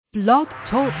Blog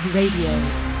Talk Radio.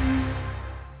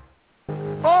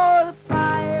 All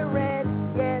pirates,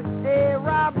 yes, they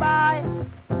rob by.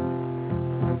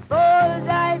 Sold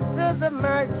dice to the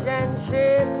merchant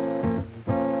ship.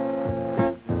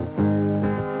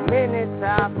 Minutes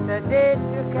after they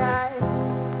took I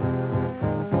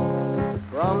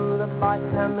from the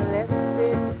bottomless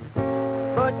pit.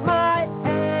 But my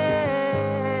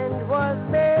hand was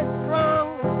made strong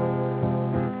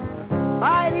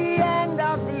by the hand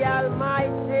of the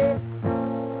Almighty.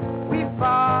 We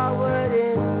forward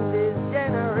in this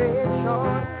generation.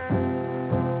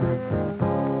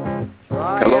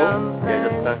 Hello? Yeah,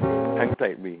 just hang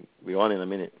tight. We're on in a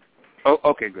minute. Oh,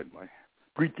 okay, good, boy.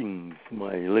 Greetings,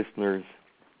 my listeners.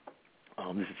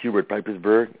 This is Hubert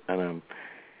Pipersburgh, and I'm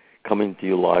coming to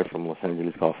you live from Los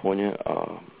Angeles, California.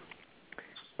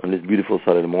 On this beautiful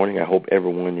Saturday morning, I hope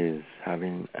everyone is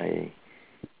having a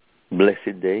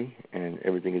blessed day and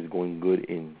everything is going good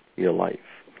in your life.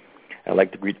 I'd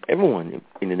like to greet everyone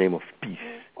in the name of peace,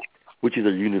 which is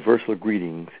a universal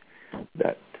greeting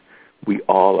that we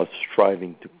all are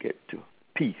striving to get to.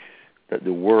 Peace that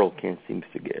the world can't seem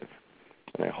to give.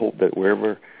 And I hope that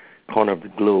wherever corner of the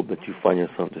globe that you find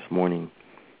yourself this morning,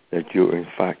 that you're in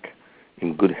fact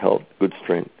in good health, good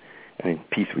strength, and in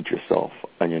peace with yourself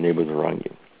and your neighbors around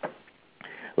you.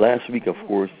 Last week, of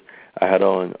course, I had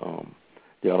on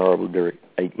the Honorable Derek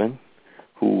Eichmann,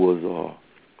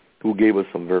 who gave us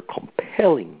some very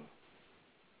compelling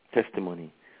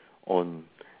testimony on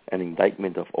an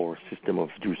indictment of our system of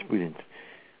jurisprudence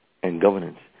and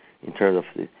governance in terms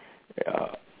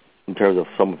of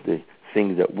some of the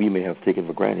things that we may have taken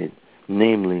for granted,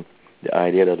 namely the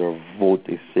idea that our vote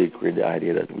is sacred, the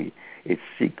idea that it's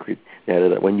secret, the idea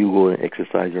that when you go and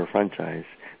exercise your franchise,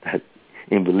 that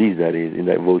in Belize, that is, in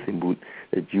that voting booth,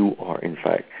 that you are in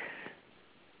fact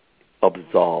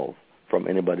absolved from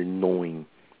anybody knowing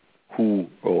who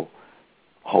or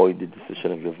how the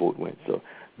decision of your vote went. So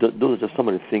those are just some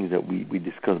of the things that we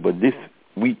discussed. But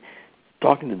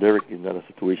talking to Derek is not a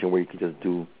situation where you can just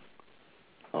do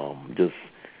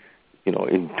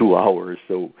in 2 hours.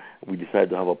 So we decided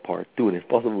to have a part 2, and if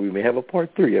possible, we may have a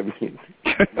part 3. I mean,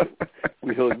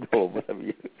 we don't know, but I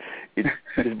mean,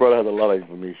 this brother has a lot of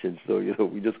information, so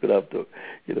we just gonna have to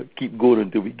keep going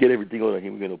until we get everything out of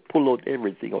him. We're gonna pull out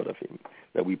everything out of him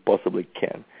that we possibly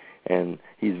can, and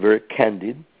he's very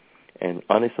candid and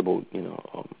honest about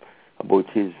about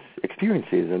his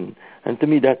experiences, and to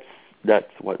me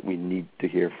that's what we need to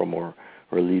hear from our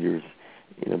leaders,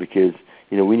 because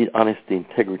we need honesty,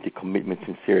 integrity, commitment,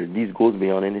 sincerity. These goes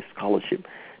beyond any scholarship,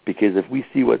 because if we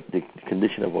see what the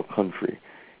condition of our country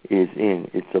is in,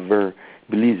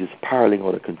 Belize is spiraling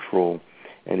out of control,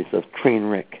 and it's a train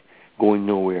wreck going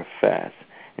nowhere fast.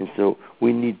 And so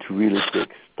we need to really take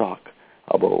stock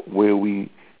about where we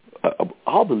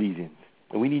are Belizeans,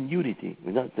 and we need unity.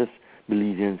 We're not just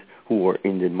Belizeans who are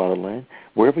in the motherland.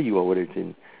 Wherever you are, whether it's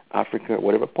in Africa,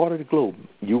 whatever part of the globe,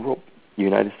 Europe,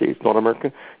 United States, North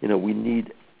America, we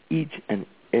need each and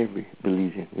every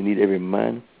Belizean. We need every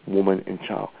man, woman, and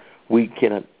child. We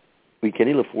cannot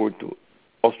afford to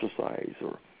ostracize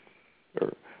or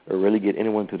relegate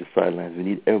anyone to the sidelines. We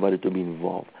need everybody to be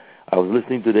involved. I was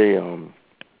listening today, I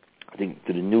think,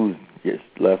 to the news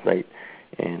last night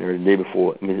or the day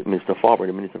before. Mr. Faber,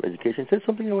 the Minister of Education, said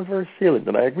something that was very salient,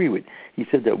 and I agree with. He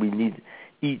said that we need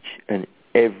each and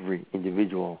every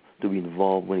individual to be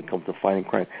involved when it comes to fighting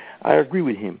crime. I agree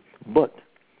with him, but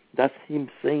that's him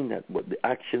saying that. But the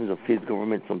actions of his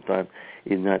government sometimes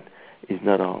it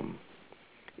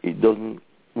doesn't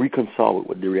reconcile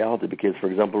with the reality. Because, for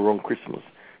example, around Christmas,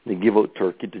 they give out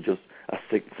turkey to just a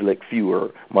select few,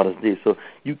 or Mother's Day. So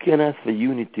you can't ask for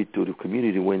unity to the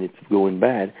community when it's going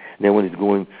bad. And then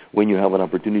when you have an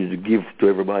opportunity to give to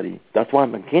everybody. That's why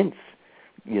I'm against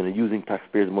using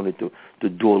taxpayers' money to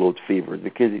dole out favors,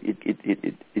 because it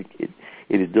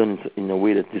is done in a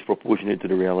way that's disproportionate to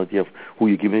the reality of who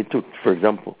you're giving it to. For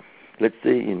example, let's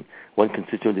say in one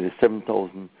constituency there's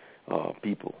 7,000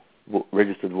 people,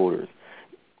 registered voters.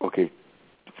 Okay,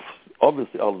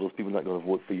 obviously all of those people are not going to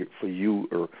vote for you,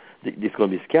 or it's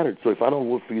going to be scattered. So if I don't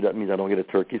vote for you, that means I don't get a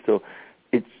turkey. So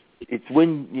it's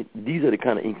when these are the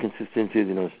kind of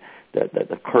inconsistencies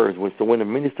that occurs when a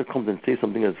minister comes and says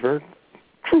something that's very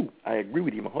true, I agree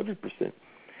with him 100%.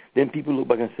 Then people look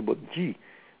back and say, but gee,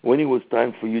 when it was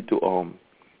time for you to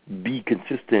be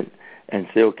consistent and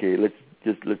say, okay, let's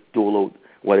dole out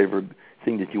whatever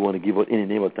thing that you want to give out in the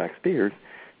name of taxpayers,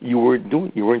 you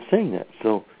weren't saying that.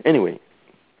 So anyway,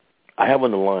 I have on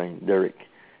the line Derek,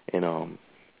 and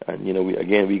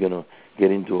we're gonna get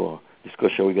into a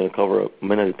discussion. We're gonna cover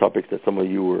many of the topics that some of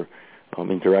you were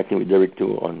interacting with Derek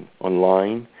to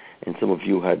online, and some of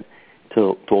you had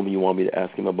told me you want me to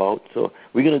ask him about. So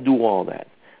we're going to do all that.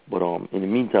 But in the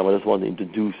meantime, I just want to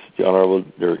introduce the Honorable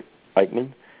Derek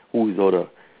Eichmann, who is out of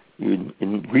in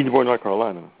Greensboro, North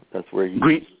Carolina. That's where he's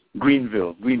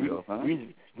Greenville, huh?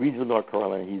 Greensville, North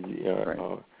Carolina. He's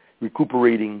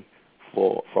recuperating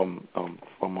from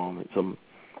some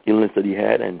illness that he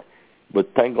had, but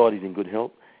thank God he's in good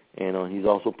health, and he's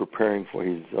also preparing for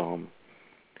his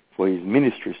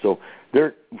ministry. So,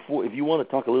 Derek, if you want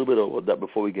to talk a little bit about that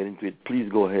before we get into it, please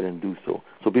go ahead and do so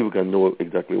people can know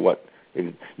exactly what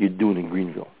you're doing in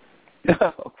Greenville.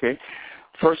 Okay.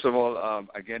 First of all,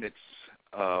 again, it's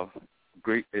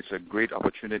great. It's a great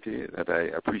opportunity that I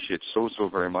appreciate so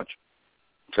very much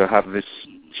to have this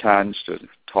chance to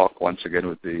talk once again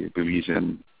with the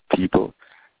Belizean people,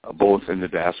 both in the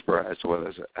diaspora as well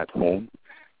as at home.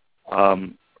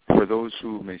 For those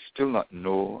who may still not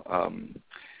know,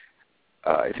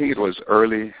 I think it was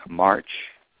early March,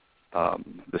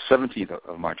 the 17th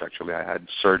of March actually, I had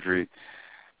surgery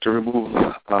to remove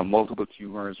multiple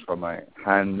tumors from my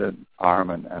hand and arm,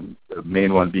 and the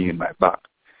main one being in my back.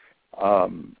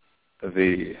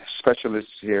 The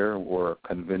specialists here were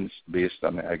convinced, based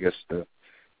on, I guess, the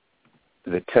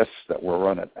tests that were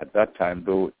run at that time,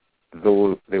 though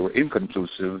they were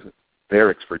inconclusive, their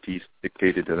expertise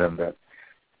dictated to them that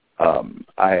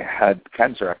I had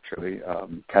cancer, actually,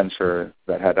 cancer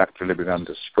that had actually begun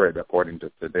to spread, according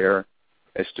to their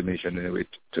estimation, anyway,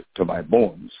 to my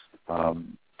bones.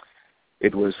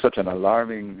 It was such an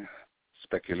alarming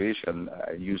speculation,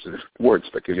 I use the word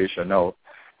speculation now,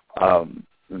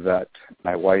 that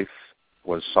my wife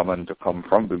was summoned to come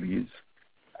from Belize,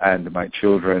 and my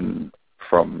children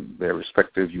from their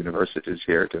respective universities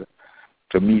here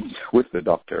to meet with the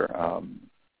doctor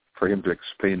for him to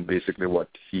explain basically what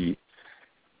he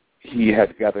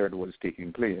had gathered was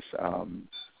taking place.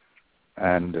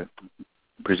 And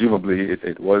presumably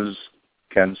it was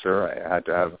cancer. I had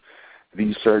to have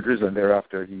these surgeries, and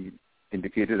thereafter he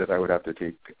indicated that I would have to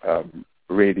take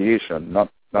radiation,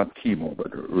 not chemo,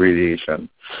 but radiation.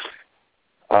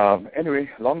 Anyway,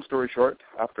 long story short,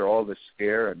 after all the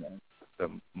scare and the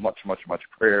much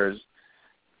prayers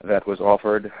that was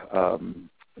offered,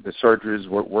 the surgeries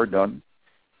were done,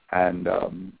 and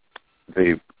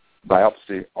the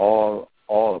biopsy all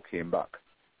came back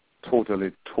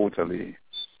totally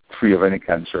free of any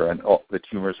cancer, and the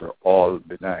tumors were all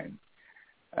benign.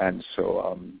 And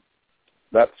so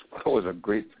that was a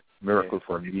great miracle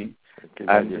for me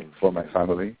and for my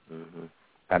family. Mm-hmm.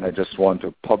 And I just want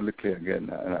to publicly, again,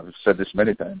 and I've said this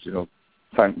many times,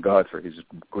 thank God for his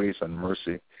grace and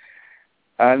mercy.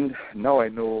 And now I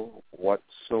know what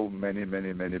so many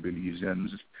Belizeans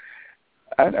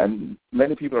and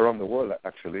many people around the world,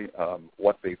 actually,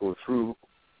 what they go through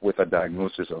with a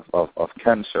diagnosis of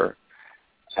cancer,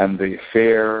 and the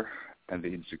fear and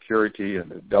the insecurity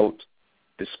and the doubt,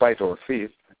 despite our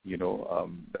faith,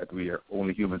 that we are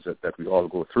only humans, that we all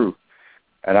go through.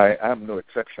 And I am no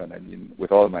exception. I mean,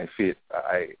 with all my faith,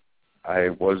 I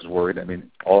was worried. I mean,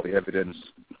 all the evidence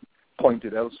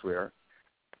pointed elsewhere.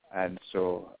 And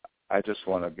so I just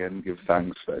want to, again, give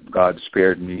thanks that God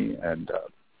spared me, and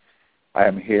I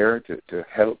am here to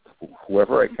help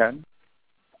whoever I can.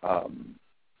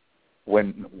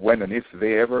 When and if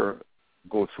they ever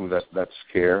go through that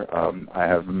scare, I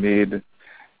have made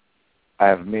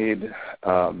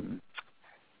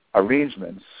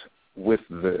arrangements with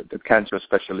the cancer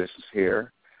specialists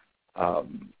here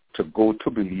to go to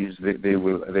Belize.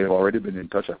 They've already been in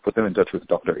touch. I've put them in touch with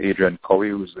Dr. Adrian Cowie,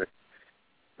 who's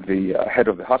the head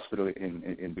of the hospital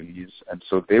in Belize, and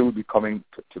so they will be coming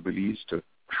to Belize to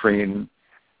train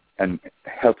and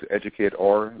help to educate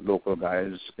our local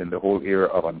guys in the whole area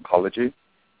of oncology.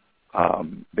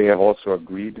 They have also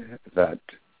agreed that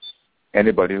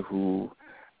anybody who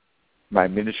my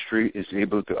ministry is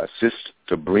able to assist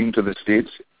to bring to the States,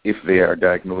 if they are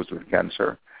diagnosed with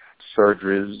cancer,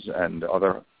 surgeries and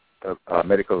other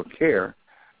medical care,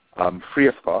 free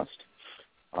of cost.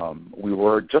 We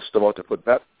were just about to put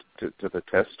that to the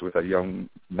test with a young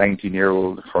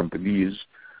 19-year-old from Belize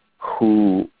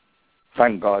who,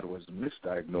 thank God, was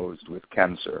misdiagnosed with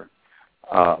cancer.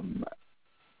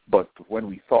 But when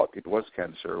we thought it was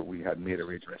cancer, we had made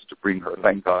arrangements to bring her.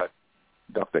 Thank God,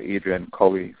 Dr. Adrian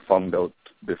Cowie found out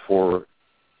before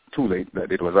too late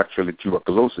that it was actually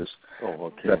tuberculosis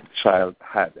that the child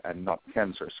had and not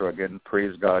cancer. So again,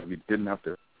 praise God, we didn't have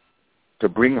to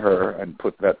bring her and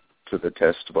put that to the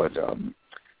test. But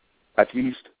at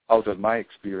least out of my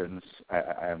experience,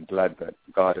 I am glad that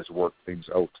God has worked things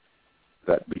out,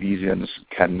 that Belizeans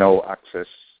can now access,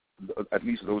 at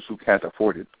least those who can't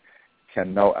afford it,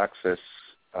 can now access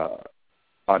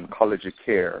oncology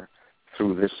care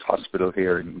through this hospital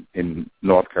here in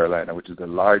North Carolina, which is the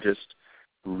largest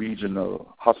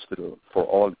regional hospital for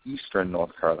all eastern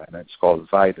North Carolina. It's called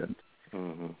Vidant.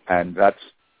 Mm-hmm. And that's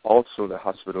also the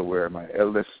hospital where my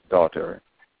eldest daughter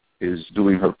is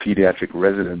doing her pediatric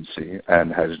residency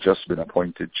and has just been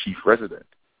appointed chief resident,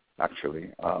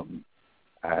 actually.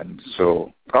 And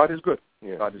so God is good.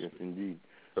 Yes, God is yes, good. indeed.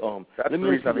 That's the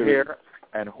reason I'm here,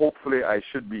 and hopefully I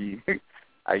should be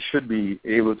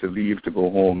able to leave to go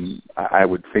home, I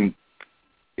would think,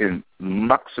 in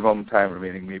maximum time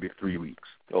remaining, maybe 3 weeks.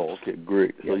 Oh, okay,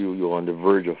 great. So yes. you're on the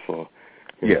verge of,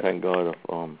 yes. thank God,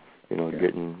 of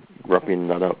wrapping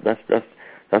that up. That's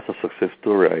a success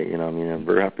story. I'm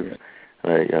very happy.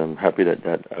 Yes. I'm happy that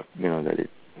that it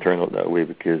turned out that way,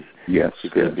 because yes,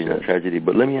 it could have been a tragedy.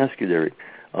 But let me ask you, Derek.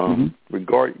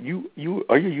 Regard you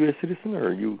are you a U.S. citizen, or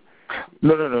are you?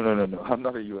 No. I'm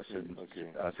not a U.S.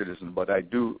 citizen, but I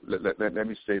do. Let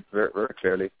me state very, very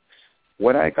clearly.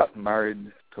 When I got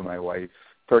married to my wife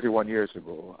 31 years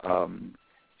ago,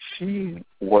 she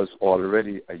was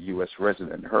already a U.S.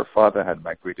 resident. Her father had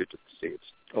migrated to the States.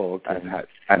 Oh, okay.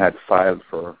 And had filed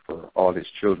for all his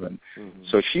children. Mm-hmm.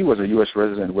 So she was a U.S.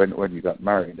 resident when we got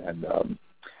married. And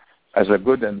as a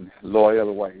good and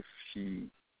loyal wife, she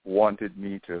wanted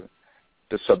me to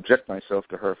subject myself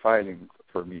to her filing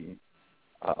for me,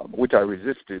 which I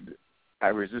resisted. I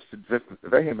resisted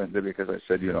vehemently, because I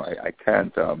said,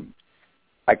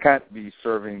 I can't be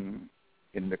serving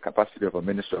in the capacity of a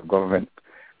minister of government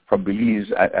from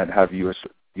Belize and have U.S.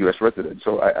 residence.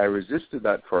 So I resisted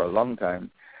that for a long time.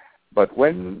 But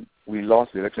when we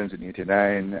lost the elections in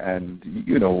 1989,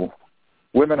 and,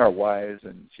 women are wise,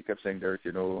 and she kept saying, Derek,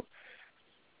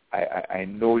 I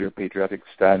know your patriotic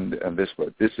stand on this,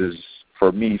 but this is,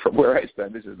 for me, from where I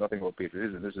stand, this is nothing about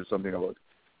patriotism. This is something about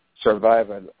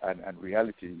survival and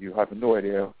reality. You have no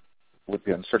idea, with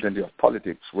the uncertainty of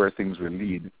politics, where things will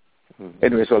lead. Mm-hmm.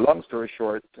 Anyway, so long story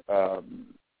short,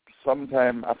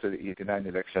 sometime after the 1989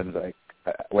 elections,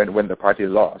 when the party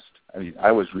lost,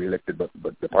 I was reelected, but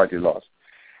the party lost.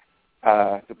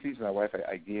 To please my wife,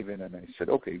 I gave in, and I said,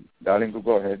 okay, darling,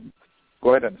 go ahead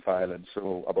and file. And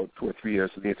so about 2 or 3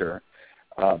 years later,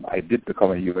 I did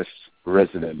become a U.S.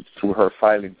 resident through her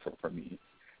filing for me.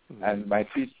 Mm-hmm. And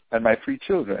my three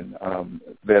children,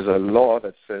 there's a law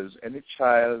that says any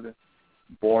child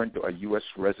born to a U.S.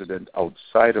 resident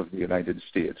outside of the United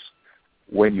States,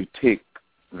 when you take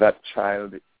that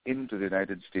child into the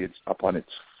United States upon its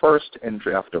first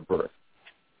entry after birth,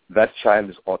 that child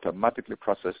is automatically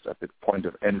processed at the point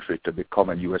of entry to become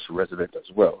a U.S. resident as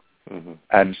well. Mm-hmm.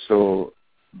 And so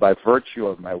by virtue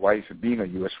of my wife being a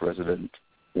U.S. resident,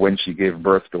 when she gave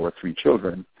birth to her 3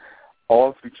 children,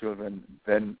 all 3 children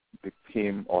then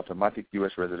became automatic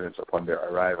U.S. residents upon their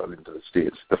arrival into the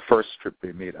States. The first trip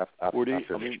they made after.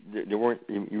 They weren't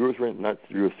U.S. not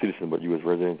U.S. citizens, but U.S.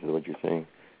 residents, is what you're saying.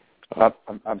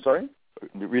 I'm sorry?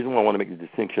 The reason why I want to make the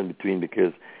distinction between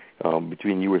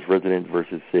U.S. resident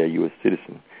versus, say, a U.S.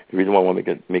 citizen. The reason why I want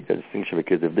to make that distinction,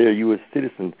 because if they're a U.S.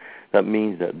 citizen, that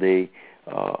means that they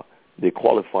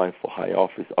qualify for high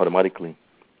office automatically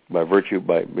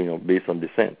based on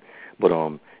descent. But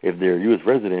if they're a U.S.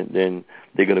 resident, then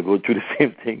they're going to go through the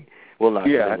same thing. Well, not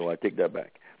no, I take that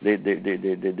back.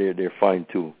 They're fine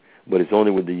too. But it's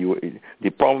only with the U.S. The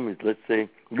problem is, let's say,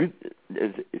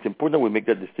 it's important that we make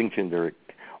that distinction, Derek,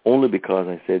 only because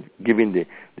I said, given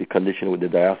the condition with the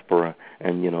diaspora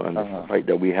and the fight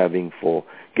that we're having for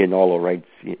getting all our rights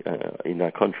in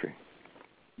our country.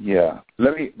 Yeah,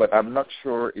 but I'm not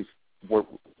sure if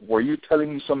were you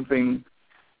telling me something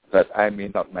that I may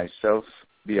not myself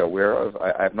be aware of?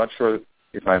 I'm not sure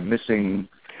if I'm missing.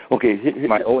 Okay,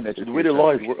 my own education. The way the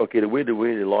law is the way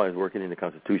the law is working in the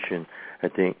Constitution, I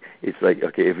think it's like,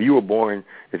 okay, if you were born,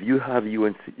 if you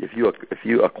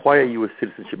acquire U.S.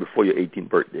 citizenship before your 18th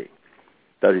birthday,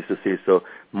 that is to say, so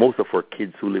most of our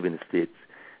kids who live in the States,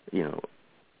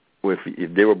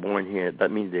 if they were born here,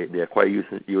 that means they acquire U.S.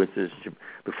 citizenship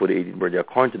before the 18th birthday.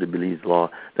 According to the Belize law,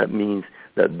 that means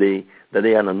that they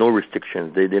are under no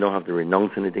restrictions. They don't have to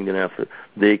renounce anything.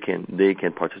 They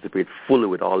can participate fully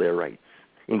with all their rights,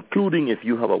 including if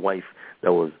you have a wife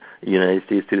that was a United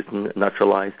States citizen,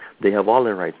 naturalized. They have all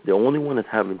their rights. The only one that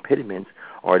have impediments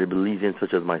are the Belizeans,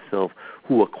 such as myself,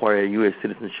 who acquire U.S.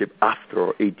 citizenship after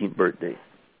our 18th birthday.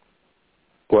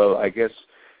 Well, I guess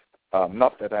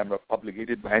not that I'm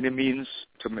obligated by any means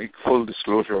to make full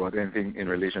disclosure about anything in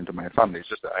relation to my family. It's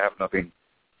just that I have nothing.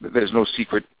 There's no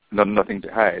secret, nothing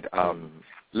to hide.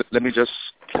 Let me just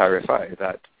clarify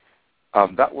that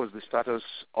that was the status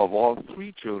of all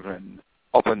 3 children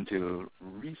up until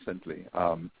recently,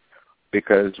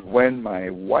 because when my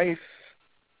wife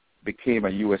became a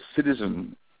U.S.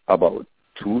 citizen about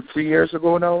 2-3 years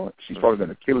ago now. She's probably going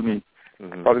to kill me.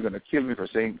 Probably going to kill me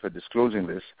for disclosing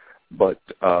this. But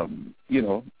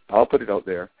I'll put it out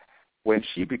there. When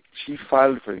she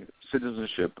filed for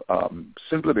citizenship,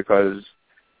 simply because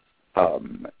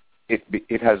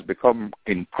it has become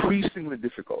increasingly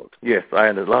difficult. Yes, I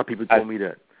understand. A lot of people told me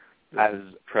that. As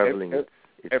traveling.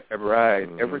 Right.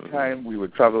 Every time we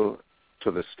would travel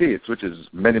to the States, which is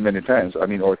many, many times,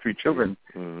 our 3 children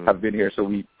have been here, so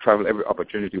we travel every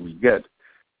opportunity we get.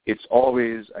 It's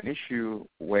always an issue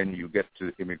when you get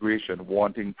to immigration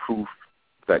wanting proof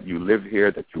that you live here,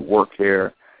 that you work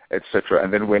here, etc.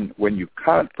 And then when you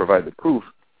can't provide the proof,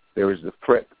 there is the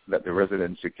threat that the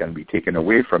residency can be taken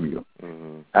away from you.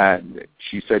 And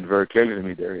she said very clearly to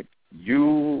me, Derek,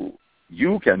 you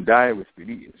can die with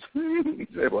Belize. He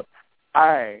said, but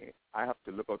I have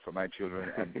to look out for my children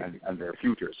and their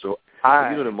future. So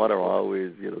the mother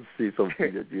always, say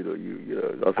something that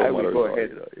that's what I will go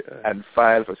ahead and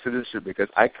file for citizenship because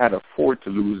I can't afford to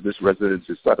lose this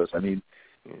residency status. And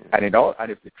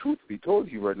if the truth be told,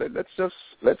 Hubert, let's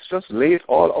just lay it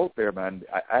all out there, man.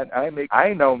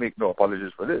 I now make no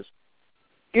apologies for this.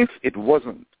 If it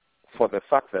wasn't for the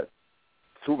fact that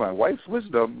through my wife's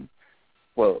wisdom,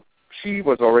 well, she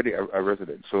was already a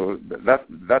resident, so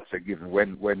that's a given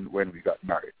when we got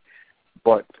married.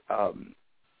 But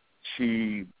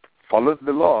she followed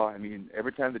the law.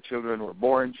 Every time the children were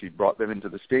born, she brought them into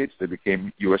the States. They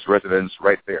became U.S. residents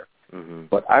right there.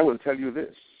 But I will tell you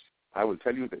this,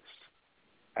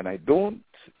 and I don't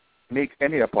make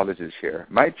any apologies here.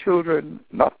 My children,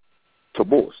 not to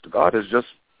boast, God has just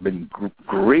been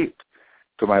great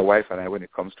to my wife and I when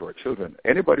it comes to our children.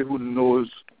 Anybody who knows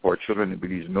our children in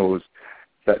Belize knows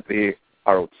that they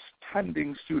are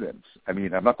outstanding students. I'm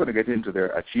not going to get into their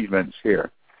achievements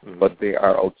here, but they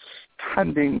are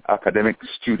outstanding academic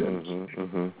students.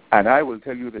 And I will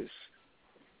tell you this,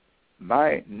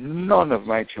 none of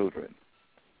my children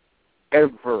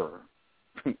ever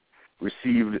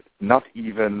received not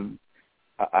even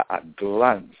a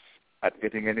glance at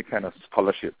getting any kind of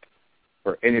scholarship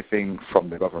or anything from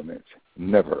the government.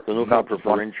 Never. So no kind of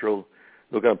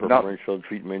preferential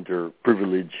treatment or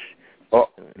privilege. Oh,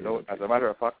 no. As a matter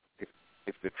of fact,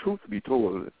 if the truth be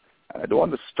told, I don't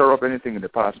want to stir up anything in the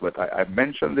past, but I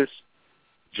mention this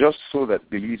just so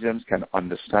that Belizeans can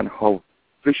understand how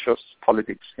vicious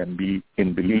politics can be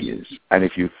in Belize. And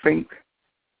if you think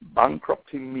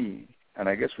bankrupting me, and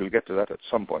I guess we'll get to that at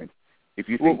some point, if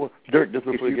you think... Dirk, just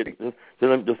before you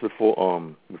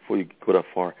go that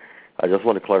far, I just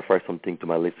want to clarify something to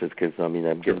my listeners because,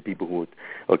 I'm getting people who...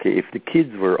 Okay, if the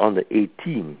kids were under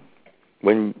 18,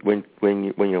 when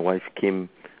your wife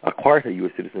acquired her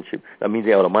U.S. citizenship, that means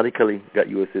they automatically got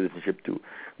U.S. citizenship too.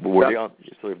 But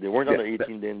so if they weren't under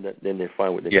 18, then they're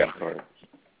fine with the green card.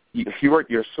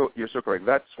 You're so correct.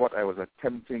 That's what I was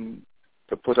attempting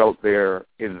to put out there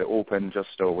in the open just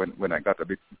so when I got a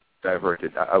bit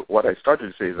diverted. What I started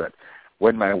to say is that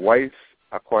when my wife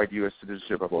acquired U.S.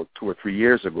 citizenship about 2 or 3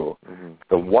 years ago,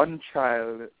 the one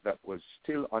child that was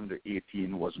still under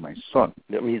 18 was my son.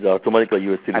 That means automatically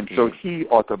U.S. citizen. And so he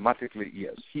automatically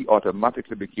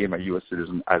became a U.S.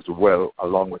 citizen as well,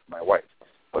 along with my wife.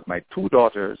 But my 2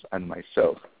 daughters and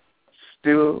myself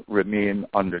still remain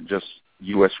under just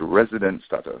U.S. resident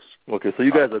status. Okay, so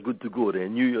you guys are good to go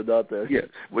then. You, your daughter. Yes.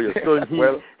 But your son,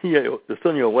 the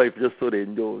son, your wife, just so they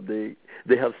know, they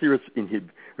have serious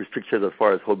restrictions as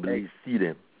far as how Belize see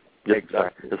them.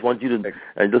 Exactly. Just want you to,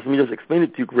 and let me just explain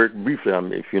it to you very briefly,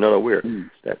 if you're not aware,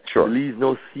 that Belize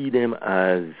don't see them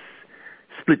as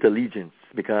split allegiance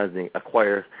because they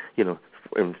acquire,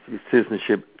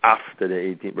 citizenship after the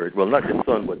 18th birthday. Well, not your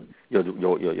son, but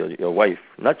your wife.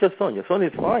 Not your son. Your son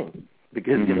is fine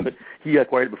because he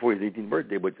acquired it before his 18th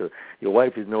birthday, but your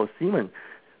wife is no seaman.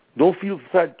 Don't feel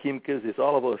sad, Kim, because it's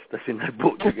all of us that's in that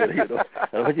boat together,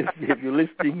 And I just say, if you're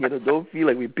listening, don't feel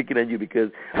like we're picking at you because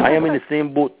I am in the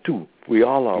same boat too. We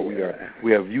all are.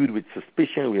 We are viewed with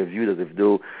suspicion. We are viewed as if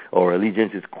though our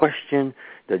allegiance is questioned.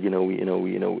 That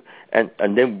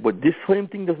and then, but this same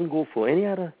thing doesn't go for any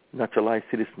other naturalized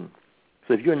citizen.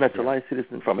 So if you're a naturalized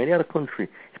citizen from any other country,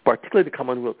 particularly the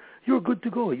Commonwealth, you're good to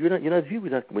go. You're not viewed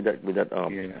with that.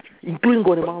 Including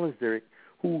Guatemalans, Derek.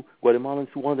 Guatemalans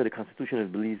who under the Constitution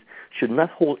of Belize should not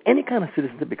hold any kind of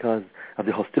citizenship because of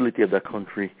the hostility of that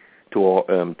country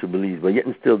to Belize, but yet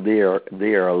and still they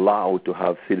are allowed to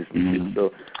have citizenship.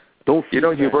 So don't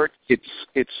feel Hubert, it's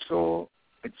so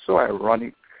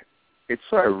ironic. It's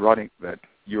so ironic that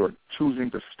you're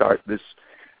choosing to start this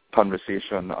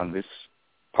conversation on this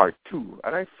part 2,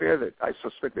 and I fear that I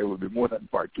suspect there will be more than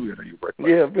part 2, Hubert.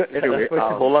 Yeah, but anyway,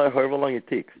 however long it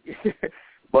takes.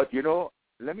 But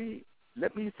let me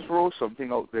let me throw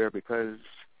something out there because,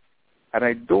 and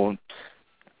I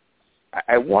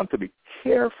want to be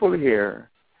careful here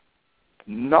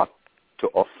not to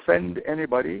offend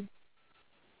anybody,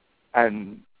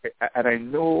 and I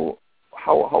know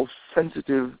how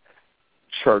sensitive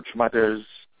church matters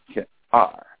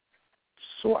are.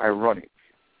 So ironic.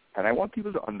 And I want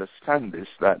people to understand this,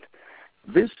 that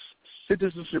this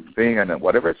citizenship thing and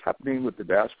whatever is happening with the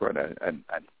diaspora, and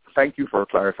thank you for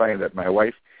clarifying that my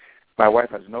wife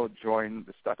has now joined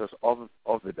the status of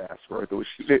the diaspora, though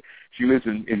she lives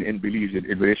in Belize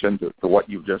in relation to what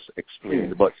you've just explained.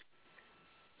 Yeah. But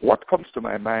what comes to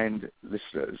my mind,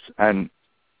 listeners, and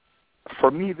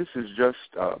for me this is just,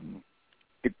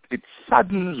 it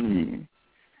saddens me,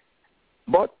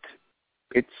 but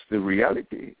it's the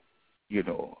reality, you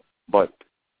know. But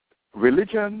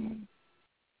religion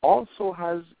also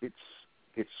has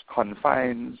its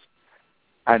confines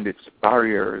and its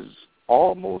barriers,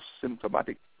 almost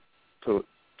symptomatic to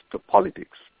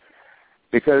politics.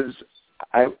 Because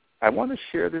I want to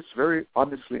share this very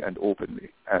honestly and openly,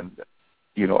 and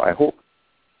you know, I hope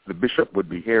the bishop would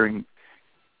be hearing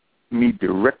me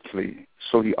directly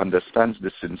so he understands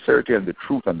the sincerity and the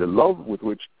truth and the love with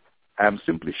which I am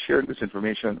simply sharing this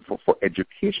information for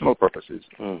educational purposes.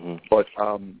 Mm-hmm. But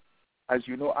as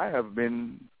you know, I have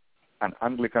been an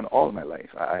Anglican all my life.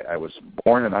 I was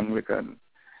born an Anglican.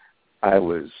 I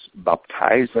was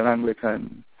baptized an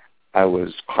Anglican. I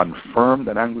was confirmed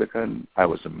an Anglican. I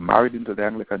was married into the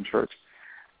Anglican Church.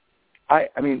 I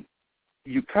mean,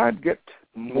 you can't get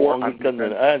more Anglican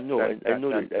than I know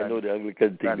the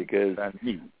Anglican thing because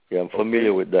I'm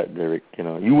familiar with that, Derek. You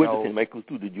know, you went to St. Michael's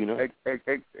too, did you not?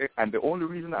 And the only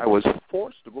reason I was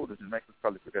forced to go to St. Michael's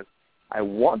College because I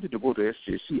wanted to go to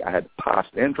SJC. I had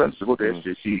passed entrance to go to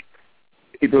SJC.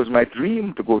 It was my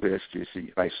dream to go to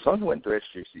SJC. My son went to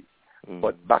SJC.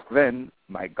 But back then,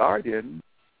 my guardian,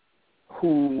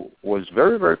 who was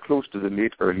very, very close to the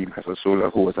late Erlene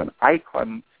Casasola, who was an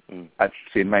icon at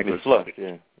St. Michael's. Miss Fluck,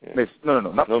 yeah.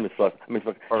 Not Miss Fluck. Miss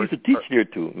Fluck. She used to teach here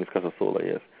too, Miss Casasola,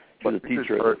 yes. She was a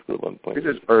teacher at school at one point. This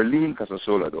is Erlene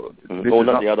Casasola, though.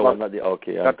 Not the other one, not the,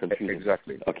 okay, I'm confused.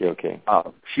 Exactly. Okay.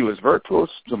 She was very close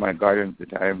to my guardian at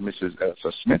the time, Mrs.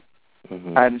 Elsa Smith,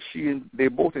 and they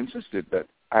both insisted that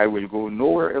I will go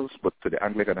nowhere else but to the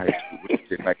Anglican High School, which is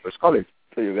St. Michael's College.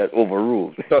 So you got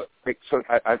overruled. So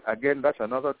again, that's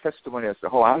another testimony as to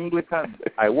how Anglican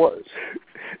I was.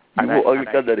 You more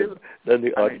Anglican than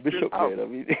the Archbishop, man. I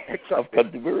mean, of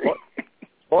Canterbury.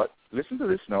 But listen to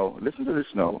this now.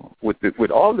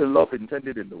 With all the love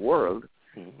intended in the world,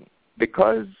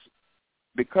 because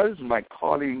my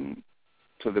calling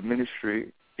to the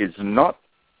ministry is not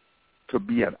to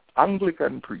be an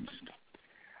Anglican priest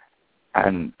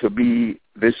and to be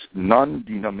this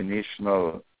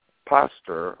non-denominational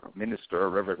pastor, minister,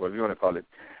 reverend, whatever you want to call it,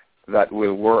 that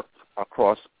will work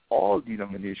across all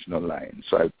denominational lines.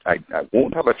 So I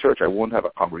won't have a church, I won't have a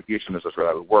congregation as well.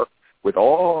 I will work with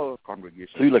all congregations.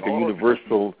 So you're like a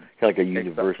universal, kind of like a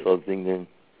universal thing then?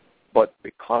 But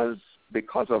because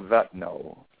of that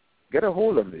now, get a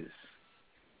hold of this.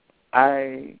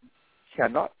 I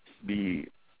cannot be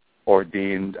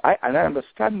ordained, and I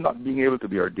understand not being able to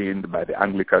be ordained by the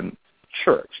Anglican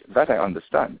Church. That I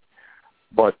understand.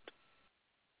 But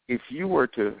if you were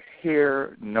to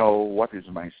hear now what is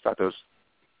my status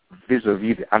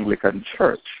vis-a-vis the Anglican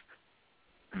Church,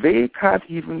 they can't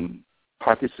even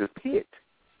participate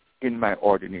in my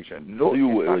ordination. No,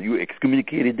 so you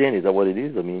excommunicated then? Is that what it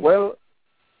is? I mean, well,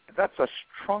 that's a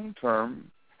strong term,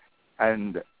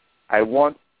 and I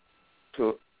want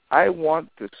to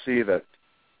say that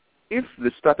if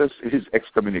the status is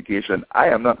excommunication, I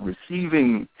am not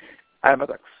accepting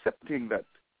that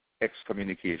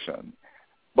excommunication.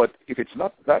 But if it's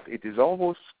not that, it is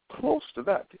almost close to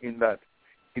that, in that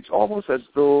it's almost as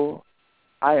though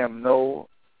I am now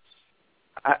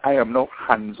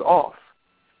hands off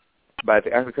by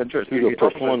the Anglican Church. So you're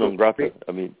persona non grata,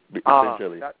 I mean,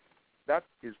 essentially. That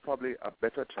is probably a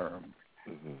better term,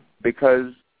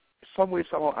 because some way,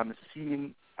 somehow I'm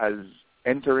seen as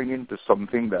entering into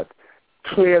something that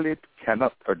clearly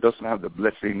cannot or doesn't have the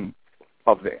blessing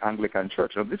of the Anglican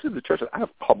Church. Now, this is the church that I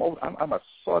have come out. I'm a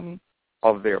son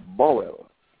of their bowel.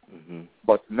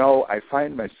 But now I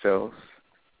find myself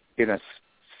in a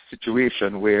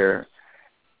situation where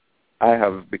I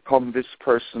have become this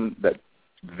person that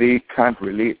they can't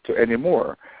relate to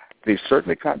anymore. They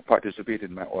certainly can't participate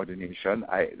in my ordination.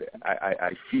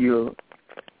 I feel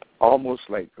almost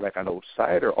like an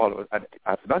outsider. And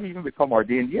I've not even become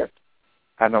ordained yet,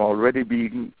 and I'm already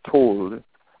being told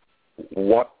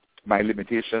what my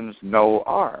limitations now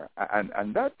are,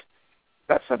 and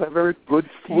that's not a very good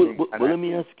feeling. Well, let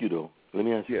me ask you though. Let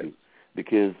me ask you,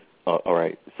 because all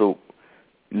right, so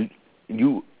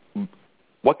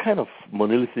what kind of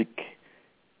monolithic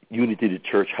unity the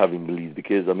church have in Belize?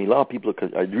 Because I mean, a lot of people.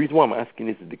 The reason why I'm asking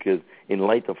this is because in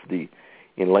light of the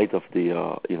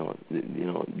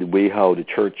the way how the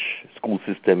church school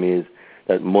system is,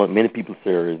 that many people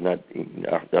say is not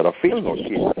that are failing our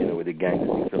kids, with the gangs.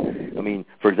 So I mean,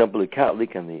 for example, the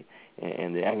Catholic and the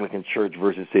Anglican Church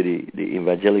versus say the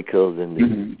evangelicals and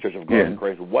the Church of God in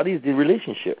Christ. What is the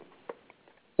relationship?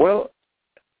 Well,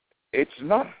 it's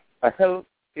not a hell.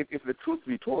 If the truth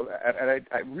be told, and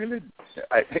I really,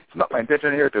 it's not my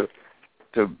intention here to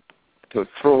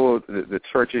throw the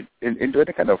church into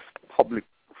any kind of public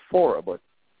forum, but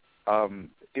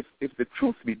if the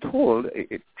truth be told,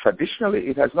 traditionally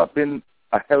it has not been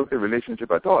a healthy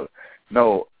relationship at all.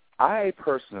 Now, I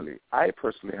personally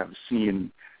have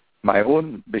seen my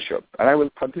own bishop, and I will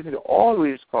continue to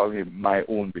always call him my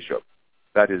own bishop.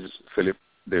 That is Philip,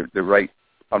 the right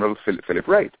Honorable Philip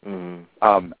Wright.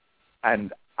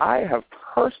 And I have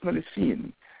personally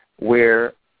seen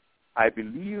where I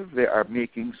believe they are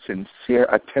making sincere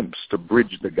attempts to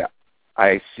bridge the gap.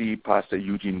 I see Pastor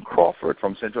Eugene Crawford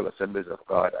from Central Assemblies of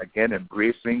God again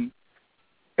embracing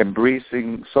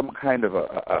some kind of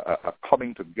a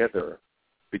coming together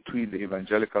between the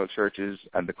evangelical churches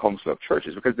and the Council of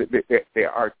Churches, because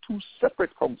there are two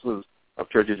separate councils of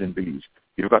churches in Belize.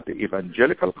 You've got the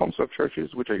Evangelical Council of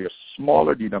Churches, which are your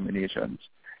smaller denominations,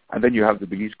 and then you have the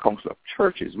Belize Council of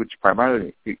Churches, which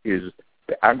primarily is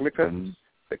the Anglicans,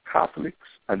 the Catholics,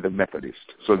 and the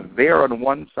Methodists. So they are on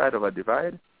one side of a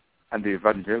divide, and the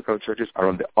evangelical churches are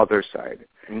on the other side.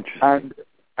 And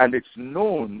it's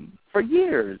known for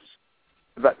years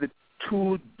that the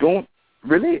two don't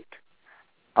relate.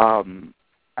 And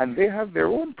they have their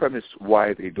own premise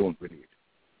why they don't relate.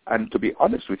 And to be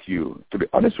honest with you,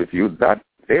 that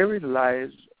therein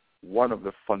lies one of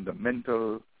the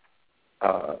fundamental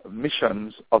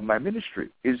missions of my ministry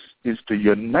is to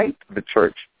unite the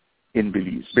church in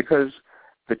Belize, because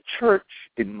the church,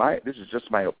 this is just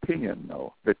my opinion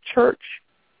now, the church,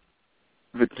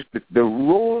 the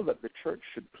role that the church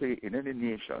should play in any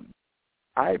nation,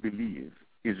 I believe,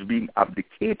 is being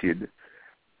abdicated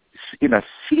in a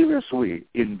serious way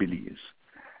in Belize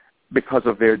because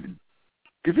of their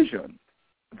division.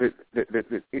 The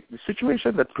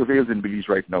situation that prevails in Belize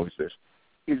right now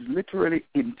is literally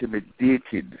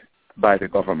intimidated by the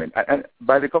government, and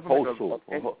by the government of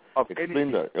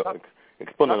explain that.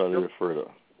 Explain that a little further.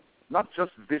 Not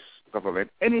just this government,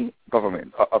 any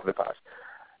government of the past.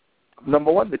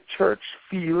 Number one, the church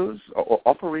feels or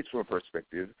operates from a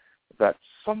perspective that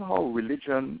somehow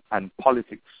religion and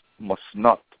politics must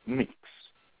not mix.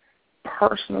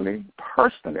 Personally,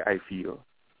 I feel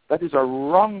that is a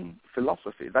wrong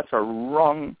philosophy. That's a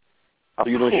wrong approach. So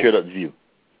you don't share that view?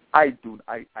 I do.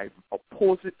 I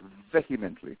oppose it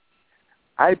vehemently.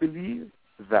 I believe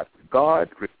that God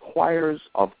requires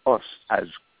of us as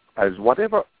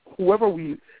whoever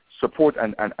we support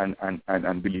and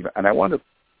believe. And I want to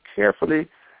carefully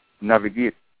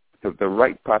navigate the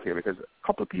right path here, because a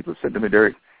couple of people said to me,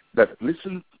 Derek, that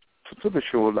listened to the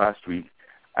show last week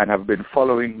and have been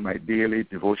following my daily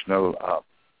devotional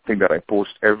thing that I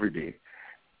post every day.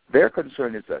 Their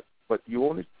concern is that, but you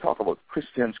only talk about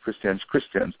Christians,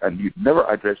 and you never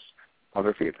address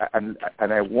other faith. And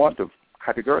I want to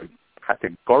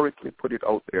categorically put it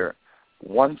out there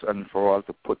once and for all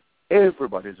to put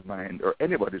everybody's mind or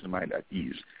anybody's mind at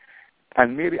ease.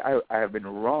 And maybe I have been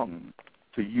wrong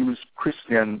to use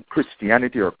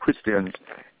Christianity or Christians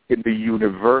in the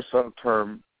universal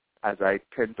term as I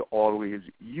tend to always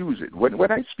use it.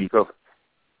 When I speak of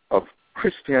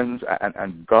Christians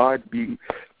and God being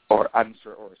our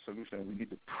answer or solution, we need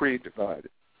to pray to God,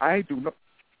 I do not,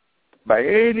 by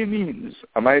any means,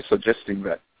 am I suggesting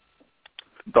that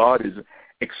God is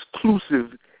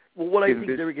exclusive. Well, what I think,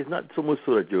 Derek, is not so much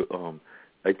so that you.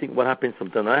 I think what happens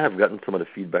sometimes, I have gotten some of the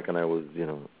feedback, and I was,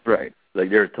 right. Like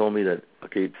they're telling me that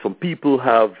some people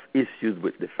have issues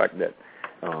with the fact that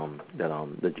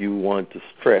that you want to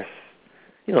stress,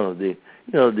 the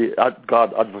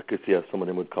God advocacy, as some of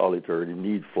them would call it, or the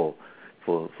need for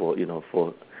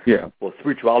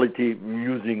spirituality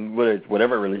using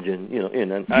whatever religion,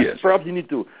 and yes. Perhaps you need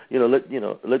to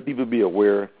let people be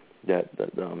aware that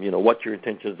what your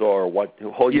intentions are,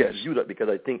 how you do that, because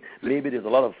I think maybe there's a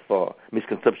lot of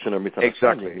misconception or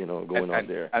misunderstanding going on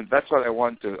there. And that's what I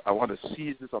want to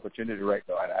seize this opportunity right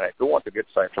now, and I don't want to get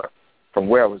sidetracked from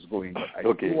where I was going. I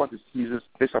do want to seize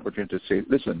this opportunity to say,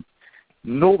 listen,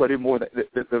 nobody more than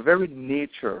the very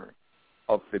nature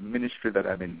of the ministry that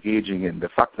I'm engaging in, the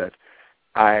fact that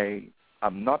I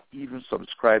am not even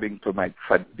subscribing to my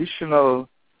traditional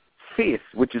faith,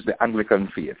 which is the Anglican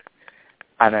faith,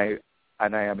 and I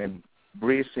am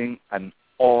embracing an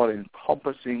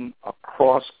all-encompassing,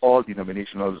 across all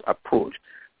denominational approach,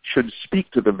 should speak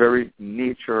to the very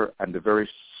nature and the very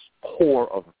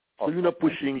core of. So you're not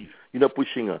pushing a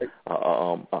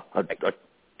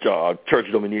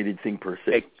church-dominated thing per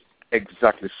se.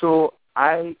 Exactly. So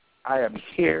I am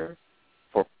here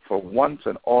for once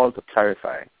and all to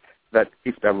clarify that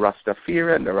if the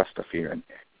Rastafarian,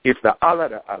 if the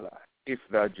Allah, if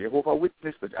the Jehovah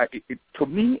Witness, to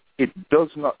me it does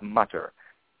not matter.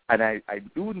 And I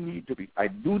do need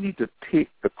to take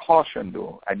the caution,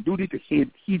 though. I do need to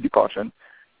heed the caution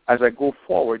as I go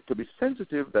forward, to be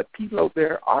sensitive that people out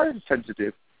there are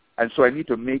sensitive, and so I need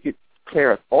to make it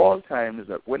clear at all times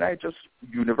that when I just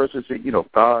universally say,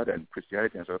 God and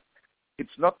Christianity and so,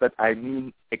 it's not that I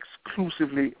mean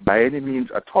exclusively by any means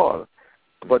at all.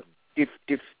 But if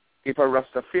a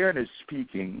Rastafarian is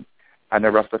speaking and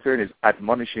a Rastafarian is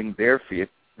admonishing their faith,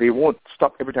 they won't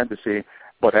stop every time to say,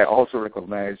 but I also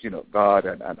recognize, God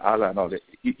and Allah and all that.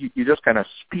 You just kind of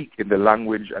speak in the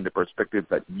language and the perspective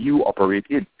that you operate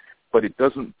in. But it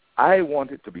doesn't, I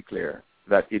want it to be clear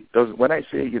that it doesn't, when I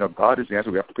say, God is the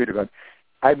answer, we have to pray to God,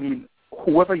 I mean,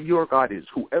 whoever your God is,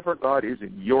 whoever God is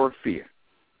in your faith,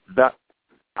 that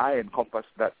I encompass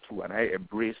that too, and I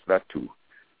embrace that too.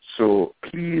 So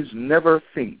please never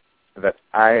think that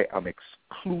I am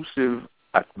exclusive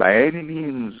by any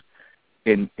means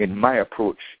in my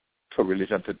approach to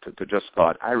religion, to just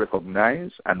God. I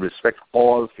recognize and respect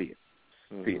all faiths.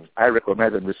 Mm-hmm. I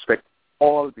recognize and respect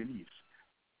all beliefs.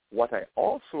 What I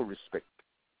also respect,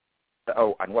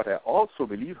 and what I also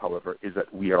believe, however, is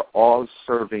that we are all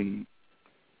serving,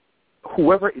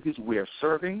 whoever it is we are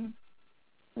serving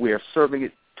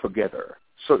it together.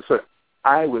 So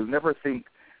I will never think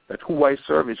that who I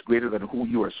serve is greater than who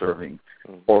you are serving,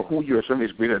 or who you are serving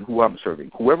is greater than who I'm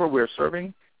serving. Whoever we're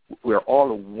serving, we're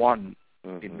all one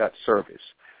in that service.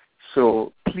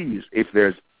 So please, if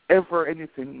there's ever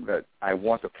anything that I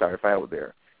want to clarify out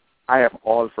there, I am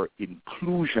all for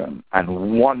inclusion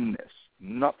and oneness,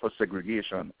 not for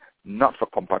segregation, not for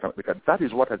compartment, because that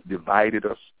is what has divided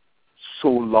us so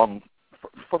long,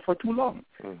 for too long.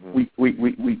 We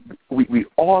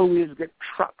always get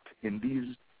trapped in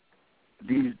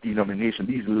these denominations,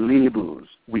 these labels.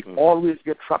 We always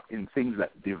get trapped in things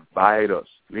that divide us.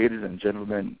 Ladies and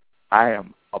gentlemen, I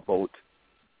am about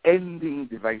ending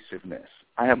divisiveness.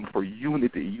 I am for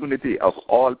unity of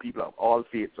all people, of all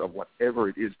faiths, of whatever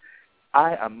it is.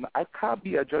 I can't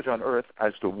be a judge on earth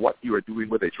as to what you are doing,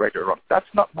 whether it's right or wrong. That's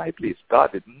not my place.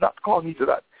 God did not call me to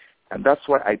that. And that's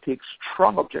why I take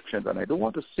strong objections, and I don't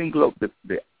want to single out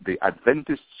the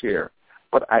Adventists here,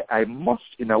 but I must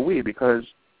in a way, because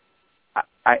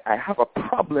I have a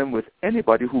problem with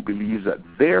anybody who believes that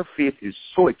their faith is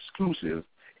so exclusive,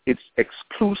 it's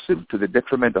exclusive to the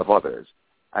detriment of others.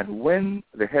 And when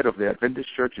the head of the Adventist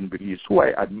Church in Belize, who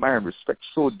I admire and respect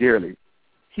so dearly,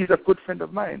 he's a good friend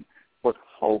of mine, but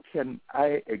how can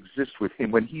I exist with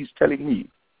him when he's telling me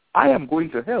I am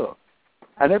going to hell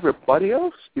and everybody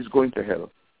else is going to hell?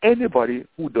 Anybody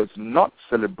who does not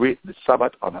celebrate the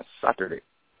Sabbath on a Saturday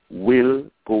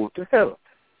will go to hell.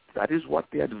 That is what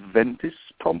the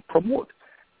Adventists promote.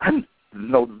 And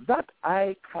now that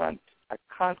I can't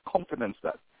countenance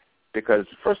that, because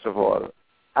first of all,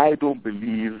 I don't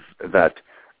believe that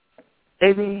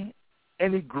any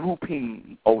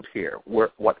grouping out here,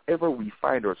 where whatever we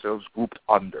find ourselves grouped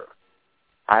under,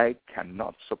 I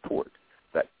cannot support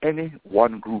that any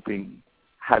one grouping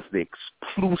has the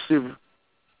exclusive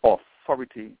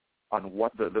authority on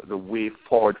what the way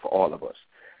forward for all of us.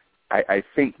 I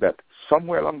think that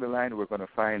somewhere along the line we're going to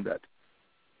find that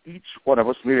each one of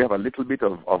us may have a little bit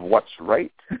of what's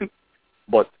right,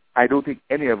 but I don't think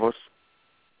any of us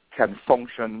can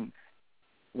function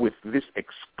with this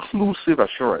exclusive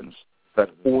assurance that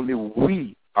only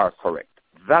we are correct.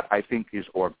 That, I think, is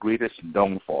our greatest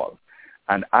downfall.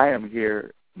 And I am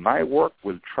here, my work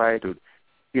will try to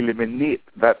eliminate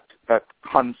that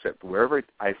concept wherever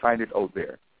I find it out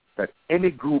there, that any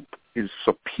group is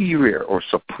superior or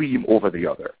supreme over the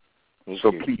other. Thank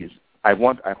you. Please, I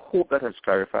hope that has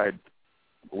clarified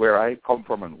where I come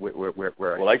from and where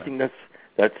well, I think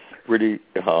that's pretty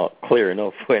clear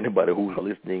enough for anybody who's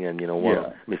listening and want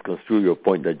to misconstrue your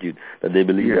point that they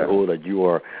believe that you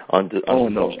are onto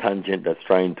some tangent that's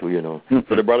trying to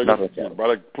So the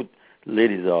brother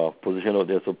ladies' position out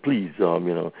there. So please,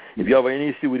 if you have any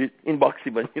issue with it, inbox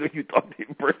him and you talk to him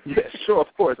in person. Yeah, sure, of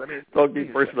course. I mean, talk to him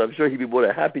in person. I'm sure he'd be more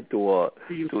than happy to.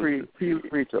 Feel free to.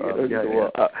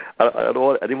 I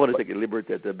didn't want to take a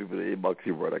liberty at people to inbox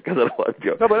you, brother, because I don't want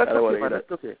to. No, but that's okay. Man,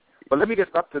 that's okay. But let me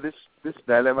get back to this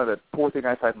dilemma, that poor thing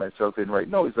I find myself in right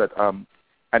now is that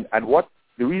and what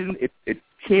the reason it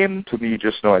came to me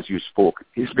just now as you spoke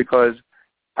is because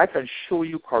I can show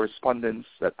you correspondence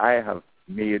that I have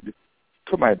made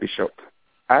to my bishop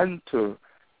and to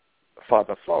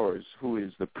Father Flowers, who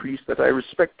is the priest that I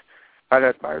respect and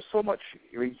admire so much.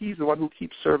 I mean, he's the one who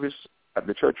keeps service at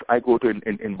the church I go to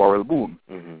in Borrelboom.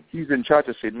 Mm-hmm. He's in charge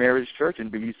of St. Mary's Church in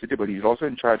Belize City, but he's also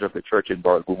in charge of the church in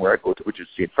Borrelboom where I go to, which is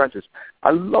St. Francis.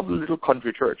 I love the little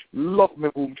country church. Love my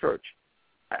Boom church.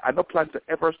 I don't plan to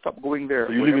ever stop going there.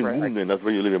 So you live in Boom then? That's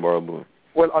where you live in Borrelboom?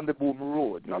 Well, on the Boom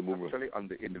Road, not actually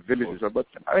in the villages. But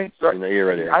I mean, sorry, in the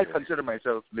area there, I consider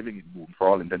myself living in Boom for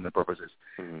all intents and purposes.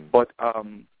 Mm-hmm. But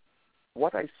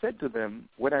what I said to them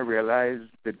when I realized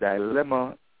the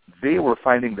dilemma they were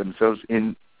finding themselves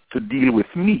in to deal with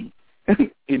me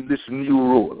in this new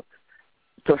role,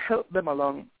 to help them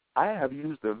along, I have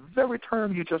used the very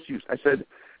term you just used. I said,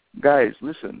 guys,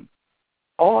 listen,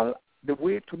 all the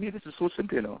way, to me this is so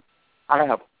simple, I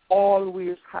have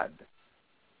always had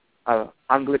an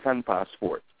Anglican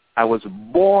passport. I was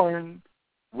born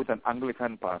with an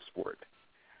Anglican passport.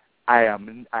 I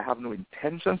have no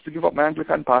intentions to give up my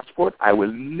Anglican passport. I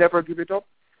will never give it up.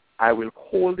 I will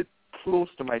hold it close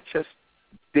to my chest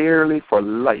dearly for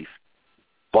life.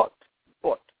 But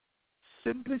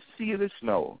simply see this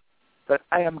now, that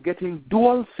I am getting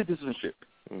dual citizenship.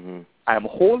 Mm-hmm. I am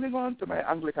holding on to my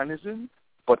Anglicanism,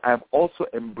 but I am also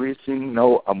embracing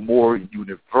now a more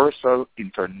universal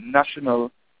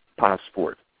international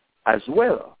passport as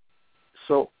well.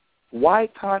 So why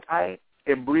can't I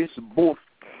embrace both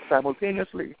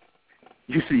simultaneously?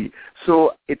 You see,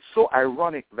 so it's so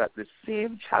ironic that the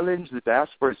same challenge the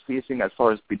diaspora is facing as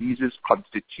far as Belize's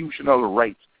constitutional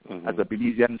rights as a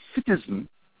Belizean citizen,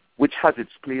 which has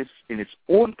its place in its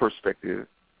own perspective,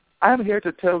 I am here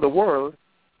to tell the world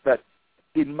that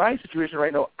in my situation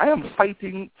right now, I am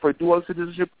fighting for dual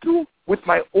citizenship too with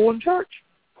my own church,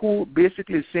 who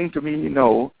basically is saying to me,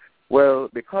 well,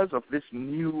 because of this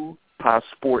new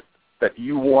passport that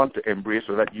you want to embrace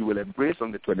or that you will embrace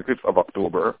on the 25th of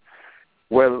October,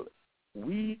 well,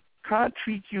 we can't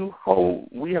treat you how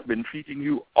we have been treating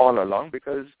you all along,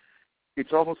 because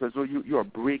it's almost as though you are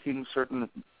breaking certain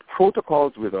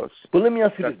protocols with us. But let me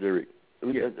ask you this, Derek.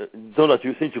 So that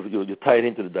you tied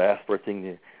into the diaspora thing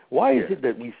there. Why is it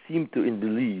that we seem to, in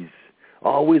Belize,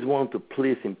 always want to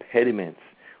place impediments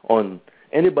on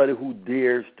anybody who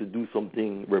dares to do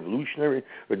something revolutionary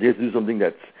or dares to do something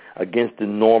that's against the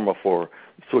norm of our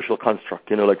social construct?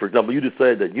 Like, for example, you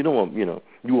decide that you want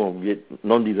to get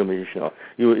non-denominational.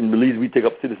 In Belize, we take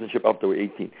up citizenship after we're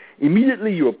 18.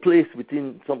 Immediately, you are placed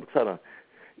within some sort of,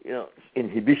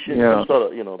 inhibition, some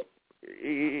sort of,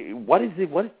 what is it?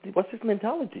 What's this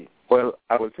mentality? Well,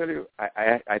 I will tell you,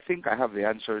 I think I have the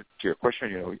answer to your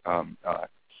question,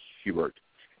 Hubert.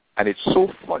 And it's so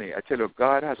funny. I tell you,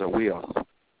 God has a way of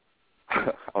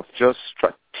just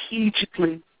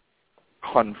strategically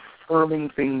confirming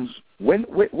things when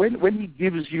He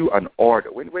gives you an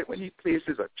order, when He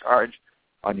places a charge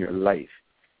on your life.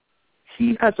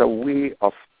 He has a way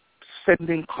of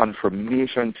sending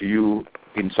confirmation to you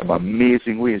in some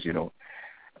amazing ways.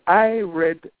 I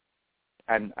read,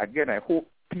 and again, I hope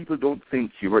people don't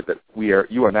think, Hubert, that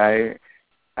you and I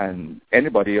and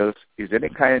anybody else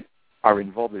are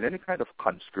involved in any kind of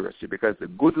conspiracy, because the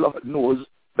good Lord knows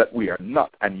that we are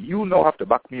not. And you now have to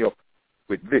back me up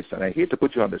with this, and I hate to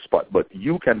put you on the spot, but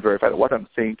you can verify that what I'm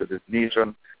saying to this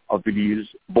nation of Belize,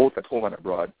 both at home and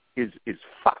abroad, is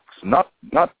facts, not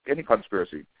any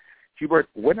conspiracy. Hubert,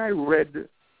 when I read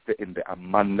in the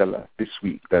Amandala this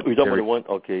week that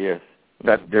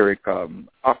Derek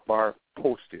Akbar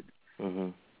posted,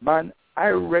 man, I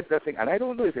read that thing, and I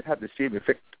don't know if it had the same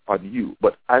effect on you,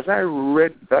 but as I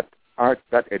read that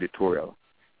editorial,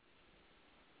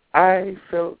 I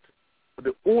felt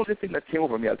the only thing that came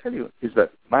over me, I'll tell you, is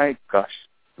that, my gosh,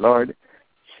 Lord,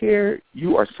 here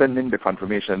you are sending the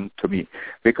confirmation to me.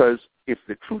 Because if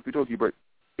the truth be told, Hubert,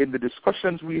 in the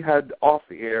discussions we had off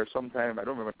the air sometime, I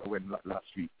don't remember when, last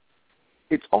week,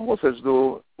 it's almost as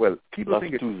though, well, people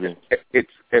think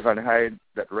it's Evan Hyde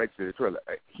that writes the editorial.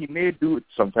 He may do it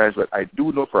sometimes, but I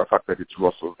do know for a fact that it's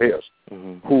Russell Hayes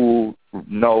who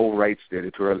now writes the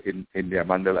editorial in the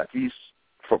Amandala, at least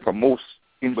for most.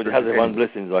 But it has one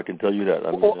blessing, I can tell you that.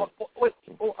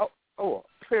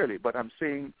 Clearly, but I'm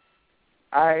saying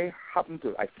I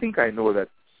think I know that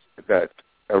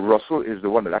Russell is the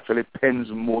one that actually pens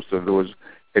most of those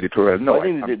editorials. No, I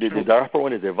think the Diaspora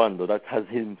one is Evan, though. That has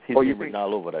his name written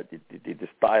all over that. The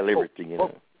style, everything, you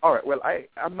know. All right. Well,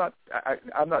 I'm not.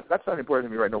 That's not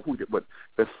important to me right now. Who did? But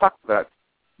the fact that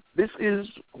this is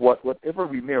whatever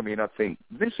we may or may not think,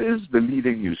 this is the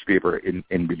leading newspaper in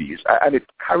Belize, and it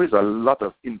carries a lot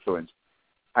of influence.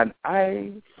 And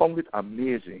I found it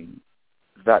amazing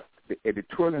that the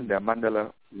editorial in the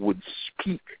Mandala would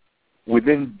speak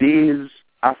within days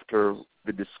after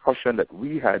the discussion that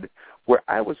we had, where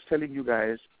I was telling you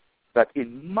guys that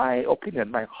in my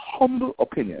opinion, my humble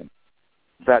opinion,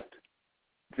 that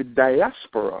the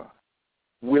diaspora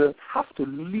will have to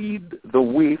lead the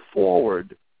way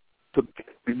forward to get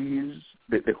Belize,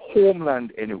 the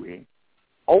homeland anyway,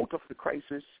 out of the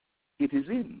crisis it is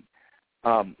in.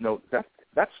 Now,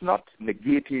 that's not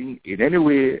negating in any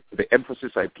way the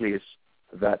emphasis I place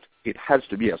that it has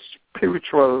to be a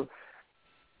spiritual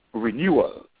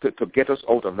renewal to get us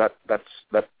out of that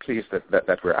place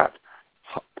that we're at.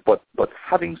 But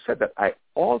having said that, I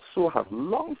also have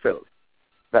long felt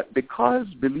that because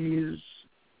Belize,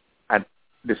 and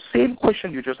the same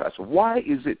question you just asked, why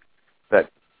is it that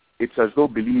it's as though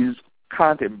Belize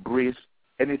can't embrace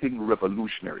anything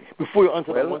revolutionary? Before you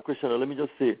answer that one question, let me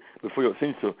just say, before you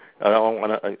finish, so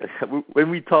when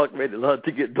we talk, man, a lot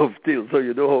to get dovetailed, so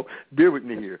you know, bear with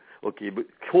me here. Okay, but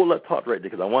hold that thought right there,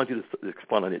 because I want you to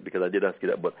expand on it, because I did ask you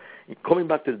that. But coming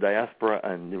back to the Diaspora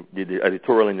and the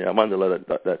editorial in the Mandala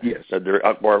that they're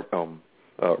Akbar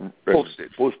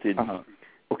posted. Uh-huh.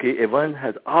 Okay, Evan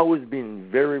has always been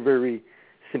very, very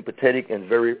sympathetic and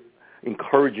very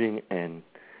encouraging, and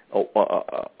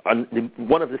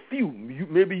one of the few,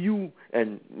 maybe you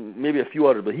and maybe a few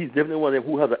others, but he's definitely one of them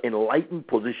who has an enlightened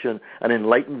position, an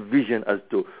enlightened vision as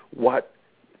to what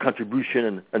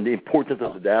contribution and the importance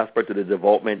of the diaspora to the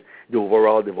development, the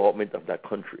overall development of that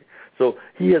country. So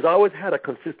he has always had a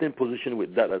consistent position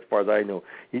with that, as far as I know.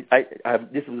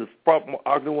 This was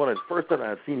arguably one of the first time I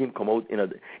have seen him come out in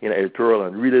an editorial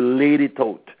and really laid it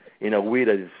out in a way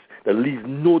that leaves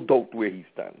no doubt where he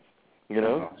stands. You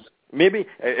know? Maybe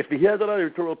if he has another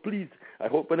editorial, please, I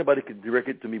hope anybody could direct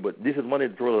it to me, but this is one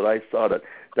editorial that I saw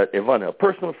that Evan, a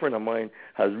personal friend of mine,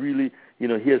 has really,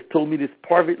 he has told me this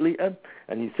privately,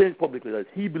 and he said publicly that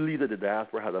he believes that the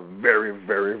diaspora has a very,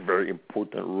 very, very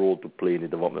important role to play in the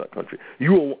development of the country.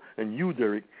 You,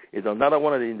 Derek, is another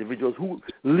one of the individuals who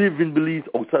live in Belize,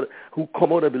 outside, who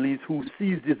come out of Belize, who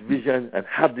sees this vision and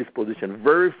have this position.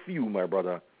 Very few, my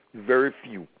brother, very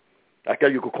few. I tell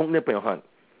you, could count them on your hand.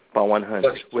 By one hand,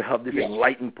 we have this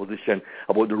enlightened position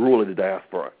about the role of the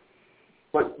diaspora.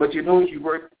 But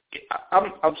Hubert,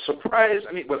 I'm surprised.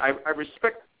 I mean, well, I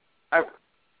respect.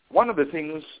 One of the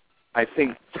things I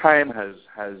think time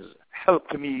has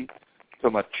helped me to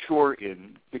mature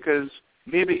in, because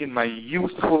maybe in my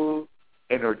youthful,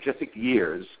 energetic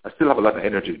years, I still have a lot of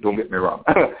energy. Don't get me wrong,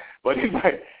 but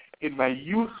in my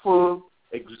youthful,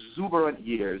 exuberant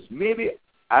years, maybe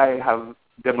I have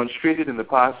demonstrated in the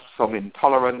past some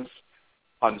intolerance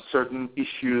on certain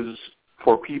issues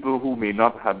for people who may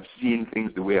not have seen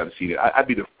things the way I've seen it. I'd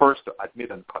be the first to admit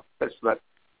and confess that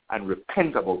and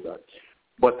repent about that.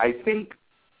 But I think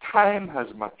time has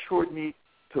matured me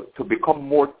to become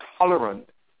more tolerant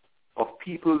of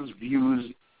people's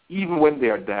views, even when they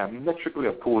are diametrically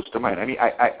opposed to mine. I mean,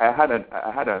 I had a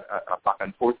back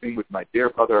and forth thing with my dear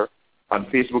brother on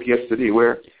Facebook yesterday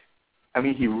where, I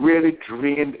mean, he really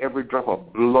drained every drop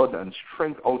of blood and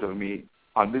strength out of me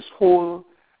on this whole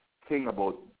thing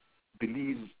about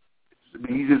Belize's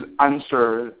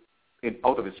answer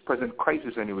out of its present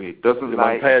crisis anyway. It doesn't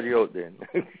lie. I'm tired you out then.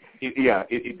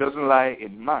 It doesn't lie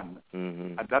in man,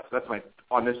 and that's my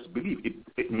honest belief.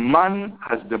 Man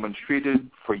has demonstrated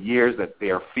for years that they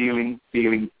are failing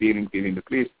the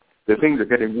place. The things are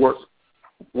getting worse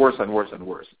and worse and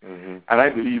worse. And I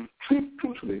believe,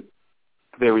 truthfully,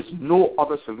 there is no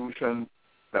other solution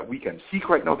that we can seek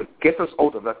right now to get us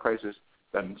out of that crisis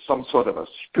than some sort of a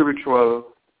spiritual,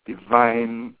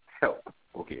 divine help.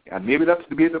 Okay, and maybe that's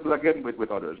debatable again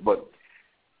with others, but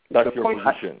that's your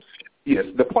position. Yes,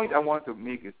 the point I want to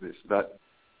make is this, that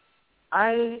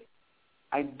I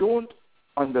don't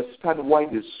understand why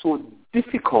it is so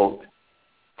difficult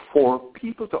for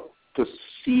people to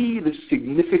see the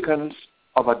significance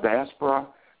of a diaspora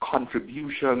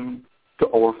contribution to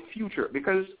our future,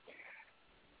 because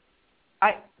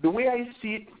the way I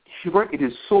see it, Hubert, it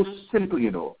is so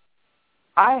simple,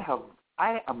 I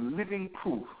am living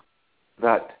proof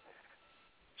that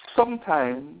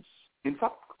sometimes, in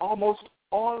fact, almost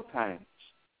all times,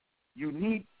 you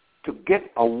need to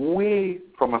get away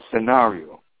from a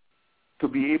scenario to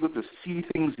be able to see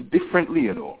things differently,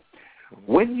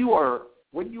 When you are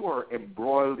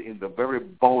embroiled in the very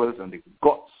bowels and the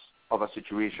guts of a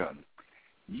situation,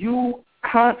 you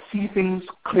can't see things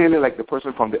clearly like the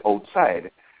person from the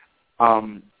outside.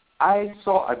 I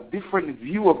saw a different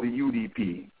view of the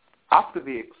UDP after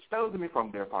they expelled me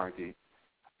from their party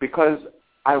because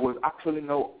I was actually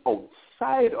now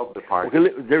outside of the party.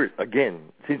 Okay, there again,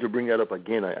 since you bring that up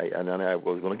again, I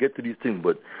was going to get to these things,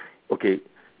 but okay,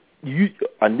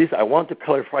 I want to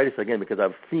clarify this again because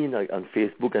I've seen on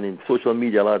Facebook and in social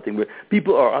media a lot of things where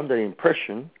people are under the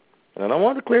impression, and I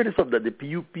want to clear this up, that the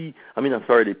PUP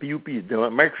is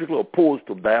diametrically opposed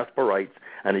to diaspora rights,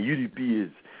 and the UDP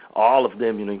is all of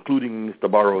them, including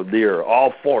Mr. Barrow, they're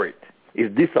all for it.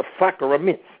 Is this a fact or a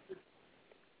myth?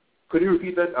 Could you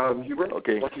repeat that, Hubert?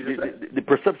 Okay. The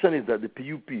perception is that the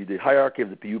PUP, the hierarchy of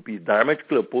the PUP, is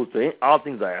diametrically opposed to all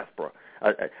things diaspora,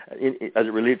 as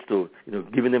it relates to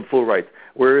giving them full rights.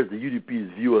 Whereas the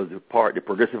UDP's view as the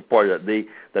progressive party,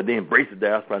 that they embrace the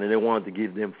diaspora and they wanted to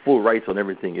give them full rights on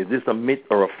everything. Is this a myth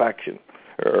or a faction?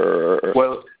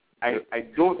 Well, I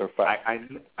don't.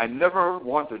 I never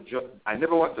want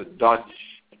to dodge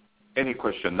any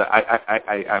question.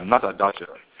 I'm not a dodger.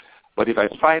 But if I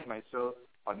find myself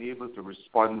unable to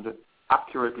respond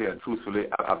accurately and truthfully,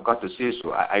 I've got to say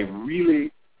so. I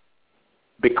really,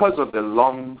 because of the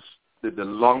long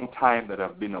time that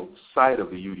I've been outside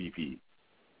of the UDP,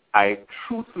 I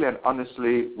truthfully and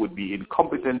honestly would be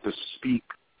incompetent to speak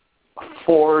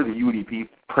for the UDP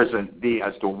present day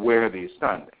as to where they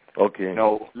stand. Okay.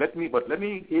 Now, let me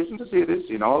hasten to say this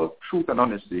in all truth and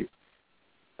honesty.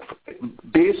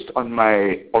 Based on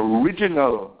my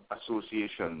original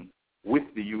association with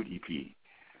the UDP,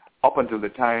 up until the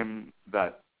time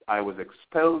that I was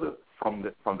expelled from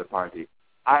the party,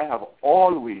 I have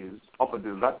always, up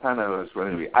until that time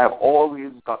I have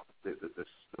always got the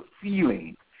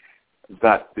feeling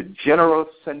that the general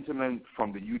sentiment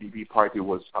from the UDP party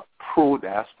was a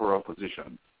pro-diaspora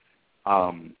position.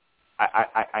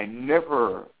 I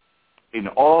never, in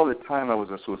all the time I was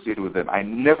associated with them, I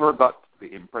never got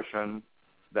the impression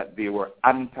that they were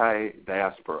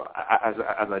anti-diaspora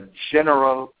as a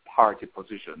general party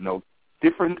position. Now,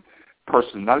 different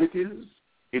personalities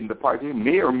in the party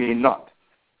may or may not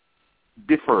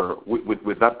differ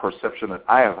with that perception that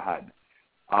I have had.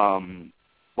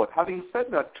 But having said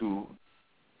that too,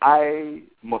 I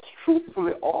must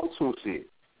truthfully also say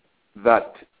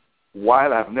that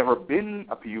while I've never been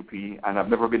a PUP and I've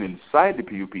never been inside the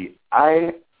PUP,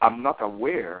 I am not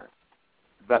aware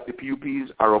that the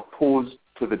PUPs are opposed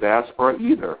to the diaspora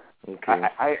either. Okay.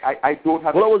 I don't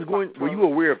have. Well, were you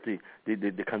aware of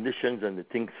the conditions and the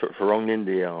things surrounding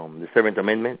the Seventh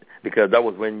Amendment? Because that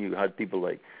was when you had people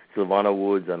like Sylvana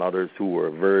Woods and others who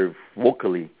were very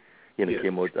vocally, yes.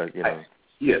 Came out.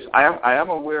 Yes, I am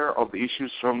aware of the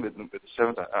issues from the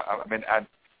Seventh Amendment,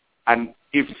 and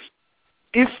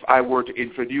if I were to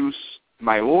introduce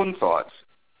my own thoughts,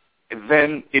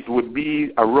 then it would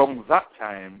be around that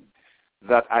time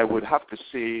that I would have to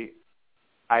say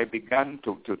I began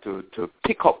to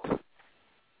pick up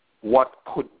what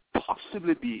could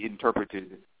possibly be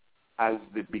interpreted as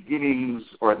the beginnings,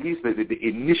 or at least the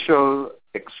initial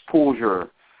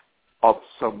exposure of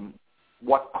some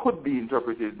what could be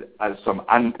interpreted as some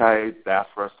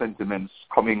anti-diaspora sentiments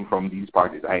coming from these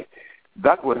parties. I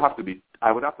would have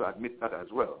to admit that as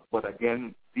well. But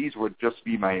again, these would just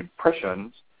be my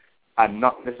impressions and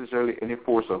not necessarily any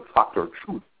force of fact or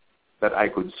truth that I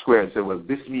could swear and say, well,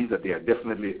 this means that they are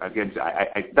definitely against it.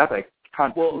 I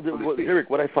can't. Well, Eric,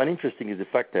 what I find interesting is the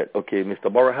fact that, okay,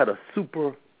 Mr. Barrow had a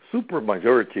super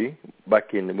majority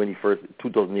back in when he first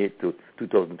 2008 to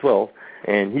 2012,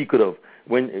 and he could have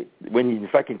when he in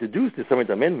fact introduced the Seventh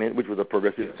Amendment, which was a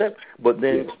progressive step. But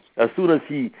then as soon as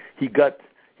he got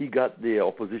the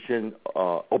opposition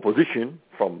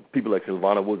from people like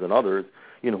Sylvana Woods and others,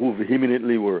 who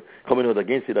vehemently were coming out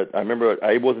against it. I remember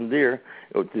I wasn't there.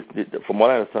 From what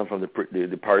I understand from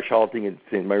the parish thing in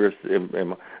St. Mary's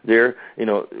there,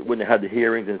 when they had the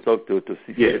hearings and stuff to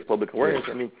seek public awareness,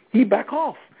 I mean, he backed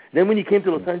off. Then when he came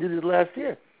to Los Angeles last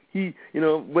year, he,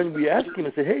 when we asked him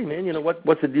and said, "Hey, man,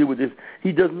 what's the deal with this?"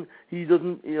 He doesn't,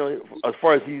 as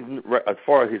far as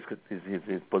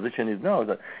his position is now,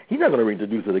 that he's not going to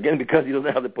reintroduce it again because he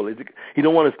doesn't have he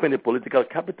don't want to spend the political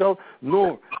capital,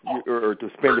 nor or to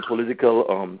spend the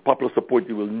political popular support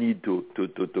he will need to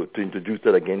introduce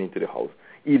that again into the House,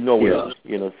 even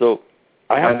though So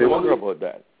I have to wonder about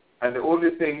that. And the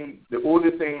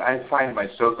only thing I find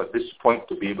myself at this point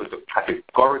to be able to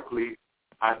categorically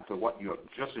add to what you have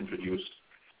just introduced,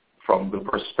 from the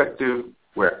perspective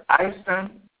where I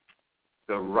stand,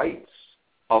 the rights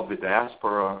of the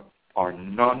diaspora are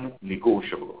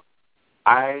non-negotiable.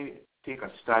 I take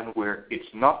a stand where it's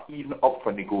not even up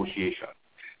for negotiation.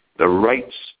 The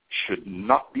rights should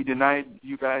not be denied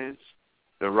you guys.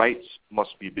 The rights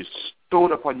must be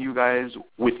bestowed upon you guys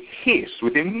with haste,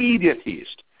 with immediate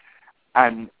haste.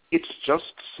 And it's just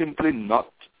simply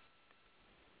not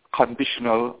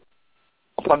conditional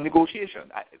upon negotiation.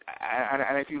 And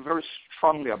I feel very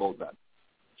strongly about that.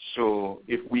 So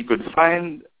if we could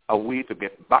find a way to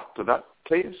get back to that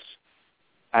place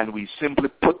and we simply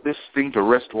put this thing to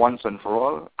rest once and for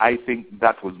all, I think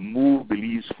that would move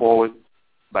Belize forward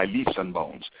by leaps and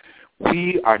bounds.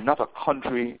 We are not a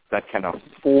country that can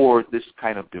afford this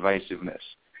kind of divisiveness.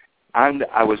 And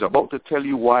I was about to tell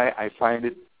you why I find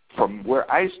it, from where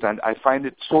I stand, I find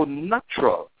it so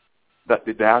natural that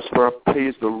the diaspora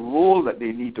plays the role that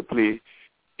they need to play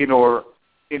in our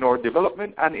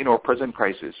development and in our present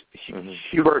crisis. Mm-hmm.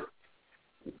 Hubert,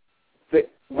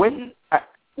 when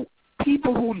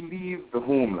people who leave the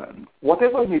homeland,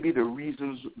 whatever may be the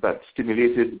reasons that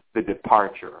stimulated the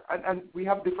departure, and we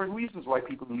have different reasons why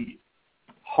people leave.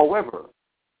 However,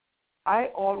 I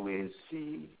always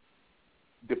see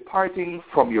departing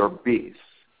from your base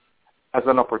as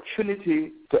an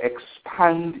opportunity to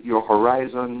expand your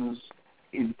horizons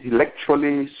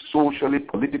intellectually, socially,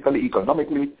 politically,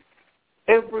 economically,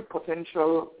 every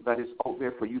potential that is out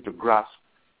there for you to grasp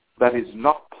that is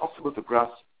not possible to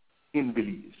grasp in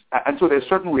Belize. And so there are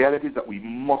certain realities that we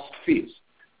must face.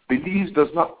 Belize does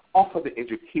not offer the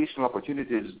educational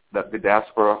opportunities that the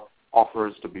diaspora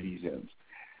offers to Belizeans.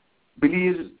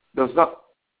 Belize does not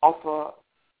offer,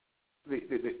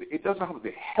 it doesn't have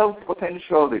the health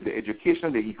potential, the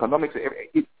education, the economics.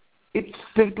 It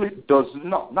simply does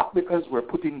not because we're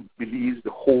putting Belize,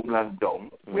 the homeland,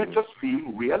 down. Mm-hmm. We're just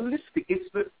being realistic. It's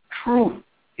the truth.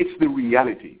 It's the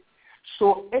reality.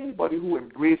 So anybody who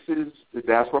embraces the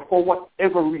diaspora for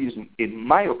whatever reason, in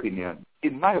my opinion,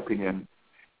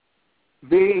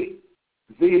 they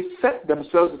set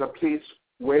themselves in a place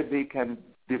where they can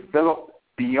develop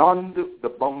beyond the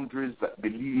boundaries that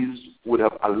Belize would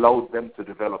have allowed them to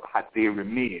develop had they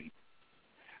remained.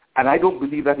 And I don't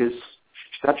believe that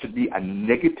should be a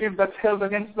negative that's held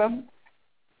against them.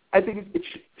 I think it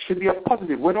should be a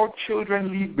positive. When our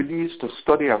children leave Belize to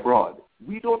study abroad,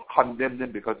 we don't condemn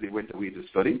them because they went away to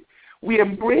study. We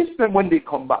embrace them when they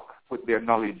come back with their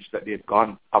knowledge that they've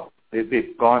gone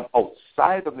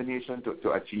outside of the nation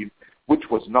to achieve, which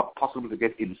was not possible to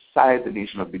get inside the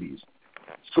nation of Belize.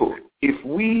 So if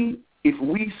we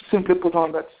simply put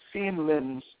on that same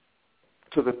lens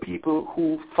to the people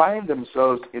who find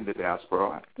themselves in the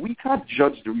diaspora, we can't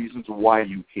judge the reasons why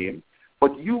you came,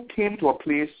 but you came to a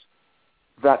place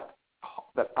that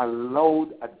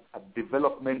allowed a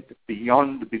development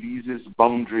beyond Belize's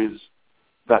boundaries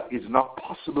that is not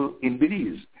possible in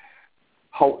Belize.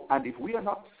 And if we are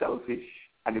not selfish,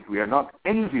 and if we are not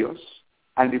envious,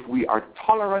 and if we are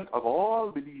tolerant of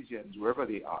all Belizeans, wherever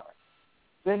they are,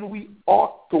 then we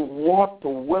ought to want to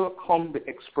welcome the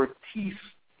expertise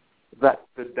that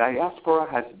the diaspora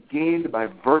has gained by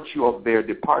virtue of their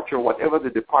departure, whatever the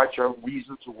departure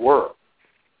reasons were.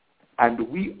 And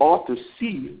we ought to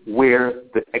see where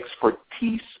the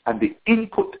expertise and the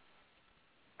input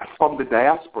from the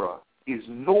diaspora is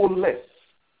no less,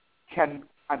 can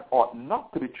and ought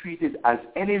not to be treated as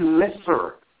any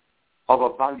lesser of a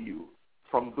value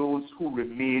from those who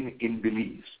remain in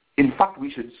Belize. In fact, we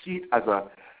should see it as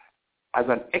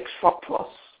an extra plus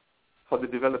for the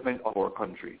development of our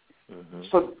country. Mm-hmm.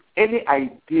 So any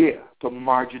idea to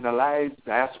marginalize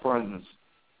diasporans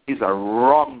is a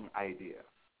wrong idea.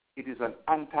 It is an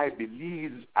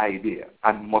anti-Belize idea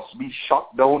and must be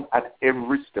shot down at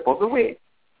every step of the way.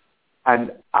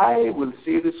 And I will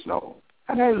say this now,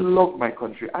 and I love my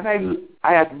country, and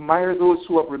I admire those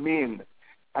who have remained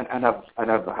and have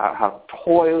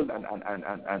toiled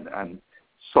and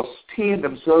sustained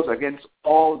themselves against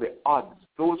all the odds.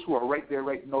 Those who are right there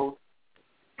right now,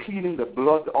 cleaning the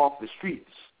blood off the streets,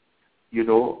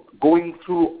 going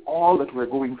through all that we're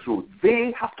going through.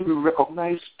 They have to be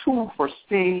recognized too for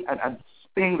staying and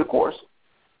staying the course.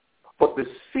 But the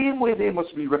same way they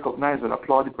must be recognized and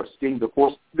applauded for staying the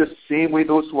course, the same way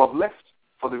those who have left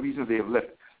for the reasons they have left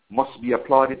must be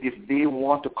applauded if they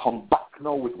want to come back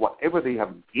now with whatever they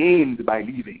have gained by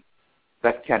leaving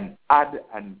that can add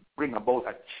and bring about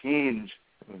a change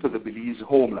to the Belize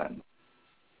homeland.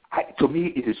 To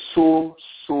me, it is so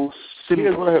simple.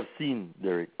 Here's what I have seen,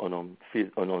 Derek, on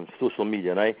social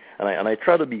media, and I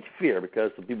try to be fair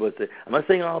because some people say, I'm not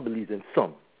saying all Belizeans,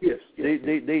 some. Yes.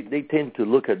 They tend to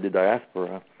look at the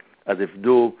diaspora as if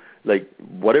though, like,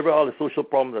 whatever all the social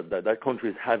problems that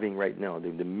country is having right now,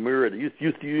 the mirror, you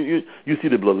see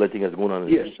the bloodletting that's going on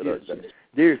in yes.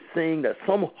 They're saying that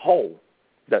somehow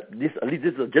that this, at least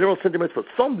this is a general sentiment for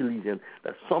some Belizeans,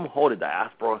 that somehow the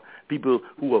diaspora, people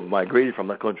who have migrated from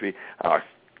that country, are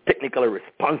technically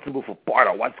responsible for part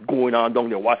of what's going on down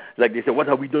there. What, like they say, what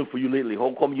have we done for you lately?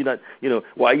 How come you not,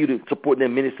 why are you to support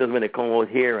them ministers when they come out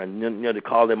here and, they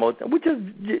call them out? Which is,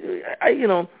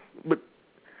 but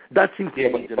that seems to be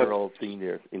a general thing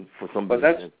there for some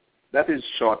Belizeans. That is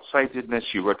short-sightedness,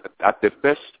 Hubert. At the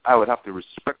best, I would have to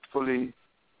respectfully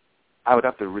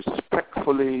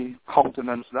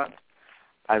countenance that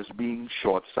as being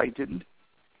short-sighted,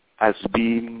 as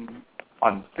being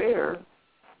unfair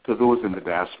to those in the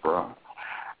diaspora.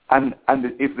 And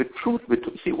if the truth be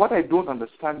told, see, what I don't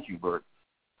understand, Hubert,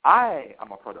 I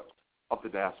am a product of the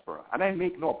diaspora, and I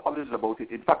make no apologies about it.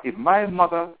 In fact, if my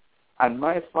mother and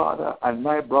my father and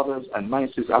my brothers and my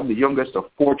sisters, I'm the youngest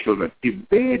of 4 children, if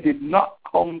they did not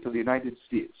come to the United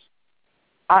States,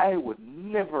 I would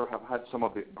never have had some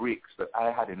of the breaks that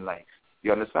I had in life.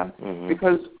 You understand? Mm-hmm.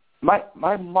 Because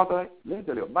my mother, let me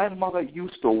tell you, my mother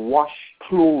used to wash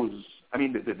clothes,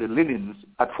 the linens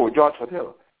at Fort George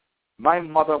Hotel. My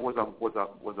mother was a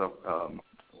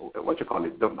what you call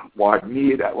it, the ward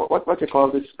maid, what you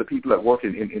call this, the people that work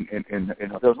in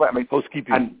hotels.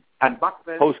 Housekeeping. And back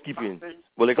then... Housekeeping.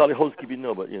 Well, they call it housekeeping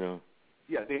now, but,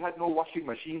 Yeah, they had no washing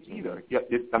machines either. Yeah,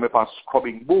 I'm a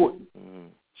scrubbing board. Mm-hmm.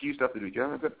 She used to have to do it. You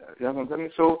know what I'm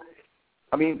saying? So,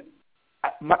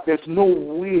 there's no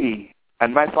way,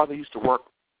 and my father used to work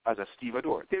as a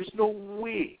stevedore, there's no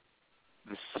way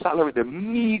the salary, the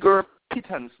meager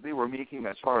pittance they were making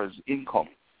as far as income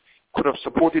could have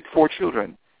supported 4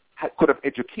 children, could have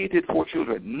educated 4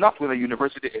 children, not with a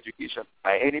university education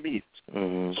by any means.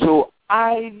 Mm-hmm. So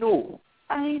I know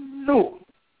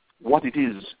what it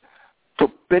is to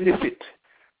benefit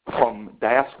from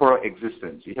diaspora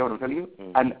existence. You hear what I'm telling you?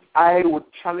 Mm-hmm. And I would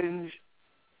challenge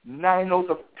 9 out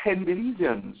of 10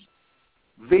 Belizeans.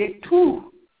 They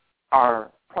too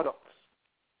are products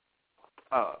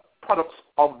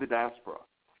of the diaspora.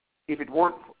 If it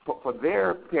weren't for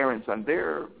their parents and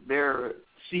their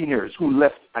seniors who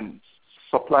left and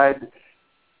supplied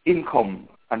income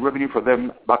and revenue for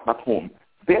them back home,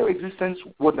 their existence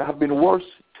would have been worse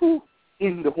too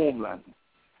in the homeland.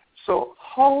 So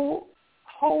how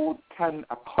can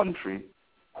a country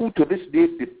who to this day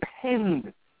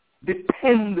depend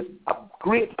a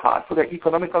great part for their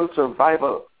economical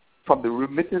survival from the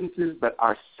remittances that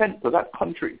are sent to that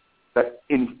country, that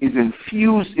is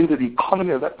infused into the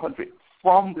economy of that country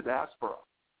from the diaspora,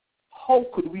 how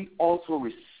could we also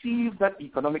receive that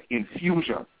economic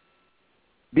infusion,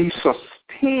 be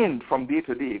sustained from day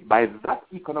to day by that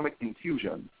economic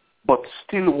infusion, but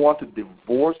still want to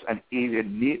divorce and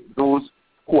alienate those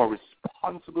who are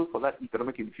responsible for that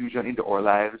economic infusion into our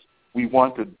lives? We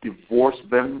want to divorce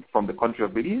them from the country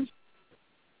of Belize?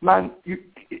 Man,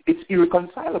 it's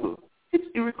irreconcilable. It's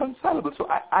irreconcilable. So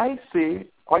I say,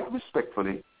 quite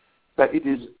respectfully, that it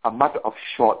is a matter of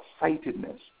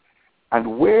short-sightedness.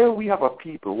 And where we have a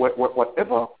people,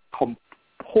 whatever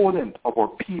component of our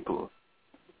people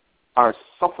are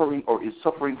suffering or is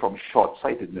suffering from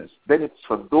short-sightedness, then it's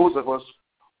for those of us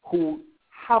who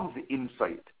have the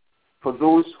insight, for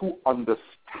those who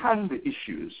understand the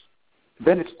issues,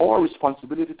 then it's our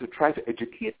responsibility to try to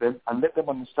educate them and let them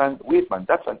understand, wait, man,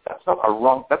 that's not a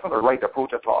right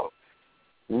approach at all.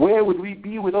 Where would we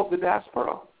be without the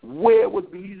diaspora? Where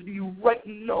would Belize be right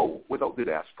now without the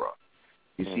diaspora?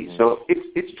 You see, so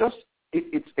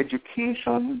it's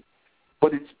education,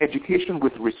 but it's education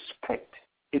with respect.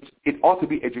 It ought to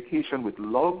be education with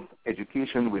love,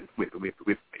 education with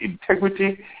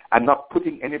integrity, and not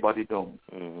putting anybody down.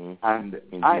 Mm-hmm. And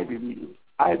indeed.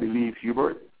 I believe,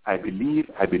 Hubert, I believe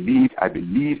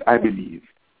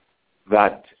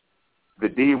that the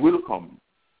day will come.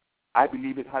 I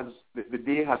believe the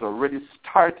day has already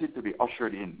started to be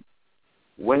ushered in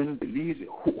when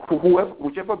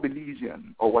whichever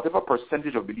Belizean or whatever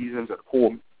percentage of Belizeans at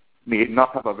home may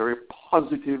not have a very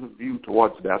positive view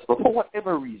towards diaspora for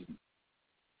whatever reason.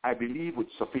 I believe with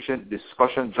sufficient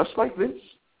discussion just like this,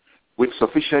 with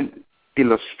sufficient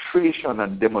illustration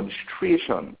and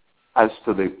demonstration as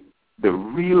to the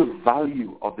real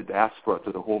value of the diaspora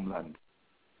to the homeland,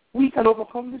 we can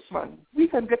overcome this, man. We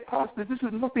can get past this. This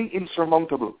is nothing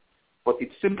insurmountable. But it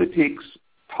simply takes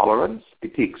tolerance.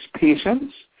 It takes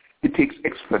patience. It takes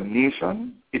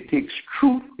explanation. It takes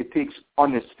truth. It takes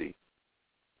honesty.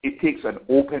 It takes an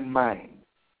open mind.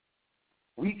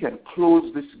 We can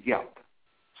close this gap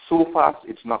so fast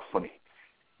it's not funny.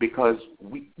 Because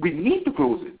we need to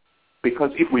close it.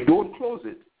 Because if we don't close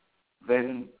it,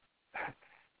 then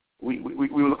we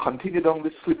will continue down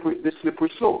this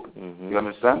slippery slope. Mm-hmm. You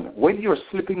understand? When you're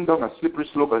slipping down a slippery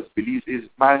slope as Belize is,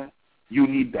 man, You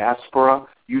need diaspora.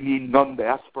 You need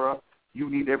non-diaspora. You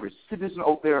need every citizen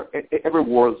out there, every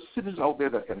world citizen out there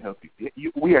that can help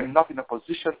you. We are not in a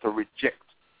position to reject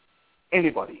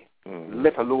anybody,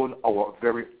 let alone our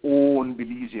very own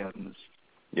Belizeans.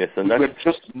 Yes, and we're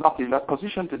just not in that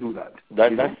position to do that.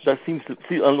 That seems to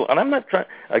see, and I'm not trying.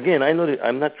 Again, I know that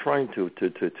I'm not trying to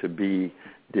be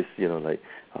this,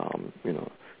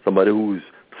 somebody who's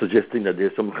suggesting that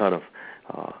there's some kind of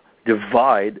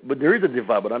divide, but there is a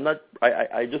divide. But I'm not.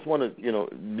 I just want to,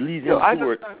 Belizean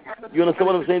steward. You understand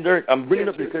what I'm saying, Derek? I'm bringing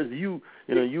it up because you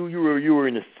were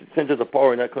in the centers of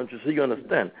power in that country, so you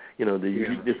understand, the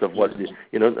uniqueness of what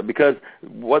because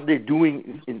what they're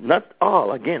doing is not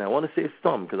all. Again, I want to say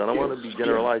some because I don't want to be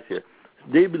generalized here.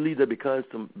 They believe that because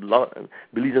some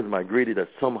Belizeans migrated, that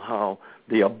somehow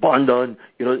they abandon,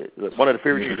 one of the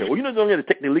favorite things, you don't have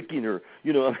to take the licking or,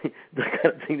 that kind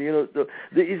of thing, So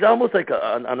it's almost like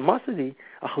an animosity,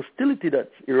 a hostility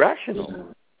that's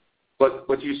irrational.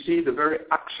 But you see, the very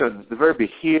actions, the very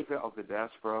behavior of the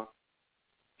diaspora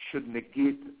should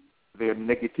negate their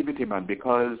negativity, man,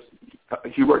 because,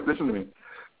 Hubert, listen to me,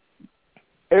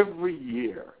 every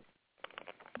year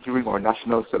during our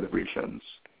national celebrations,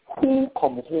 who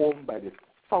come home by the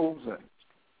thousands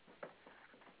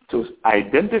to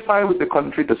identify with the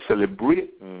country, to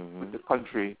celebrate with the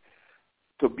country,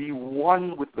 to be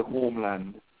one with the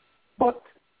homeland, but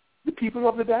the people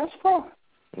of the diaspora.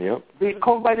 Yep. They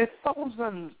come by the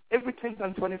thousands every 10th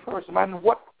and 21st. Man,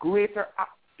 what greater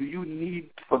act do you need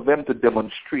for them to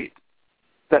demonstrate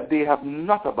that they have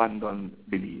not abandoned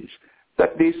Belize,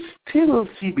 that they still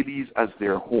see Belize as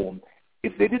their home?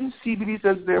 If they didn't see Belize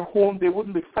as their home, they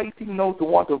wouldn't be fighting now to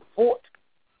want to vote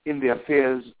in the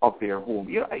affairs of their home.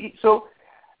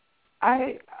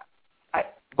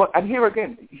 But here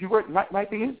again, my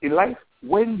thing is, in life,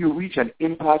 when you reach an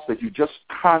impasse that you just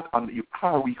can't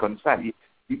reconcile,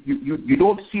 you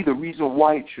don't see the reason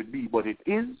why it should be, but it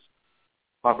is,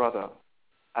 my brother.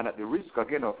 And at the risk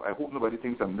again of, I hope nobody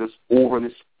thinks I'm just overly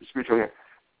spiritual here.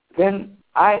 Then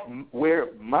where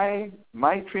my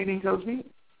training tells me,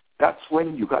 that's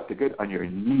when you got to get on your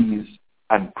knees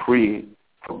and pray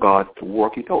for God to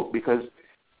work it out. Because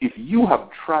if you have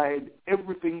tried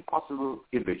everything possible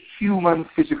in the human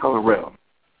physical realm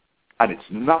and it's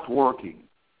not working,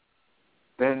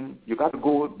 then you got to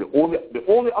go the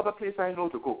only other place I know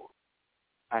to go.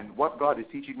 And what God is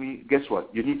teaching me, guess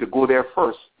what? You need to go there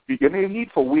first. You may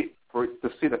need to wait for it to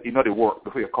say that you know the work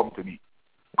before you come to me.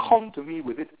 Come to me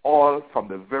with it all from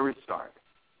the very start.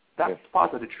 That's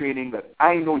part of the training that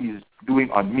I know he's doing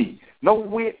on me. No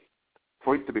wait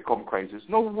for it to become crisis.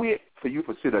 No wait for you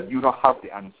to say that you don't have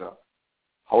the answer.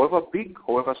 However big,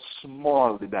 however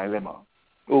small the dilemma.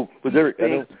 Oh, but Derek,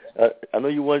 I know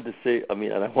you wanted to say, and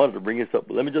I wanted to bring this up,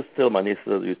 but let me just tell my niece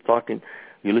that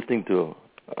you're listening to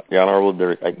the Honorable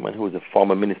Derek Eichmann, who is a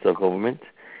former Minister of Government.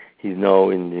 He's now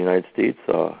in the United States,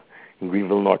 in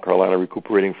Greenville, North Carolina,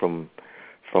 recuperating from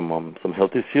some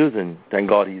health issues, and thank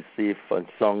God he's safe and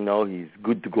sound now. He's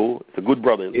good to go. It's a good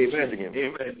brother. Listen to him.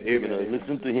 Amen.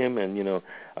 Listen to him, and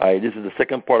this is the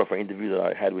second part of our interview that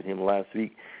I had with him last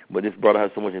week. But this brother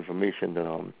has so much information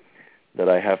that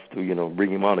I have to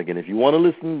bring him on again. If you want to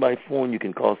listen by phone, you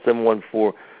can call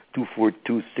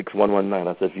 714-242-6119.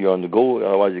 That's if you're on the go.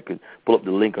 Otherwise, you could pull up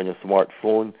the link on your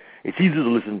smartphone. It's easy to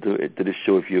listen to this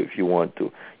show if you want to.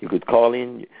 You could call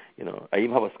in. I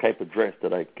even have a Skype address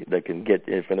that I can get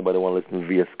if anybody want to listen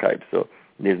via Skype. So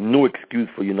there's no excuse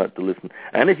for you not to listen.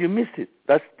 And if you missed it,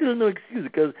 that's still no excuse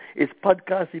because it's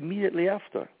podcast immediately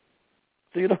after.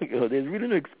 So there's really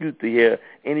no excuse to hear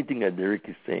anything that Derek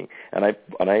is saying. And I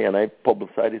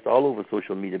publicize this all over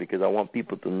social media because I want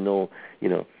people to know,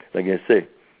 like I say,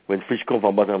 when fish come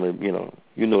from bottom, you know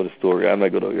the story. I'm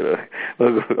not gonna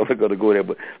go there.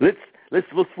 But let's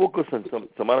focus on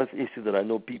some other issues that I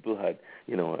know people had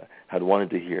wanted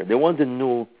to hear. They want to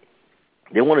know.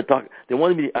 They want to talk. They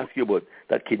wanted me to ask you about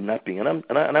that kidnapping. And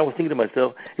I was thinking to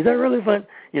myself, is that relevant?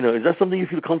 Is that something you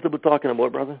feel comfortable talking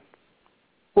about, brother?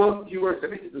 Well,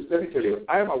 let me tell you,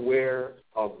 I am aware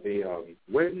of the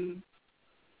what's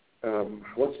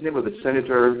the name of the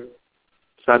senator,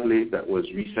 sadly, that was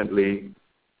recently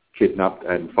kidnapped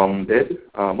and found dead.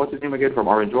 What's his name again, from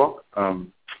Orange Walk? I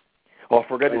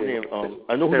forgot his name.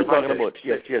 I know who you're talking about.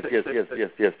 Yes.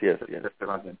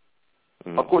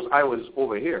 Mm. Of course, I was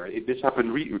over here. This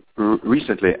happened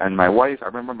recently, and I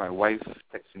remember my wife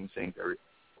texting saying,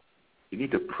 you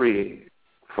need to pray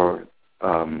for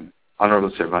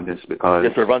Honorable Cervantes because...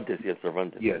 Yes, Cervantes. Yes,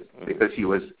 mm-hmm. because he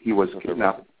was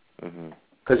kidnapped.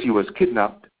 Because he was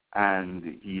kidnapped,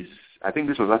 and I think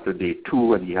this was after day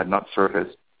 2, and he had not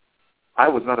surfaced. I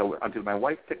was not aware until my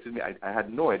wife texted me. I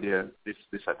had no idea this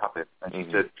had happened. And he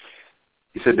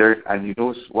said, Derek, and you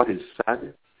know what is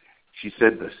sad? She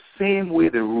said the same way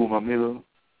the rumor mill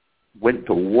went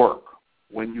to work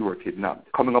when you were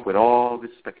kidnapped, coming up with all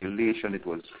this speculation. It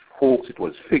was hoax, it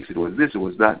was fixed, it was this, it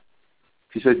was that.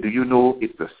 She said, do you know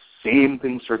it's the same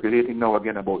thing circulating now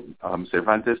again about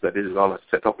Cervantes, that this is all a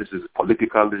setup, this is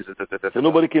political, this is... So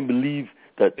nobody can believe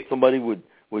that somebody would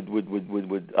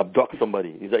abduct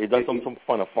somebody. Is that some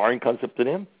kind of foreign concept to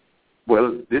them?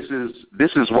 Well, this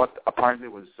is what apparently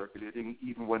was circulating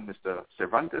even when Mr.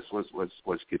 Cervantes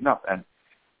was kidnapped. And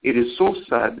it is so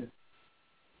sad.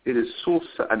 It is so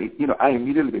sad. I mean, I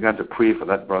immediately began to pray for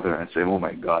that brother and say, oh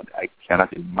my God, I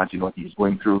cannot imagine what he's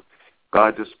going through.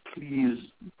 God, just please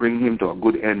bring him to a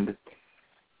good end.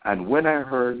 And when I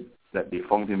heard that they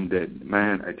found him dead,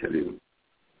 man, I tell you,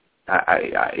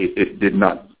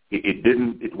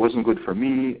 it wasn't good for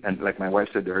me. And like my wife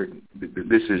said,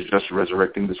 this is just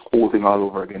resurrecting this whole thing all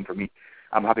over again for me.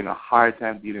 I'm having a hard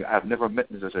time dealing. I've never met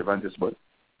Mr. Cervantes, but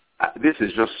this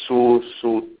is just so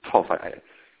tough.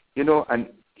 And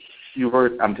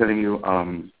Hubert, I'm telling you,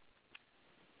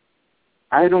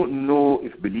 I don't know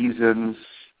if Belizeans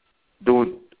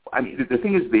don't. I mean, the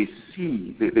thing is, they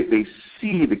see the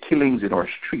killings in our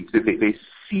streets. They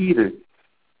see the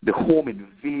home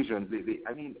invasions.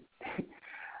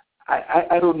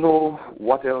 I don't know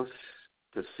what else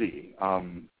to say.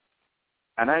 And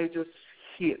I just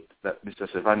hate that Mr.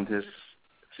 Cervantes'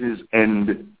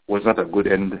 end was not a good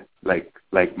end like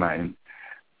mine.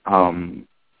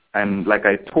 And like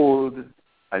I told,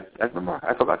 I remember,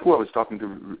 I forgot who I was talking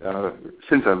to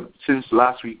since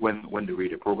last week when the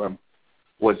radio program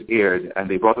was aired, and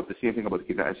they brought up the same thing about the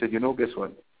kidnapping. I said, guess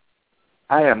what?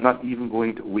 I am not even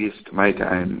going to waste my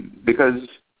time because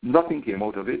nothing came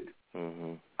out of it.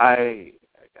 Mm-hmm. I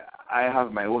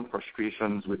have my own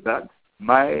frustrations with that.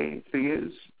 My thing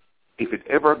is, if it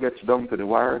ever gets down to the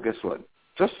wire, guess what?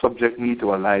 Just subject me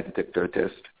to a lie detector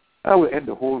test. I will end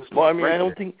the whole story. Well, I mean,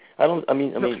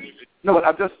 right. No, but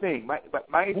I'm just saying. My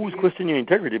who's questioning your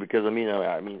integrity? Because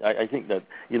I think that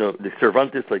the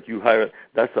Cervantes like you hired.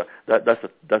 That's a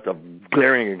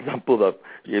glaring example that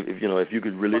if you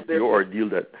could relate to your ordeal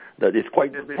that is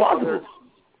quite plausible.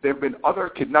 There have been other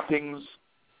kidnappings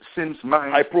since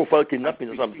mine. High-profile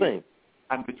kidnappings, that's what I'm saying.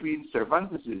 And between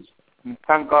Cervantes's,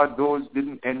 thank God those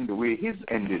didn't end the way his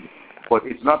ended. But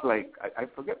it's not like I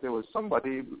forget there was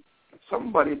somebody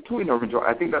too in original.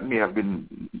 I think that may have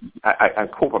been. I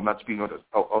hope I'm not speaking out of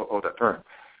turn,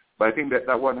 but I think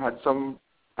that one had some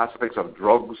aspects of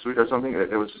drugs to it or something.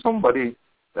 There was somebody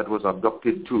that was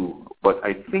abducted too, but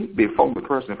I think they found the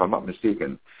person, if I'm not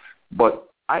mistaken. But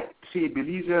I see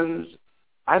Belizeans.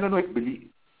 I don't know if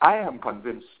I am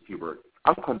convinced, Hubert.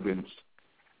 I'm convinced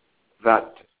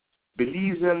that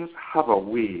Belizeans have a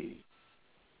way.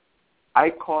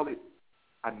 I call it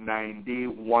a 9-day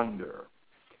wonder.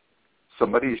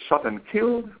 Somebody is shot and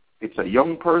killed. It's a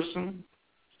young person.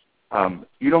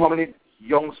 You know how many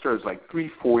youngsters, like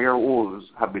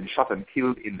 3-4-year-olds, have been shot and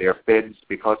killed in their beds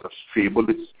because of stray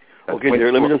bullets? Okay,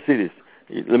 Jerry, let me just say this.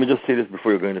 Let me just say this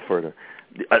before you're going any further.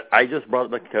 I just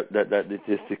brought back that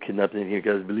this kidnapping here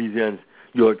because Belizeans,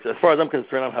 as far as I'm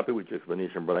concerned, I'm happy with your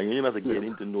explanation, but you have to get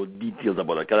into no details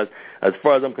about it. Because as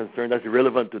far as I'm concerned, that's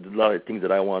irrelevant to a lot of things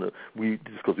that I want to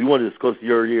discuss. We want to discuss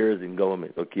your years in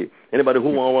government, okay? Anybody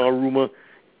who want a rumor,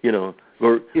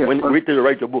 wait till you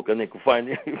write your book and they can find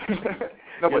it.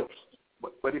 No,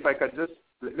 but if I could just,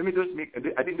 let me just make,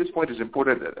 I think this point is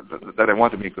important that I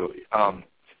want to make, though.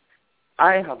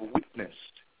 I have witnessed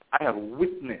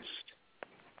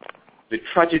the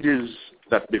tragedies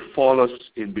that befall us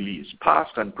in Belize,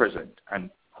 past and present, and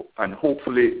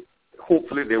hopefully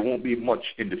there won't be much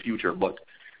in the future.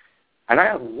 And I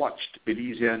have watched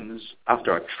Belizeans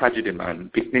after a tragedy, man,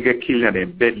 picnic get killed and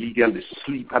in bed legal, they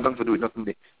sleep, and don't do nothing,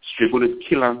 they stray bullet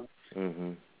kill them.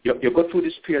 Mm-hmm. You go through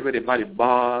this period where everybody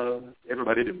ball,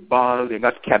 they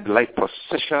got candlelight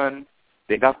procession,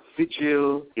 they got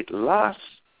vigil. It lasts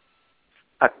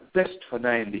at best for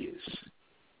 9 days,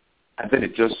 and then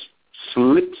it just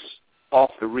slips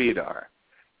off the radar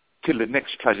till the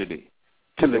next tragedy.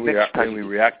 Then we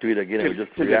react to it again, and we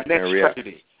just react and react.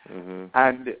 Tragedy. Mm-hmm.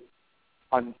 And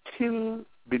until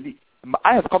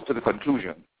I have come to the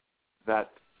conclusion that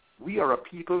we are a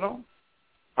people now,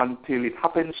 until it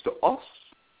happens to us,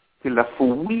 till the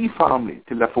Fouie family,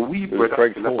 till the Fouie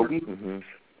brother,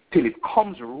 till it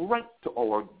comes right to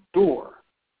our door,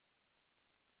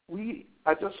 we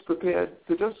are just prepared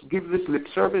to just give this lip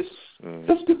service,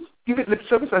 just to give it lip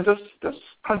service and just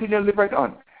continue to live right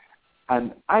on.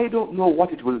 And I don't know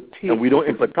what it will take. And we don't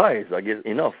empathize, I guess,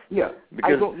 enough. Yeah,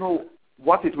 because I don't know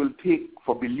what it will take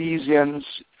for Belizeans,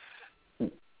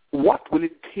 what will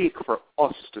it take for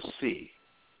us to say,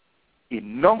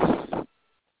 enough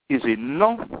is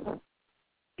enough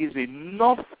is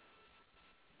enough.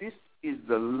 This is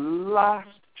the last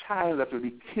child that will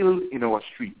be killed in our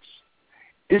streets.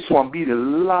 This won't be the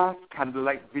last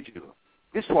candlelight vigil.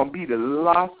 This won't be the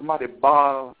last Mother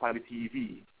Ball on the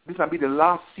TV. This won't be the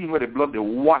last scene where the blood they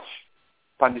wash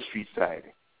on the street side.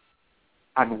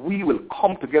 And we will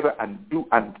come together and do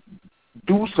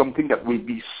something that will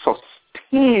be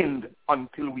sustained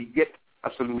until we get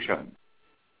a solution.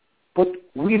 But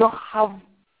we don't have,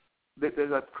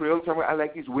 there's a Creole term I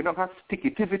like is, we don't have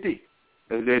stickitivity.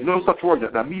 There's no such word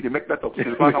that me, they make that up.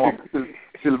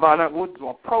 Sylvana Woods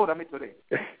were proud of me today.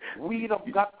 We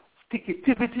don't got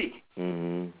stickitivity.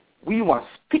 Mm-hmm. We want to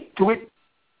stick to it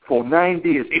for 9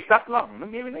 days. It's that long,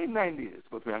 maybe not 9 days,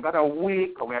 but we ain't got to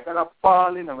wake, and we ain't got to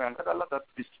fall in, and we ain't got a lot of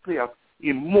display of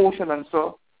emotion and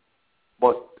so.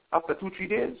 But after 2-3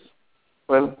 days,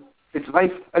 well, it's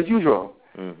life as usual.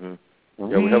 Mm-hmm.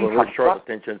 Yeah, we have a very short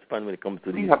attention span when it comes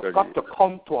to these. We have got to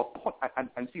come to a point,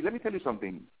 and see, let me tell you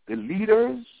something. The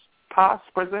leaders, past,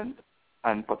 present,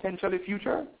 and potentially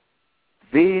future,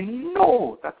 they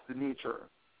know that's the nature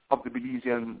of the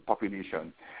Belizean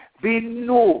population. They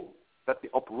know that the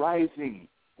uprising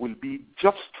will be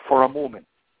just for a moment.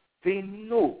 They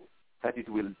know that it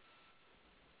will,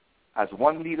 as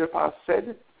one leader past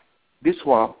said, this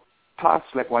will pass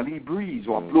like Wali breeze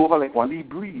or blow over like Wali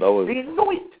breeze. They know it. They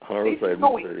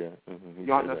know it. Yeah. Mm-hmm.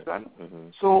 You understand? Mm-hmm.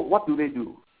 So what do?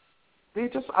 They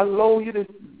just allow you to,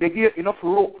 they give enough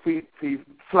rope for you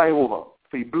fly over,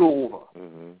 for you blow over.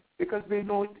 Mm-hmm. Because they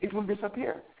know it will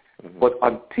disappear. Mm-hmm. But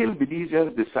until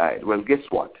Belizeans decide, well, guess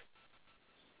what?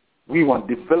 We want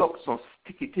to develop some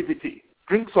stickitivity.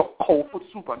 Drink some cow foot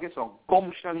soup and get some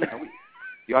gumption in a week.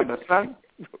 You understand?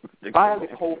 Buy the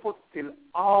cow foot till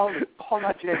all the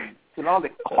collagen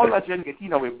get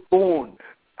in our bone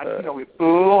and in our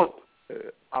blood.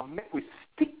 And make we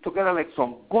stick together like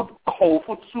some good cow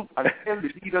foot soup and tell the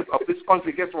leaders of this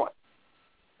country, guess what?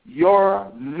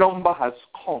 Your number has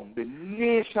come. The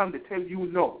nation, they tell you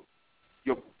no.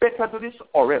 You better do this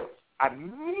or else.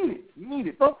 And mean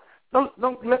it.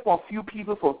 Don't let a few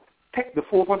people for take the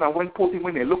forefront and when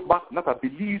they look back, not a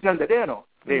Belizean that they know.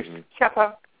 They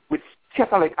scatter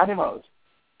like animals.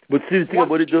 But still, think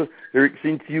about it though, Eric,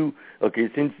 since you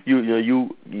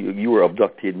were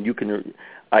abducted, and you can,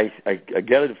 I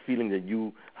gather the feeling that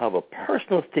you have a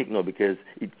personal stake now because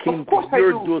it came to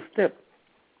your doorstep.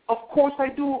 Of course I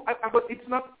do, but it's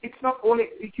not only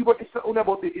Hubert. It's not only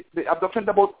about the abduction. It's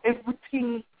about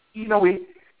everything in our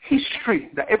history,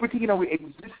 that everything in our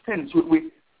existence.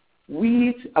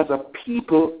 We as a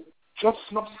people just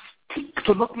not stick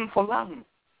to nothing for long.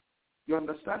 You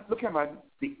understand? Look here, man.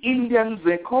 The Indians,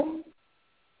 they come,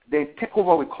 they take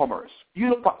over with commerce. You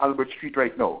look at Albert Street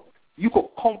right now. You could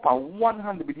count on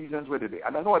 100 Belizeans where today.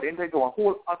 And I know at the end of a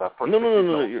whole other person.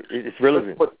 No. It's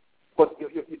relevant. But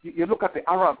you look at the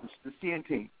Arabs, the same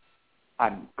thing.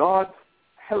 And God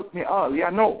help me all.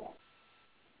 Yeah, no.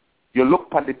 You look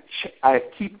at I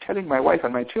keep telling my wife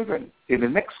and my children, in the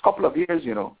next couple of years,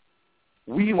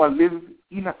 we will live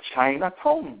in a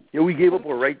Chinatown. Yeah, we gave up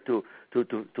our right to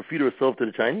feed ourselves to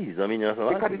the Chinese. I mean, that's a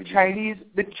lot. Because the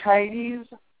Chinese,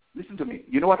 listen to me.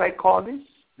 You know what I call this?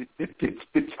 The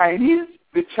Chinese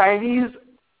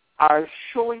are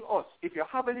showing us, if you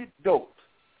have any doubt,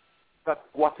 that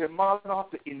Guatemala have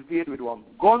to invade with one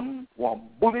gun, one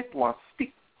bullet, one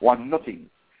stick, one nothing.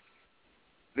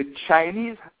 The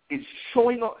Chinese is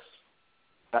showing us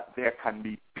that there can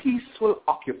be peaceful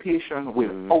occupation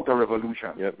without a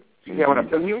revolution. Yep. You hear what I'm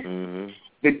telling you? Mm-hmm.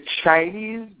 The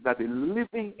Chinese, that a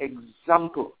living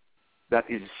example that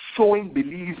is showing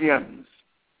Belizeans.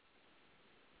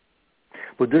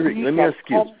 But Derek, let me ask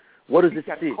you, what does it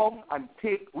say?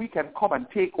 We can come and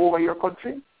take over your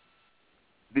country.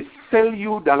 They sell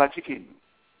you dollar chicken.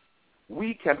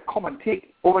 We can come and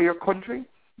take over your country.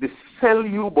 They sell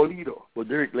you bolido. But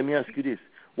Derek, let me ask you this.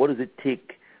 What does it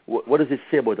take? What does it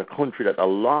say about a country that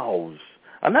allows,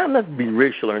 and I'm not being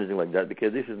racial or anything like that,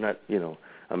 because this is not, the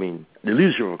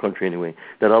leadership of a country anyway,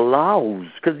 that allows,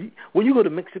 because when you go to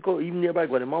Mexico, even nearby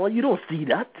Guatemala, you don't see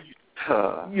that.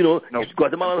 No. It's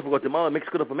Guatemala for Guatemala,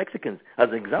 Mexico for Mexicans, as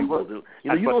an example.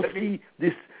 You don't see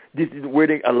this is where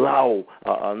they allow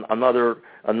another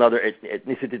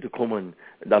ethnicity to come and,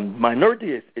 the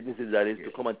minority ethnicity that is,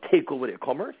 to come and take over their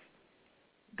commerce.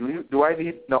 Do I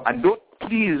need, no, and don't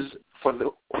please, for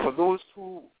those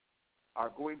who are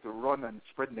going to run and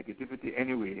spread negativity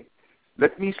anyway,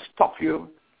 let me stop you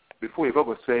before you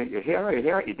go say, you hear,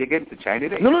 it against the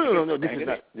Chinese. No, this is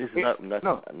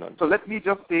not. So let me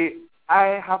just say,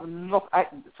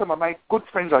 some of my good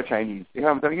friends are Chinese. You know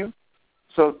what I'm telling you?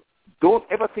 So don't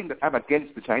ever think that I'm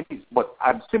against the Chinese, but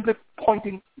I'm simply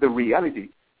pointing the reality.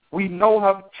 We now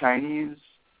have Chinese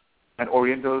and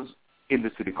Orientals in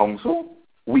the city council.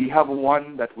 We have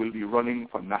one that will be running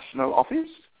for national office.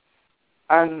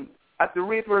 And at the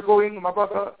rate we're going, my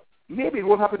brother, maybe it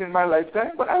won't happen in my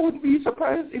lifetime, but I wouldn't be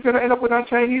surprised if you end up with a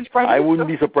Chinese prime minister. I wouldn't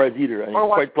be surprised either. It's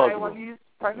quite plausible. Taiwanese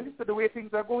prime minister, the way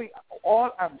things are going.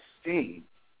 All I'm saying,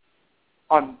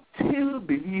 until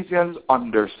Belizeans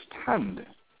understand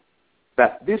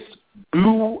that this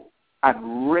blue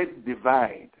and red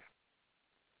divide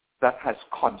that has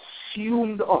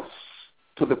consumed us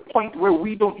to the point where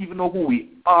we don't even know who we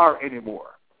are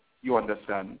anymore, you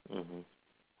understand? Mm-hmm.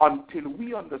 Until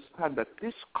we understand that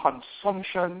this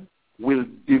consumption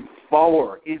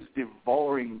is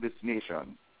devouring this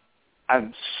nation,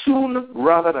 and soon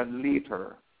rather than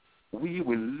later, we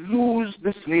will lose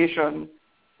this nation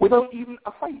without even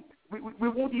a fight. We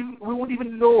won't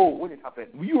even know when it happened.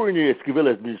 You were in the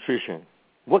Esquivel administration.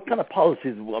 What kind of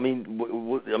policies?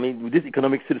 With this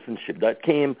economic citizenship that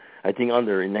came, I think,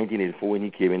 under in 1984 when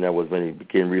he came in, that was when it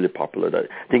became really popular. I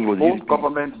think it was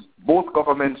both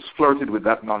governments flirted with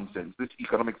that nonsense, this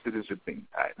economic citizenship thing.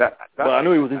 Well, I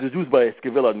know it was introduced by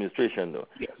Esquivel administration, though.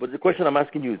 Yes. But the question I'm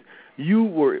asking you is, you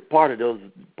were part of those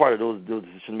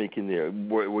decision making there.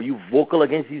 Were you vocal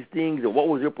against these things, or what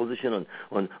was your position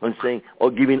on saying or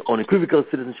giving unequivocal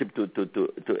citizenship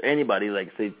to anybody,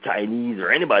 like say Chinese or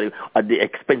anybody, at the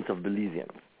expense of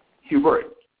Belizeans?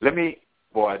 Hubert, let me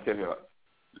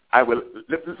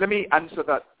answer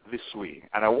that this way,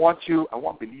 and I want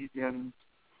Belizeans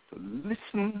to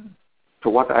listen to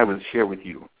what I will share with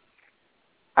you.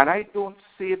 And I don't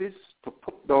say this to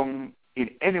put down in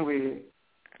any way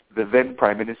the then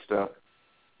Prime Minister,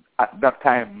 at that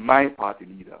time my party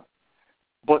leader,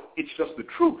 but it's just the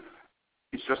truth.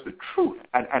 It's just the truth,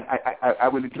 and I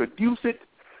will introduce it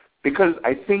because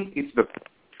I think it's the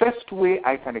best way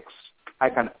I can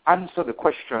answer the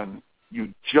question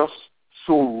you just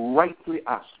so rightly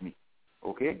asked me.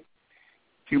 Okay,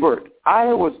 Hubert,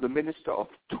 I was the Minister of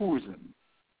Tourism.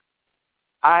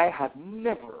 I had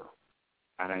never,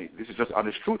 and this is just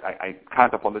honest truth, I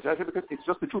can't apologize because it's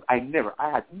just the truth. I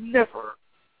had never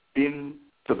been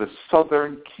to the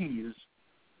southern Keys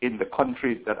in the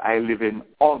country that I live in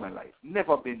all my life.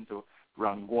 Never been to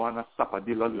Ranguana,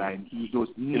 Sapadilla, Line Keys. Those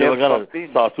never been.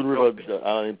 Sasun River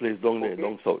Island place down there,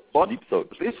 down south, deep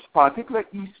south. This particular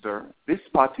Easter,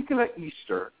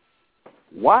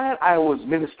 while I was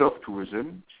Minister of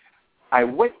Tourism, I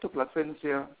went to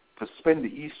Placencia to spend the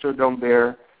Easter down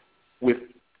there with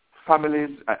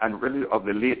families and relatives of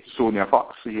the late Sonia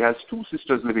Fox. He has two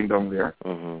sisters living down there,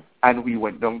 mm-hmm. and we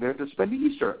went down there to spend the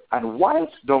Easter. And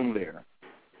whilst down there,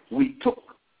 we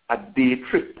took a day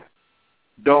trip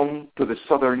down to the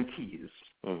southern Keys.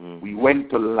 Mm-hmm. We went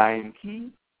to Lion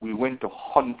Key, we went to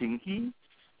Hunting Key,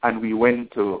 and we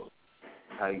went to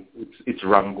it's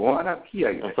Ranguana Key.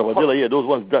 Sabadilla, those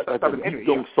ones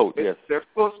down south. Yes, they're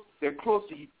close. They're close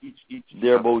to each.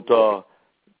 They're about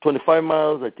 25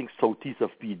 miles, I think, southeast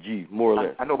of PG, more or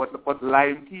less. I know, but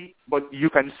Lime Key, but you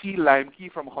can see Lime Key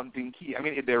from Hunting Key. I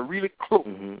mean, they're really close.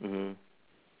 Mm-hmm,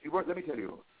 mm-hmm. Let me tell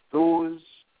you,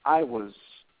 I was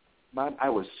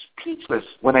speechless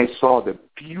when I saw the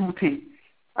beauty.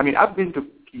 I mean, I've been to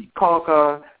Key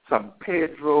Corker, San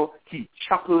Pedro, Key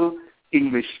Chapel,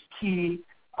 English Key,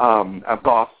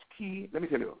 Goss Key. Let me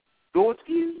tell you, those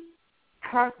keys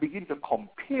can't begin to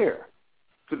compare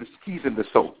to the keys in the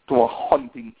south, to a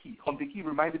Hunting Key. Hunting Key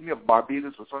reminded me of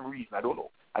Barbados for some reason. I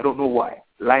don't know why.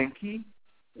 Lion Key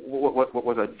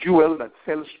was a jewel that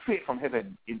fell straight from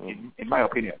heaven, in my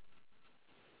opinion.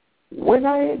 When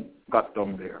I got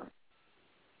down there,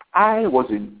 I was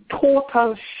in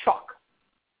total shock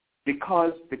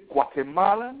because the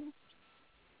Guatemalans,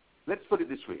 let's put it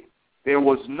this way, there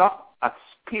was not a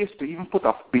space to even put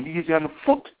a Belizean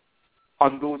foot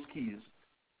on those keys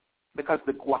because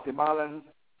the Guatemalans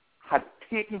had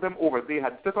taken them over. They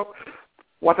had set up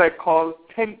what I call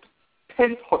tent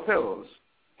hotels.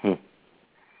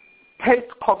 Tent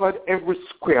covered every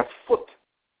square foot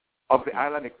of the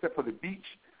island except for the beach.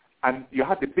 And you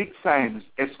had the big signs,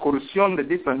 excursion, the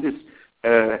this and this,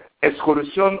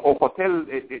 excursion or hotel,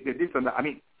 the this and that. I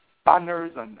mean,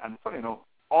 banners and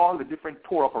all the different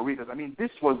tour operators. I mean, this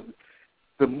was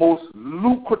the most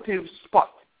lucrative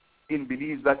spot in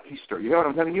Belize that history. You hear what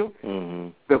I'm telling you? Mm-hmm.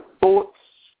 The boats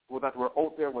that were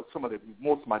out there were some of the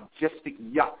most majestic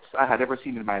yachts I had ever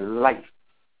seen in my life.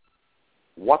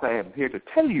 What I am here to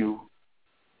tell you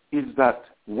is that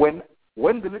when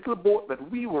the little boat that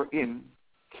we were in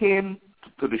came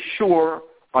to the shore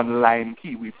on Lion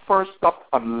Key. We first stopped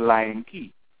on Lion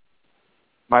Key.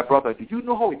 My brother, do you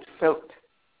know how it felt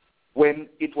when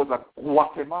it was a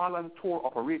Guatemalan tour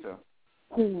operator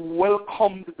who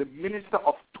welcomed the Minister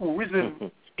of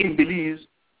Tourism in Belize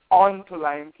onto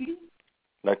Lion Key?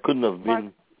 That couldn't have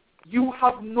been. You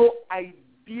have no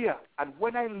idea. And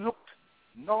when I looked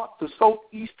north to south,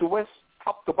 east to west,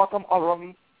 top to bottom, all around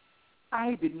me,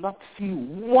 I did not see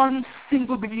one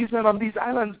single Belizean on these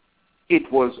islands.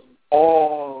 It was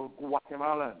all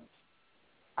Guatemalans.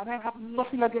 And I have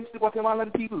nothing against the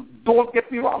Guatemalan people. Don't get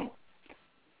me wrong.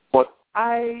 But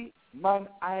I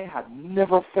had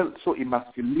never felt so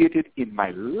emasculated in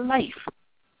my life.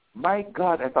 My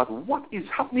God, I thought, what is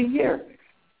happening here?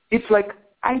 It's like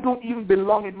I don't even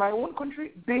belong in my own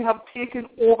country. They have taken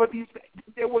over these.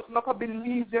 There was not a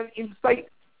Belizean in sight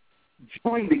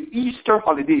during the Easter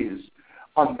holidays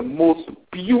on the most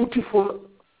beautiful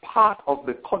part of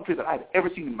the country that I've ever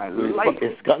seen in my life.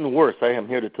 It's gotten worse. I am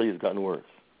here to tell you it's gotten worse.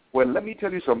 Well, let me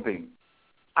tell you something.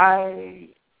 I'm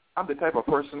the type of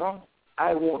person,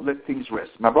 I won't let things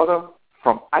rest. My brother,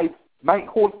 my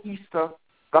whole Easter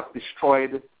got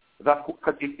destroyed.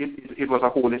 Because it was a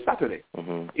Holy Saturday.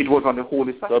 Mm-hmm. It was on the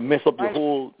Holy Saturday. So it messed up the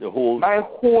whole. My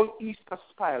whole Easter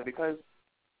spile, because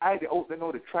I out there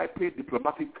know they try to play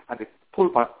diplomatic and they pull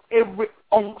back every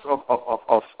ounce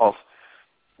of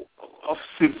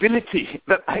civility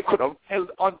that I could have held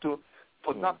onto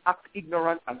for not act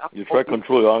ignorant and act. You try to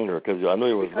control your anger because I know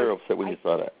you were very upset when you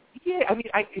saw that. Yeah, I mean,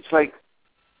 it's like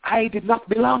I did not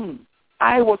belong.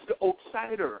 I was the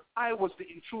outsider. I was the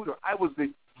intruder. I was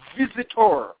the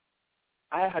visitor.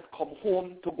 I had come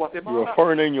home to Guatemala. You're a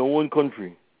foreigner in your own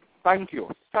country. Thank you.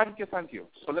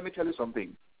 So let me tell you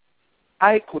something.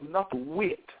 I could not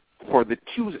wait for the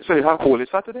Tuesday. So you have Holy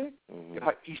Saturday, you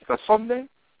have Easter Sunday,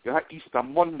 you have Easter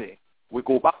Monday. We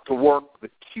go back to work the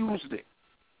Tuesday.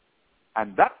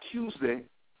 And that Tuesday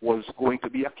was going to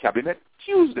be a cabinet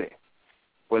Tuesday.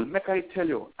 Well, make I tell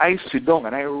you, I sit down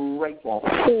and I write a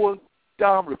whole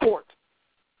damn report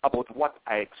about what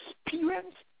I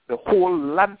experienced, the whole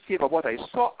landscape of what I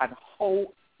saw, and how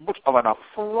much of an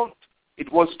affront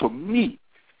it was to me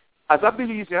as a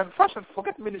Belizean, first, and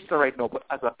forget minister right now, but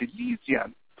as a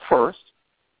Belizean first,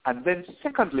 and then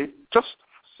secondly, just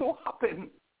so happened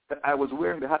that I was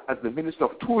wearing the hat as the Minister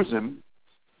of Tourism,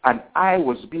 and I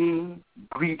was being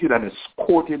greeted and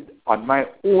escorted on my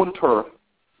own turf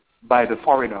by the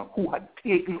foreigner who had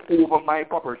taken over my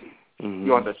property. Mm-hmm.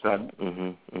 You understand?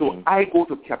 Mm-hmm. So I go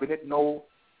to cabinet now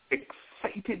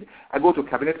excited. I go to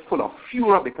cabinet full of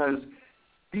fury because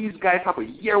these guys have a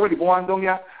year already going down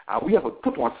here, and we have to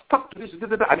put one stop to this.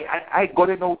 I mean, I got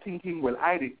it now thinking, well,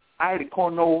 I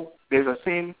recall now, there's a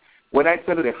saying, when I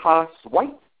tell the horse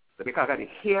white, because I got the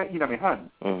hair in my hand.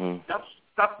 Mm-hmm.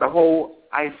 That's the whole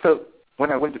I felt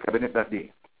when I went to cabinet that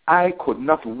day. I could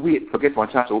not wait to get one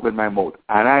chance to open my mouth,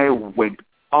 and I went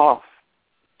off,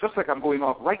 just like I'm going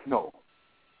off right now.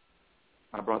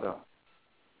 My brother,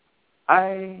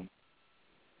 I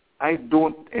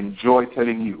don't enjoy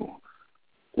telling you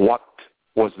what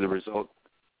was the result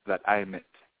that I met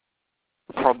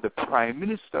from the Prime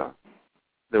Minister,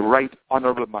 the Right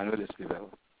Honorable Manuel Esquivel.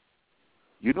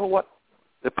 You know what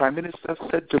the Prime Minister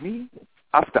said to me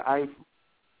after I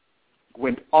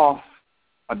went off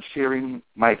on sharing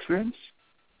my experience?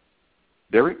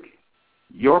 Derek,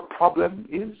 your problem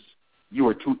is you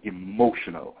are too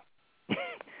emotional.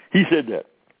 He said that.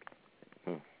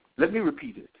 Let me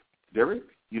repeat it. Derek,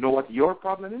 you know what your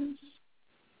problem is?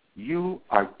 You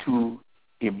are too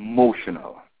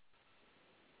emotional.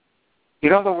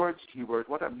 In other words, Hubert,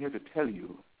 what I'm here to tell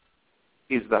you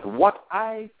is that what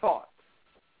I thought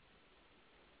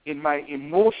in my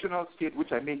emotional state,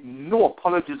 which I make no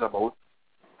apologies about,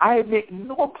 I make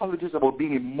no apologies about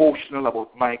being emotional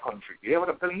about my country. You hear what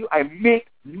I'm telling you? I make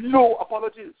no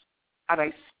apologies. And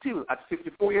I still, at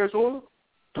 54 years old,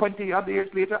 20 other years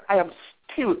later, I am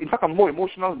still, in fact, I'm more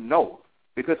emotional now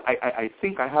because I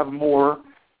think I have more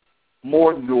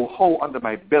know-how under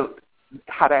my belt.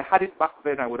 Had I had it back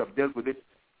then, I would have dealt with it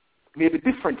maybe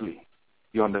differently.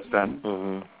 You understand?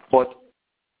 Mm-hmm. But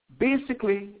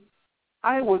basically,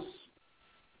 I was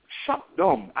shut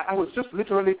down. I was just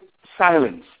literally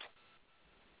silenced.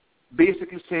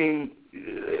 Basically saying,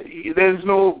 there's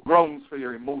no grounds for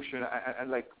your emotion,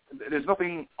 and like, there's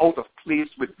nothing out of place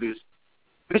with this.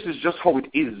 This is just how it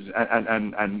is,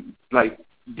 and like,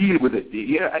 deal with it.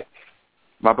 Yeah,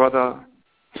 my brother,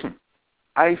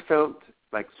 I felt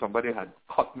like somebody had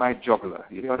cut my jugular.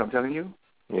 You know what I'm telling you?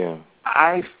 Yeah.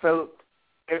 I felt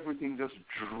everything just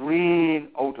drain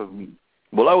out of me.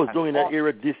 Well, I was doing that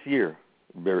era this year.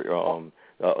 No,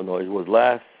 it was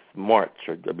last March,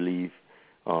 I believe,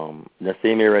 the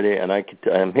same area there, and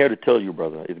I'm here to tell you,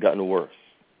 brother, it's gotten worse.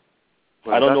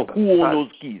 Well, I don't know who owns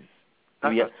those keys,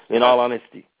 in all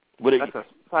honesty. But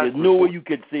there's no way you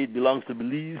could say it belongs to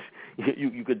Belize.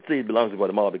 You could say it belongs to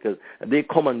Guatemala because they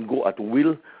come and go at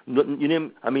will.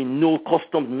 No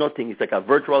customs, nothing. It's like a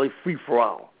virtually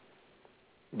free-for-all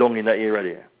down in that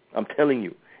area there. I'm telling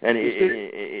you. And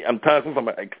I'm talking from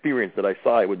experience that I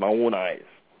saw it with my own eyes.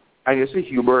 And you see,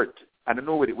 Hubert, I don't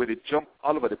know where they jump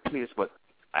all over the place, but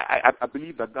I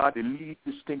believe that God will lead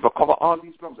this thing to cover all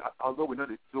these problems, although we know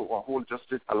they do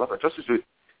a lot of justice to it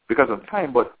because of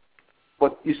time. But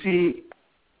you see,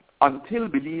 until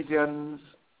Belizeans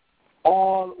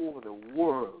all over the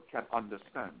world can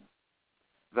understand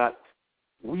that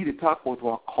we to talk about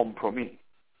our compromise,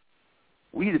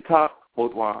 we to talk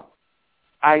about our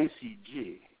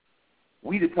ICJ,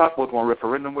 we to talk about our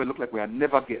referendum where it look like we are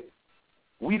never get,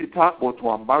 we to talk about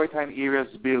our maritime areas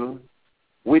bill,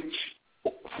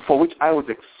 for which I was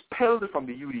expelled from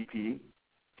the UDP,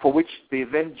 for which they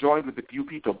then joined with the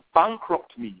PUP to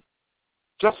bankrupt me,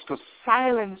 just to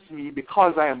silence me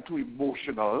because I am too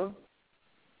emotional,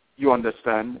 you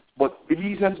understand? But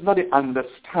Belizeans not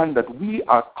understand that we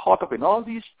are caught up in all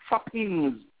these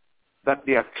trappings that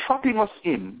they are trapping us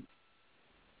in.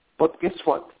 But guess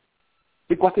what?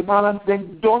 The Guatemalans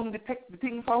then done the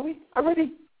thing for we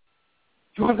already.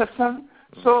 You understand?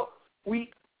 So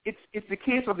it's the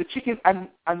case of the chicken and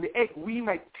the egg. We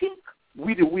might think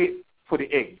we the wait for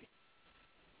the egg,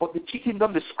 but the chicken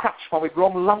done the scratch for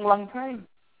a long time.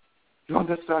 You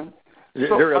understand?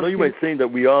 So, I know you might say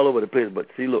that we all over the place, but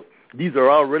see, look, these are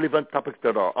all relevant topics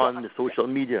that are on the social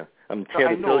media. I'm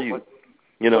here to tell you.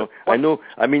 I know.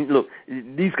 I mean, look,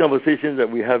 these conversations that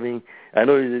we're having, I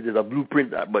know there's a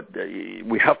blueprint, but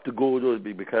we have to go those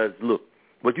because, look,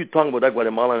 what you're talking about, that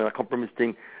Guatemala and that compromise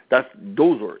thing,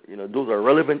 those are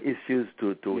relevant issues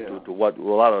to what a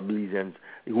lot of Belizeans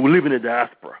who live in the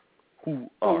diaspora who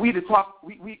are.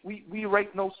 We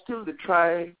right now still to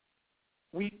try.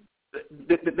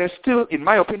 There's still, in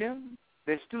my opinion,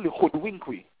 there's still the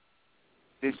hoodwinkery.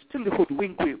 There's still the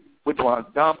hoodwinkery with our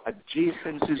damn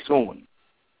adjacency zone.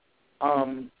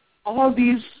 All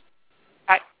these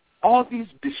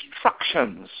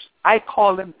distractions, I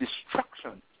call them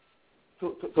distractions,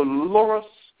 to lure us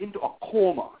into a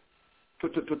coma,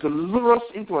 to lure us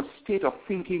into a state of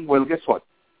thinking, well, guess what?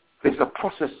 There's a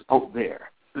process out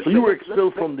there. So you were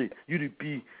expelled from the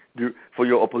UDP for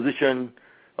your opposition,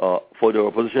 to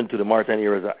the Maritime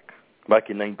Areas Act back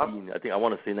in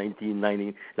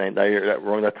 1990,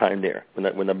 around that time there when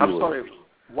that bill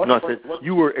was. Sorry.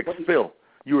 You were expelled.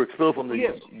 You were expelled from the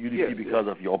UDP because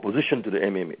of your opposition to the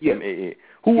MAA.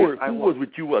 Who was with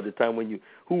you at the time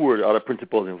who were the other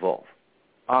principals involved?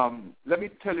 Let me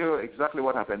tell you exactly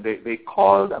what happened. They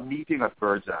called a meeting at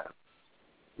Bird's Eye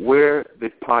where the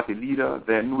party leader,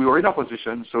 then we were in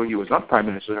opposition, so he was not prime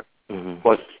minister,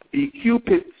 but the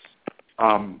Cupids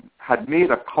had made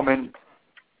a comment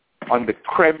on the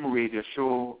Creme radio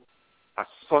show a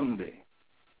Sunday.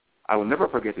 I will never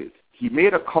forget it. He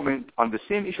made a comment on the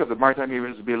same issue of the Maritime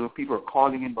Areas Bill. People are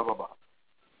calling in, blah, blah, blah,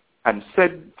 and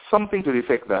said something to the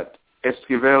effect that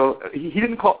Esquivel, he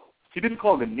didn't call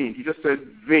the name. He just said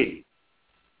they.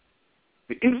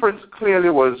 The inference clearly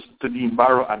was to Dean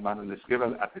Barrow and Manuel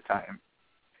Esquivel at the time.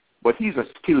 But he's a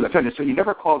skilled attorney, so he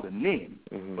never called the name.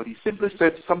 But he simply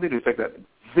said something to the effect that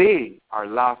they are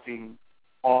laughing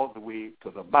all the way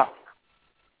to the back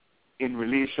in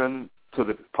relation to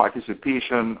the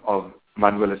participation of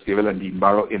Manuel Esquivel and Dean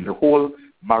Barrow in the whole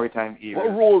maritime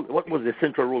area. What was the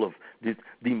central role of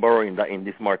Dean Barrow in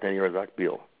this Maritime Areas Act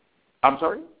bill? I'm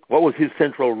sorry? What was his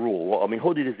central role? I mean,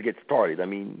 how did this get started? I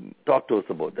mean, talk to us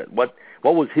about that. What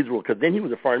was his role? Because then he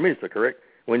was a foreign minister, correct,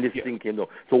 when this thing came down.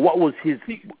 So what was his...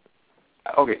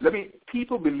 Okay,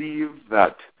 people believe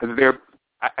that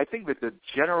I think that the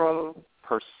general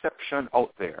perception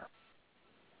out there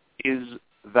is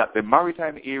that the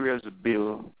Maritime Areas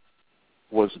Bill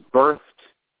was birthed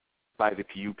by the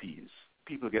PUPs.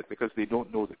 People because they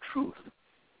don't know the truth.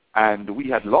 And we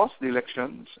had lost the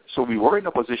elections, so we were in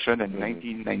opposition in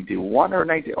 1991 or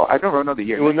 90. I don't remember the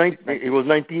year. It was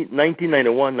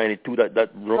 1991, 92.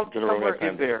 That somewhere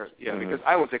in there. Yeah, because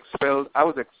I was expelled. I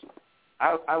was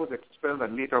expelled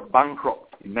and later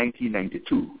bankrupt in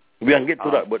 1992. We can get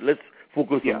to that, but let's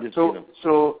focus on this.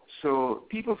 So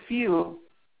people feel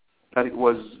that it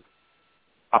was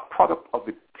a product of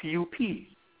the PUP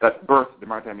that birthed the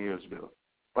Maritime Areas Bill.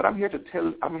 But I'm here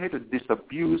to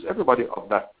disabuse everybody of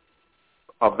that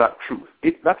truth.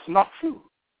 That's not true.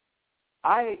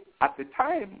 At the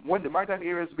time when the Maritime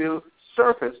Areas Bill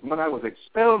surfaced, when I was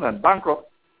expelled and bankrupt,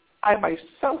 I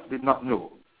myself did not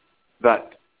know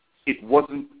that it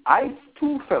wasn't. I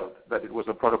too felt that it was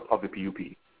a product of the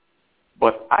PUP.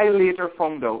 But I later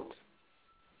found out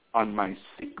on my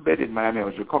sick bed in Miami, I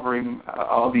was recovering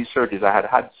all these surgeries. I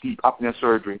had sleep apnea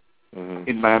surgery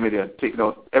in Miami. They had taken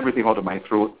out everything out of my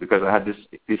throat because I had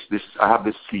I have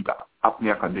this sleep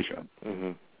apnea condition.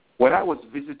 When I was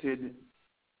visited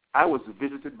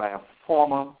by a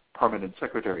former permanent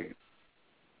secretary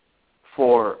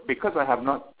because I have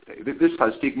not, this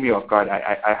has taken me off guard.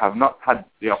 I have not had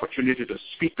the opportunity to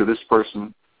speak to this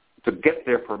person to get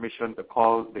their permission to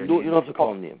call their name. You don't have to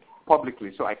call names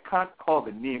publicly, so I can't call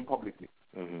the name publicly.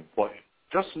 But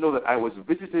just know that I was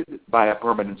visited by a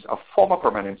former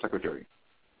permanent secretary.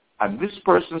 And this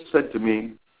person said to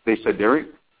me, they said, Derek,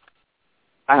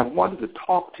 I have wanted to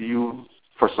talk to you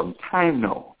for some time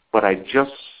now, but I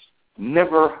just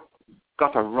never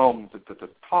got around to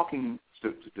talking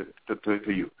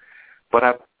to you. But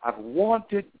I've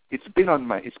wanted, it's been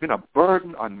a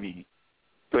burden on me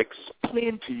to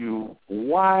explain to you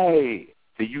why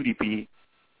the UDP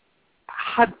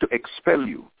had to expel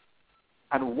you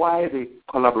and why they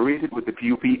collaborated with the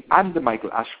PUP and the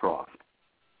Michael Ashcroft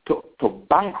to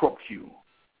bankrupt you,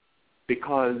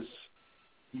 because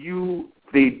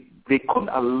they couldn't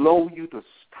allow you to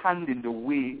stand in the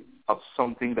way of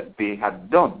something that they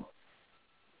had done.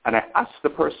 And I asked the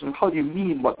person, how do you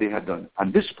mean what they had done?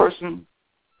 And this person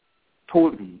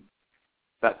told me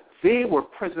that they were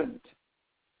present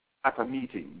at a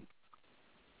meeting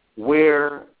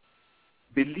where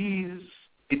Belize,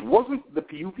 it wasn't the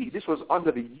PUP, this was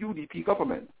under the UDP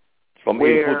government. From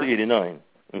 84 to 89.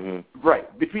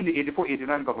 Right, between the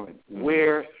 84-89 government,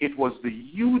 where it was the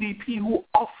UDP who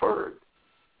offered.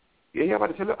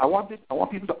 I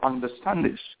want people to understand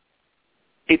this.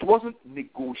 It wasn't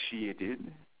negotiated.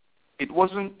 It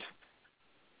wasn't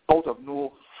out of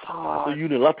no hard. So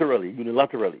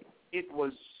unilaterally. It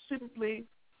was simply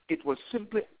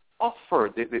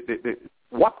offered.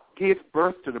 What gave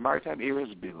birth to the Maritime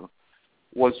Areas Bill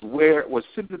was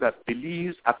simply that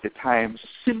Belize at the time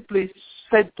simply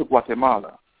said to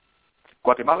Guatemala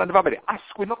never really asked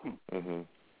for nothing.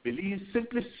 Belize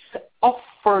simply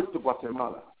offered to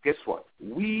Guatemala, guess what?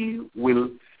 We will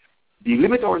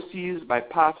delimit our seas by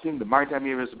passing the Maritime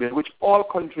Areas Bill, which all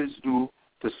countries do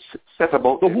to set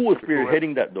about. So who was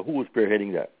spearheading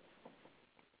that?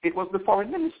 It was the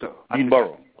foreign minister. Dean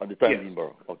Barrow. At the time, yes. Dean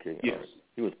Barrow. Okay. Yes. Right.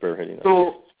 He was spearheading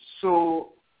that. So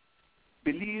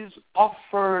Belize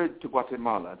offered to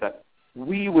Guatemala that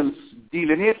we will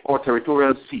delineate our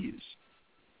territorial seas,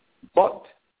 but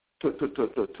to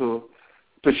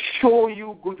show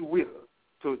you goodwill,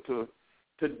 to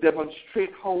demonstrate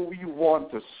how we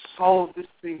want to solve this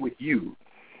thing with you,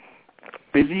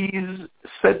 Belize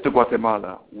said to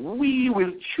Guatemala, we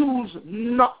will choose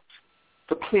not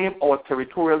to claim our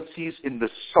territorial seas in the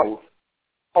south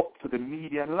up to the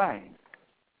median line.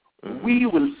 We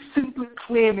will simply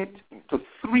claim it to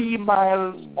 3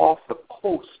 miles off the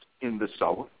coast in the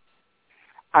south,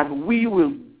 and we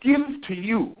will give to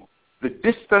you the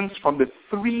distance from the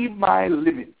 3-mile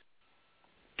limit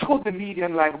to the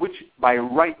median line, which by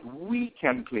right we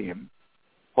can claim,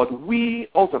 but we,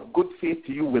 out of good faith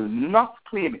to you, will not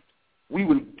claim it. We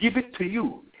will give it to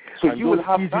you. So and you will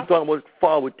have that. You're talking about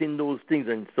far within those things,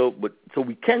 and so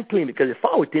we can claim it because it's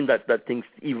far within that things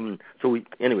even.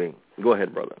 Anyway, go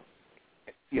ahead, brother.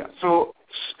 Yeah. So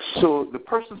the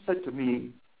person said to me,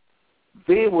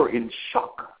 they were in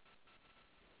shock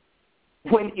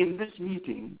when in this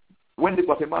meeting, when the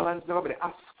Guatemalans never been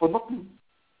asked for nothing,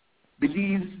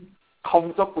 Belize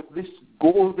comes up with this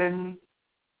golden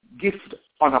gift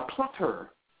on a platter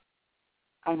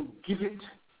and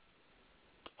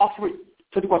offer it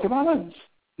to the Guatemalans.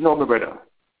 No, my brother.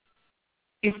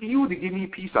 If you would give me a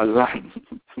piece of land,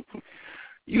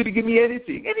 you would give me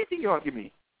anything you want to give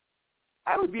me,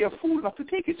 I would be a fool not to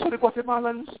take it. So the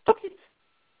Guatemalans took it.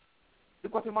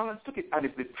 And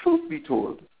if the truth be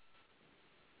told,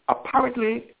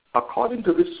 apparently, according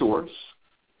to this source,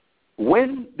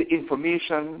 when the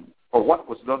information or what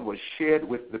was done was shared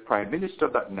with the Prime Minister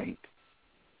that night,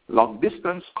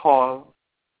 long-distance call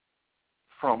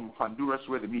from Honduras,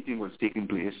 where the meeting was taking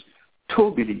place, to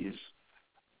Belize,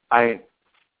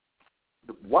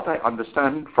 what I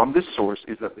understand from this source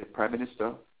is that the Prime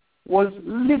Minister was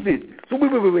livid. So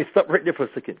wait, stop right there for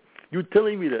a second. You're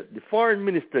telling me that the foreign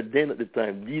minister then at the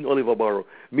time, Dean Oliver Barrow,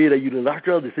 made a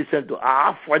unilateral decision to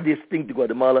offer this thing to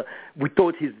Guatemala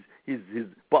without his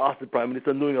boss, the Prime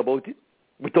Minister, knowing about it,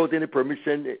 without any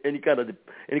permission, any kind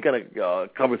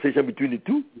of conversation between the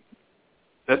two?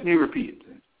 Let me repeat.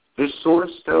 This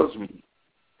source tells me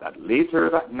that later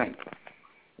that night,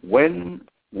 when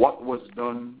what was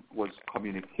done was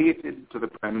communicated to the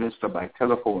Prime Minister by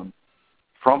telephone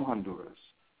from Honduras.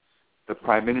 The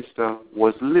Prime Minister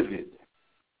was livid,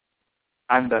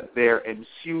 and that there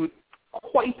ensued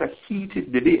quite a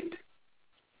heated debate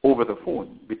over the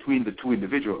phone between the two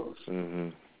individuals. Mm-hmm.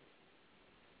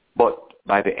 But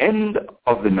by the end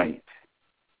of the night,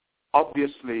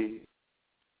 obviously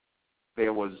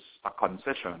there was a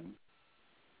concession,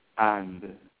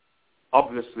 and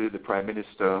obviously the Prime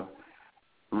Minister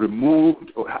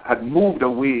had moved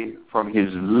away from his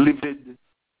livid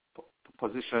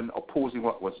position opposing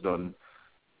what was done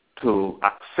to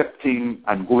accepting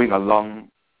and going along.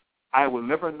 I will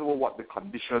never know what the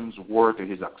conditions were to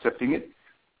his accepting it,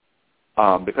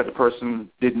 because the person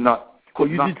did not. So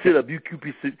you did say that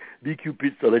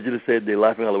BQPs allegedly said they're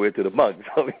laughing all the way to the bank.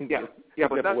 So, I mean,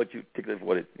 but what you take that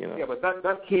for it, you know. Yeah, but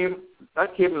that came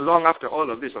long after all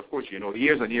of this, of course, you know,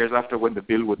 years and years after, when the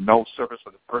bill would now surface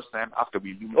for the first time after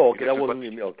we lose. Oh, okay, that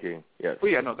wasn't okay. Yes. Oh,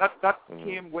 yeah, no, that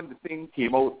came when the thing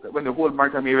came out, when the whole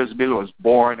Maritime Areas Bill was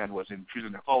born and was introduced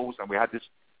in the House, and we had this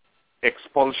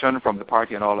expulsion from the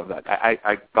party and all of that.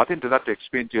 I got into that to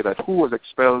explain to you that who was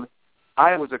expelled.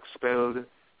 I was expelled.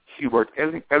 Hubert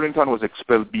Ellington was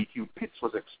expelled. B.Q. Pitts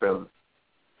was expelled.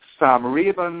 Sam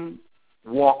Raven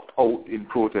walked out in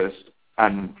protest,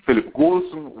 and Philip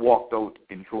Golson walked out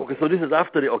in protest. Okay, so this is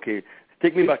after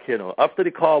take me back here now. After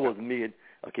the call was made,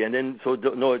 okay, and then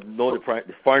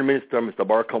the foreign minister, Mr.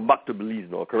 Barr, come back to Belize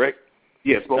now, correct?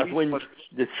 Yes, but that's when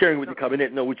the sharing with the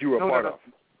cabinet, which you were a part of.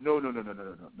 No.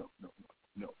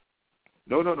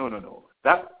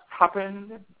 That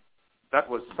happened. That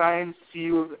was signed,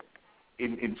 sealed,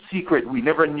 in secret. We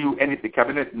never knew anything. The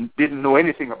cabinet didn't know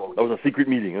anything about it. That was a secret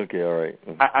meeting. Okay, all right.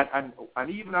 Mm-hmm. And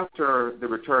even after the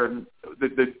return,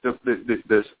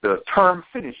 the term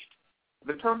finished.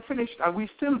 The term finished, and we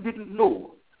still didn't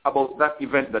know about that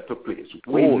event that took place.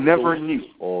 We never knew.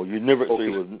 Oh, you never. Okay. So it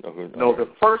was, okay, no, right.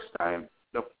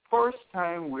 the first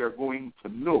time we are going to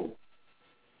know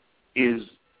is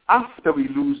after we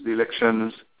lose the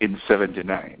elections in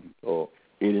 79. Oh,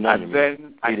 89. And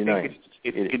then I 89. think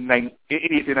in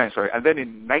 89, sorry, and then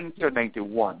in 90 or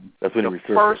 91. That's when the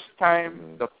first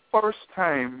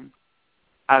time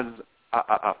as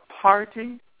a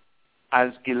party, as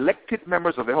elected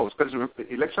members of the House, because the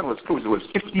election was closed, it was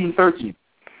 15-13.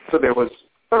 So there was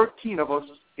 13 of us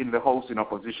in the House in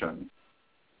opposition.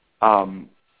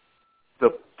 The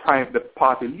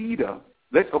party leader,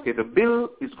 the bill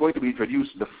is going to be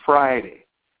introduced the Friday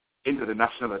into the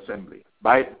National Assembly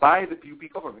by the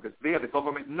PUP government, because they are the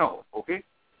government now, okay?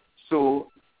 So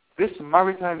this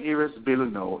Maritime Areas Bill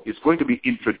now is going to be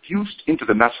introduced into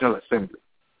the National Assembly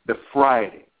the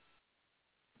Friday.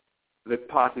 The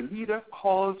party leader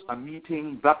calls a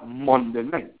meeting that Monday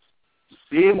night,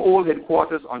 same old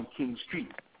headquarters on King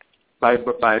Street by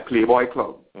Playboy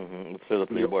Club. Mm-hmm. So the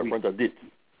Playboy front of it.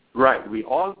 Right. We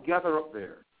all gather up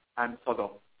there, and for the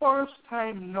first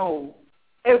time now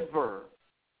ever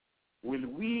will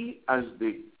we, as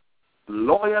the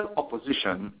loyal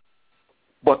opposition,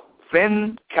 but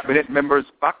then cabinet members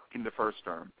back in the first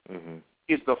term, mm-hmm.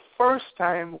 is the first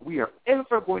time we are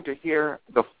ever going to hear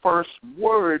the first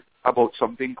word about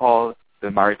something called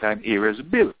the Maritime Areas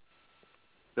Bill.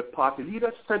 The party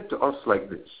leader said to us like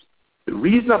this: the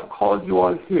reason I've called you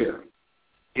all here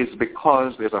is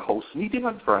because there's a House meeting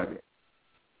on Friday,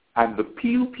 and the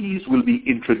PUPs will be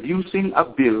introducing a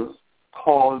bill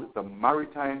called the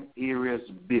Maritime Areas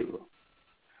Bill,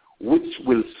 which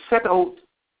will set out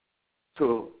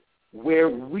to where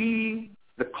we,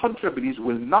 the country of Belize,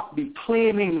 will not be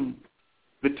claiming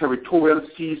the territorial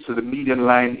seas to the median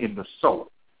line in the south.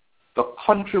 The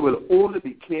country will only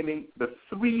be claiming the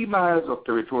 3 miles of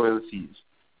territorial seas,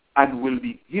 and will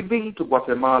be giving to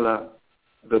Guatemala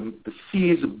the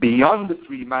seas beyond the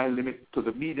 3-mile limit to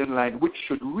the median line, which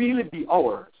should really be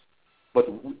ours.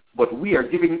 But we are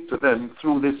giving it to them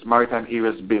through this Maritime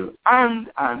Areas Bill. And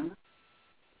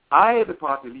I, the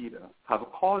party leader, have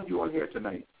called you all here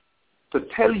tonight to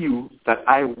tell you that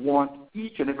I want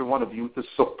each and every one of you to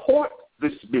support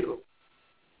this bill.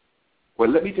 Well,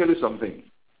 let me tell you something.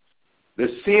 The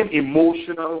same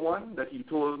emotional one that he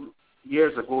told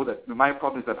years ago that my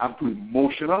problem is that I'm too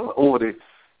emotional over the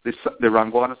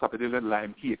Rangoana Sapedilla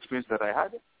Lime Key experience that I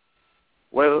had.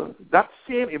 Well, that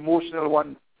same emotional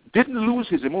one didn't lose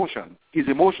his emotion. His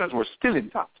emotions were still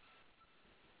intact.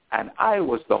 And I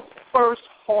was the first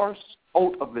horse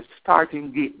out of the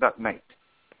starting gate that night.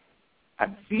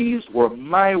 And these were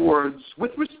my words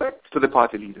with respect to the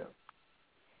party leader.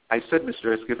 I said,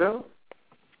 Mr. Esquivel,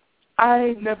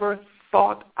 I never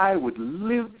thought I would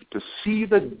live to see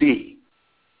the day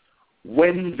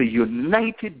when the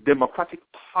United Democratic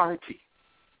Party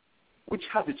which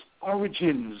has its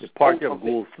origins the party of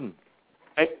Golson.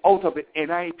 Out of the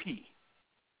NIP.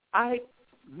 I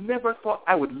never thought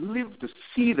I would live to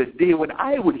see the day when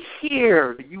I would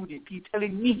hear the UDP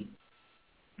telling me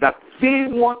that they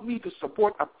want me to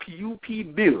support a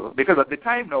PUP bill, because at the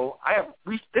time now,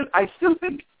 I still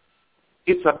think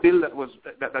it's a bill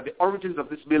that the origins of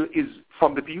this bill is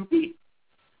from the PUP.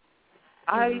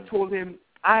 I told him,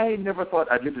 I never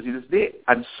thought I'd live to see this day,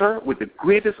 and sir, with the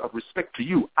greatest of respect to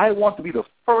you, I want to be the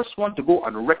first one to go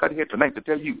on record here tonight to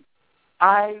tell you,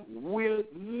 I will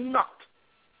not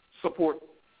support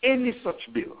any such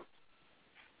bill.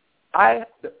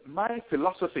 My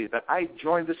philosophy that I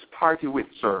joined this party with,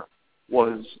 sir,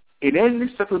 was in any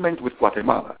settlement with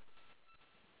Guatemala,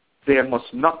 there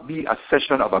must not be a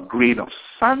cession of a grain of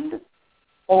sand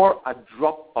or a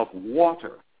drop of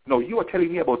water. Now, you are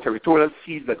telling me about territorial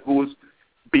seas that goes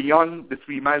beyond the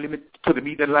 3-mile limit to the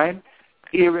median line,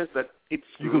 areas that it's...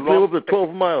 You can claim up to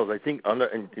 12 miles, I think, under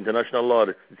international law,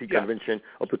 the Sea Convention,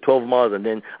 up to 12 miles, and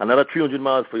then another 300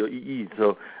 miles for your EE.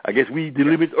 So I guess we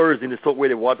delimit ours in the south where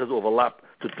the waters overlap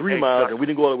to 3 miles, and we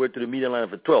didn't go all the way to the median line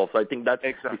for 12. So I think that's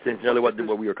essentially what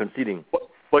we are conceding.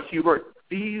 But Hubert,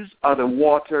 these are the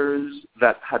waters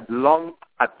that had long,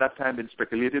 at that time, been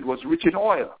speculated was rich in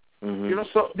oil. Mm-hmm. You know,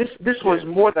 so this was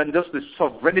more than just the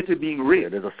sovereignty being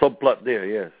raped. Yeah, there's a subplot there,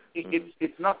 yes.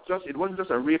 It's not just, it wasn't just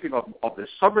a raping of the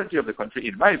sovereignty of the country,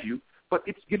 in my view, but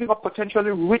it's giving up potentially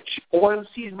rich oil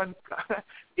seas. Man,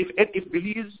 if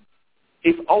Belize,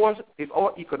 if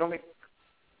our economic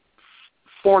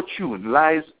fortune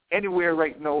lies anywhere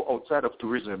right now outside of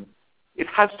tourism, it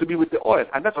has to be with the oil,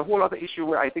 and that's a whole other issue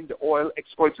where I think the oil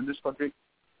exploits in this country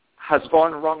has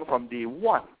gone wrong from day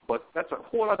one. But that's a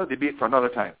whole other debate for another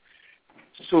time.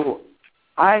 So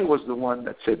I was the one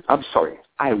that said, I'm sorry,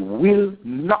 I will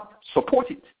not support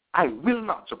it. I will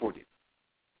not support it.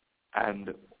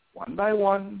 And one by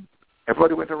one,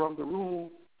 everybody went around the room,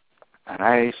 and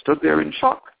I stood there in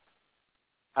shock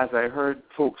as I heard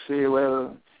folks say,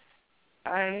 well,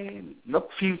 I not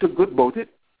feel too good about it,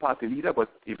 party leader, but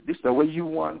if this is the way you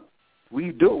want,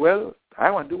 we do, well, I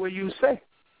want to do what you say.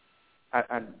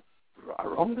 And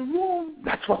around the room,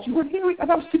 that's what you were hearing,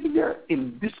 and I was sitting there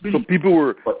in disbelief. So people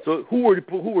were,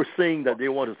 who were saying that they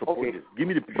want to support it? Give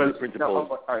me the principles.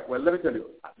 All right, well, let me tell you.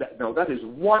 That is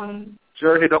one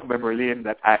journey down memory lane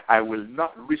that I will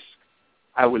not risk.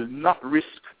 I will not risk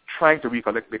trying to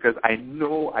recollect because I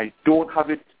know I don't have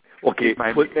it. Okay,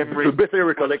 my but memory. to the best of your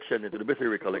recollection.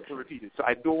 To repeat it. So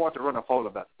I don't want to run afoul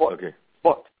of that.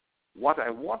 But what I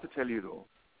want to tell you, though,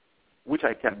 which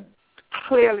I can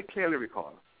clearly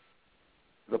recall,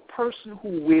 the person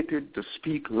who waited to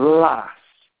speak last,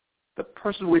 I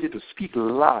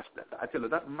tell you,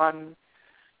 that man,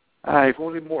 if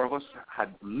only more of us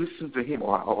had listened to him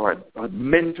or had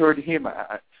mentored him,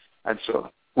 and so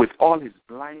with all his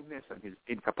blindness and his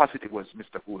incapacity was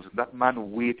Mr. Wilson. That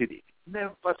man waited. He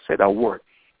never said a word.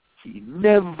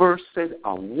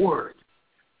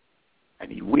 And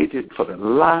he waited for the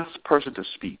last person to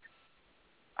speak.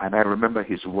 And I remember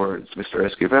his words, Mr.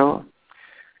 Esquivel,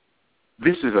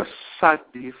 this is a sad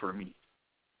day for me.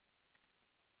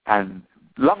 And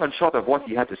long and short of what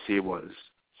he had to say was,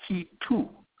 he too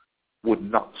would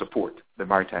not support the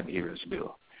Maritime Areas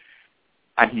Bill.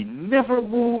 And he never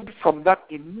moved from that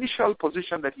initial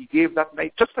position that he gave that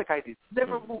night, just like I did.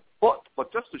 Never moved,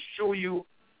 but just to show you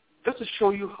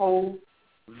how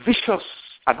vicious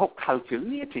and how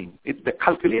calculating,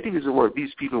 calculating is the word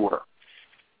these people were.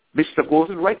 Mr.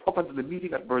 Golden, right up until the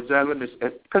meeting at Bird's Island,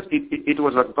 because it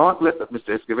was a gauntlet that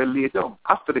Mr. Esquivel laid down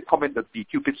after the comment that the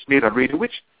Cupids made on radio,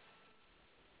 which,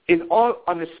 in all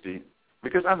honesty,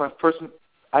 because I'm a person,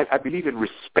 I believe in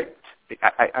respect.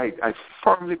 I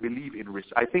firmly believe in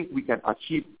respect. I think we can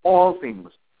achieve all things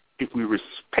if we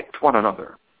respect one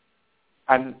another.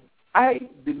 And I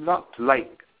did not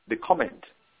like the comment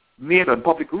made on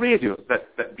public radio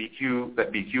that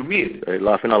BQ made.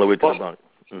 Laughing all the way to the bank.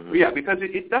 Mm-hmm. Yeah, because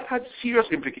that had serious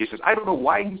implications. I don't know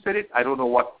why he said it. I don't know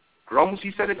what grounds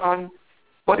he said it on.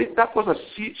 But that was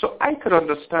so I could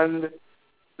understand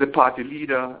the party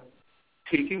leader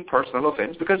taking personal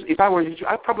offense, because if I were you,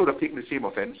 I probably would have taken the same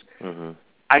offense. Mm-hmm.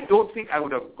 I don't think I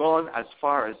would have gone as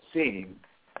far as saying,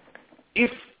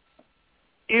 if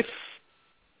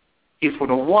you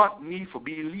don't want me to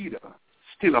be leader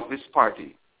still of this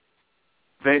party,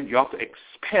 then you have to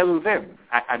expel them.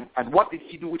 And what did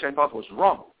he do, which I thought was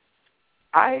wrong?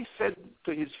 I said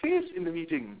to his face in the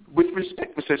meeting, with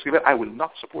respect, Mr. Esquivel, I will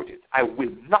not support it. I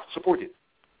will not support it.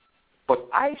 But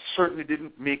I certainly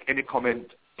didn't make any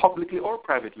comment publicly or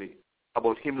privately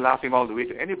about him laughing all the way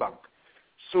to any bank.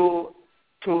 So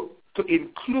to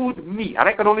include me, and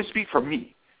I can only speak for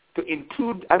me, to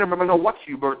include, I don't remember now what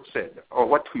Hubert said or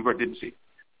what Hubert didn't say,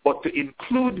 but to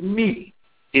include me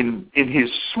in his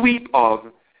sweep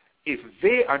of, if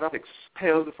they are not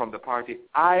expelled from the party,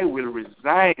 I will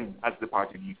resign as the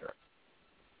party leader,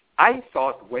 I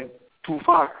thought went too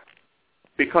far.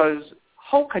 Because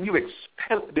how can you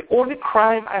expel? The only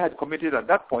crime I had committed at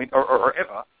that point, or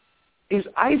ever, is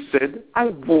I said I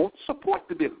won't support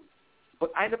the bill.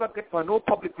 But I never get for no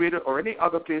public radio or any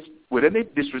other place with any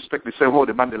disrespect. They say, oh,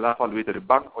 the man they laugh all the way to the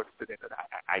bank. Or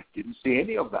I didn't say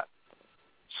any of that.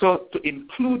 So to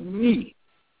include me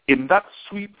in that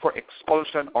sweep for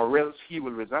expulsion or else he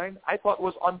will resign, I thought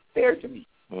was unfair to me.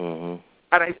 Mm-hmm.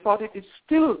 And I thought it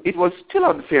was still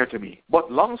unfair to me.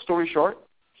 But long story short,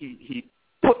 he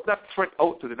put that threat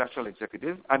out to the national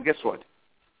executive, and guess what?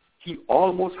 He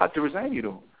almost had to resign,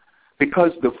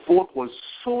 because the vote was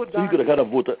so dark. So you could have got a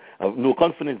vote, no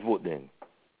confidence vote then?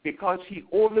 Because he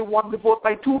only won the vote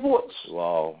by 2 votes.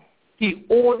 Wow. He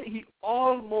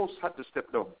almost had to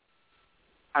step down.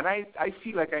 And I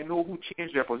feel like I know who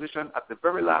changed their position at the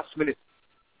very last minute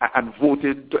and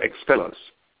voted to expel us.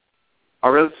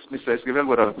 Or else Mr. Esquivel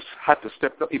would have had to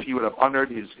step down if he would have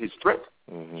honored his threat.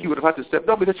 Mm-hmm. He would have had to step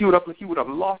down because he would have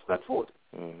lost that vote.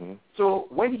 Mm-hmm. So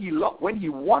when he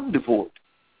won the vote,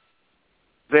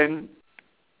 then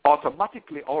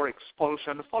automatically our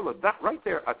expulsion followed. That right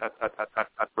there at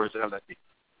Belizean that day.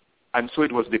 And so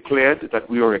it was declared that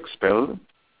we were expelled.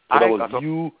 So that was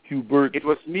you, Hubert. It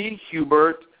was me,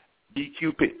 Hubert,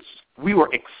 BQ Pitts. We were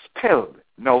expelled.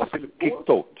 Now, kicked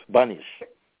out, banished.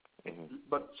 Mm-hmm.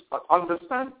 But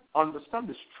understand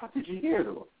the strategy here,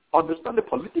 though. Understand the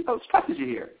political strategy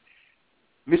here.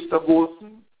 Mr.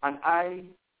 Golson and I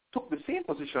took the same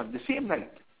position the same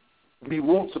night. We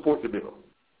won't support the bill.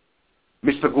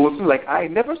 Mr. Golson, like I,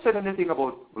 never said anything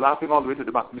about laughing all the way to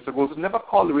the back. Mr. Golson never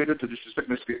called the radio to disrespect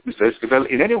Mr. Esquivel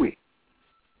in any way.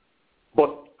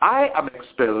 But I am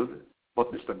expelled,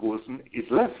 but Mr. Golson is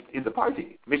left in the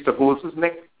party. Mr. Golson's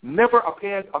neck never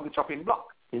appeared on the chopping block.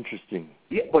 Interesting.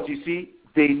 Yeah, but you see,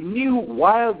 they knew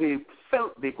while they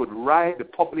felt they could ride the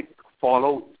public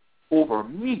fallout over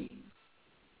me,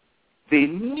 they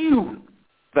knew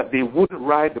that they wouldn't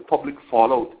ride the public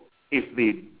fallout if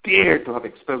they dared to have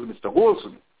expelled Mr.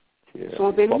 Golson. Yeah.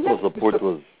 So they left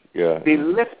They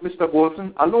left Mr.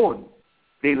 Golson alone.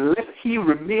 He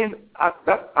remained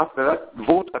after that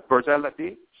vote at Belizean that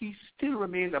day, he still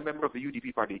remained a member of the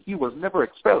UDP party. He was never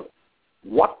expelled.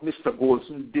 What Mr.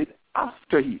 Golson did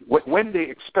after when they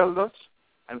expelled us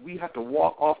and we had to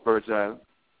walk off Belizean,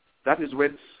 that is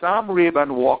when Sam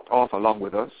Rayburn walked off along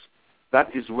with us.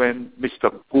 That is when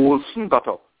Mr. Golson got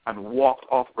up and walked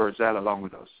off Belizean along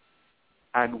with us.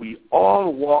 And we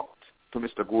all walked to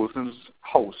Mr. Golson's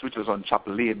house, which was on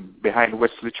Chapel Lane behind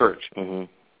Wesley Church. Mm-hmm.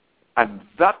 And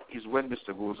that is when Mr.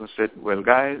 Golson said, well,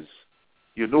 guys,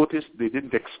 you noticed they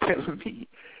didn't expel me.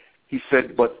 He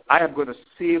said, but I am going to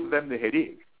save them the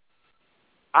headache.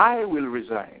 I will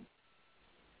resign.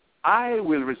 I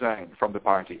will resign from the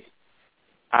party.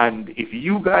 And if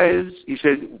you guys, he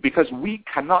said, because we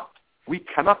cannot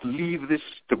leave this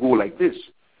to go like this.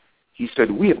 He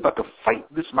said, we have got to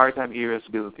fight this Maritime Areas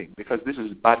Bill thing because this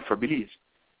is bad for Belize.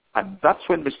 And that's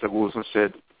when Mr. Golson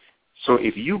said, so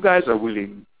if you guys are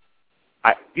willing,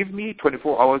 give me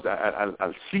 24 hours,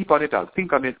 I'll sleep on it, I'll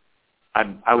think on it,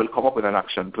 and I will come up with an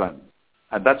action plan.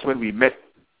 And that's when we met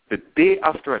the day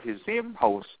after at his same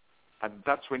house, and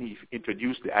that's when he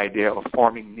introduced the idea of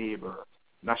forming NABER,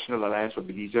 National Alliance for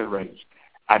Belizean Rights,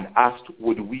 and asked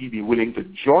would we be willing to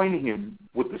join him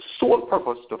with the sole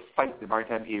purpose to fight the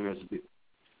Maritime Areas Bill.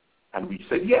 And we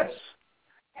said yes.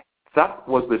 That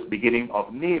was the beginning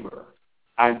of NABER,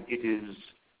 and it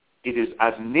is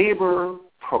as NABER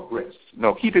progressed.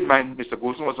 Now, keep in mind, Mr.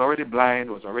 Golson was already blind,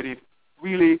 was already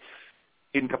really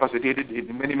incapacitated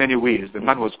in many, many ways. The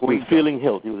man was going... He was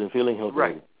in failing health.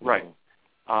 Right.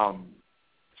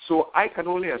 So I can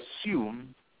only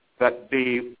assume that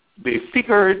they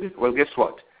figured, well, guess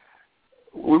what?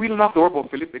 We really don't have to worry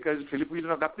about Philip because Philip really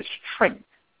don't have the strength.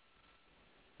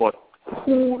 But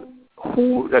who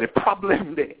the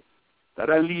problem there? That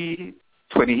Ali,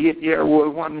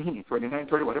 28-year-old one, 29,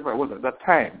 30, whatever I was at that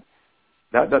time,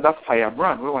 that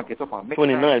firebrand, we want to get up on next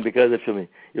 29 time. Because if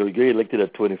you get elected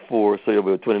at 24, so you'll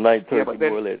be 29, 30 more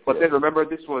or less. But then remember,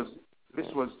 this was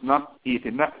not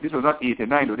 89. This was not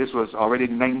 89. Though. This was already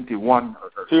 91.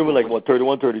 So you were like what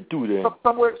 31, 32 then?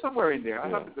 Somewhere in there. Yeah. I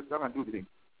have to go and do the thing.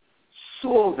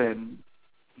 So then,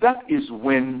 that is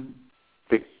when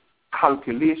the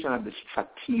calculation and the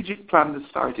strategic plan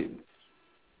started.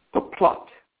 The plot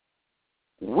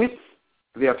with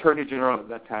the Attorney General at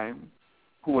that time,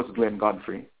 who was Glenn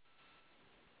Godfrey,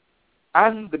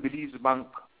 and the Belize Bank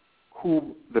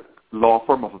who the law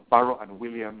firm of Barrow and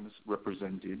Williams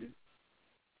represented.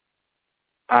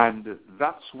 And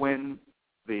that's when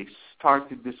they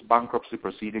started this bankruptcy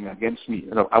proceeding against me.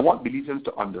 I want Belizeans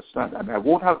to understand, and I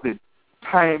won't have the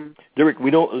time. Derek,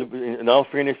 we don't, in all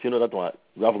fairness, that's why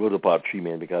we have to go to part 3,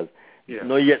 man, because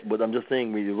not yet, but I'm just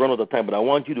saying we run out of time. But I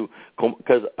want you to come,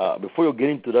 because before you get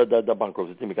into that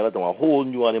bankruptcy thing, because that's a whole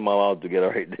new animal altogether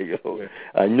right there. Yeah.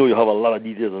 I know you have a lot of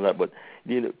details on that, but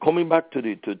coming back to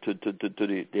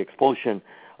the expulsion,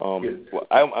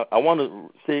 I want to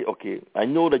say, okay, I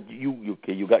know that you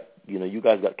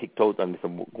guys got kicked out and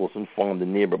Mr. Golson formed the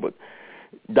neighbor, but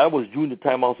that was during the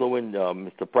time also when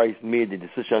Mr. Price made the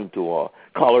decision to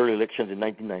call early elections in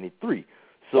 1993.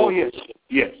 So, yes.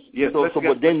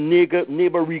 But then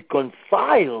neighbor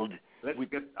reconciled.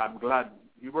 I'm glad,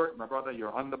 Hubert, my brother,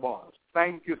 you're on the ball.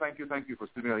 Thank you for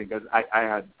stimulating, because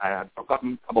I had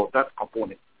forgotten about that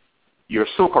component. You're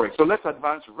so correct. So let's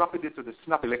advance rapidly to the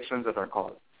snap elections that are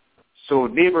called. So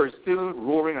neighbor is still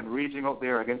roaring and raging out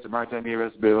there against the Maritime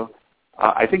Areas Bill.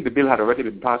 I think the bill had already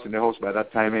been passed in the House by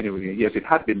that time anyway. Yes, it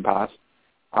had been passed.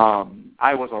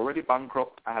 I was already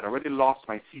bankrupt. I had already lost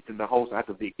my seat in the House. I had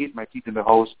to vacate my seat in the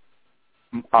House.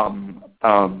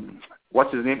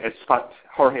 What's his name?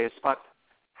 Jorge Espat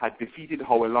had defeated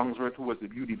Howell Longsworth, who was the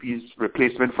UDP's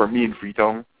replacement for me in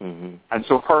Freetown. Mm-hmm. And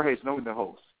so Jorge is now in the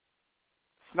House.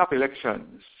 Snap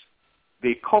elections.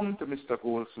 They come to Mr.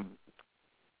 Golson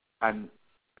and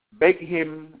beg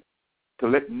him to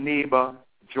let neighbor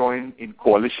join in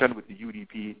coalition with the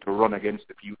UDP to run against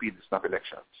the PUP in the snap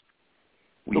elections.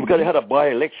 Because they had a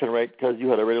by-election, right? Because you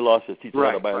had already lost your seat, so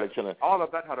right, had a by-election. Right. All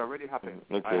of that had already happened.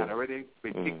 Okay. I had already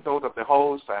been kicked out of the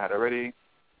House. They had already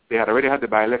had the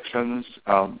by-elections.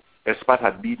 Espat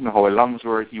had beaten Howell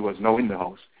Longsworth. He was now in the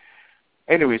House.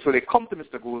 Anyway, so they come to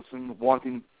Mr. Golson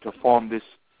wanting to form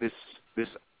this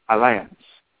alliance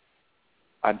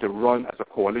and to run as a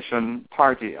coalition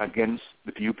party against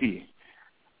the PUP.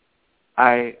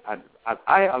 I,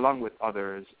 along with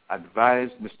others,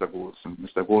 advised Mr.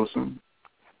 Golson,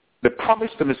 the promise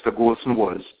to Mr. Golson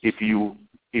was, if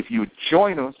you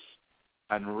join us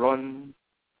and run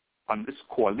on this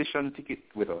coalition ticket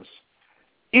with us,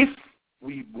 if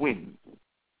we win,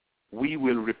 we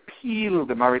will repeal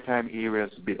the Maritime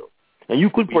Areas Bill. And you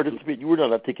could participate. You were not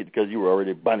on that ticket because you were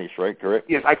already banished, right? Correct?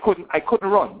 Yes, I couldn't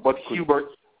run, but Hubert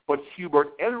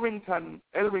Elrington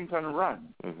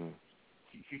ran. Mm-hmm.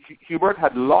 Hubert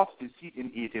had lost his seat in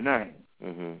 89,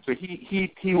 mm-hmm. So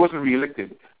he wasn't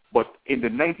reelected. But in the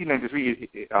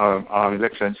 1993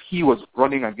 elections, he was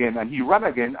running again, and he ran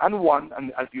again and won.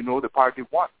 And as you know, the party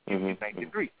won in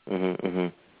 1993. Mm-hmm. Mm-hmm.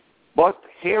 But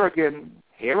here again,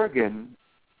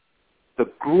 the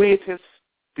greatest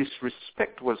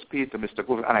disrespect was paid to Mr.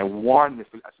 Golson, and I warned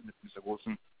Mr.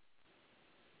 Golson.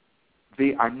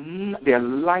 They are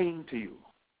lying to you.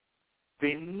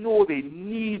 They know they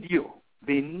need you.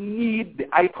 They need the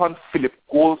icon Philip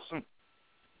Golson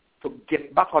to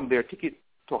get back on their ticket,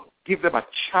 to give them a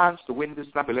chance to win this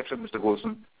snap election, Mr.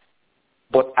 Golson.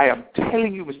 But I am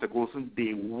telling you, Mr. Golson,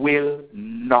 they will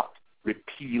not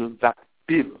repeal that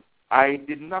bill. I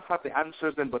did not have the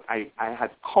answers then, but I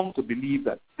had come to believe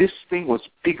that this thing was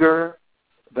bigger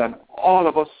than all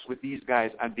of us with these guys,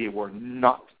 and they were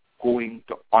not going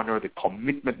to honor the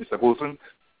commitment, Mr. Golson.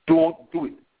 Don't do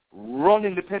it. Run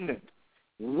independent.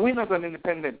 Win as an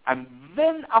independent, and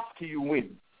then after you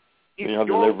win, if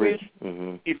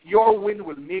your win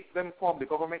will make them form the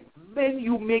government, then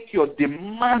you make your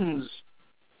demands.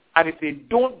 And if they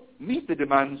don't meet the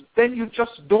demands, then you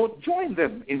just don't join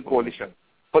them in coalition.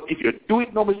 But if you do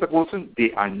it now, Mr. Golson,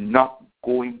 they are not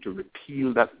going to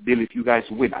repeal that bill if you guys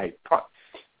win.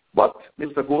 But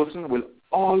Mr. Golson will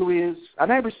always,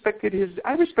 and I respected his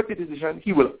decision,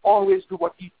 he will always do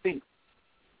what he thinks.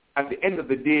 At the end of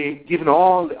the day, given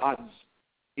all the odds,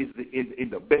 is in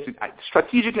the best.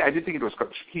 Strategically, I didn't think it was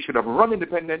correct. He should have run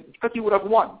independent because he would have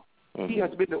won. Mm-hmm. He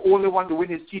has been the only one to win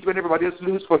his seat when everybody else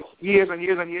loses for years and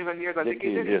years and years and years.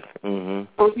 Yes.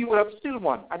 Mm-hmm. So he would have still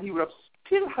won, and he would have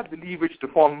still had the leverage to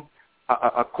form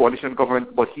a coalition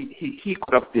government, but he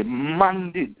could have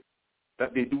demanded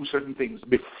that they do certain things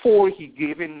before he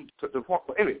gave in to the form.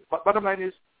 Anyway, but bottom line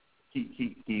is,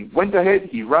 he went ahead,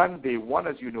 he ran, they won,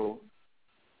 as you know,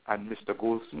 and Mr.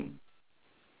 Golson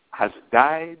has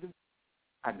died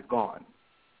and gone.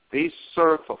 They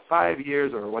served for 5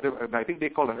 years or whatever, and I think they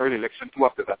called an early election 2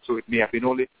 after that, so it may have been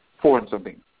only 4 and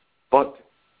something. But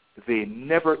they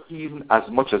never even as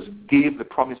much as gave the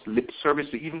promised lip service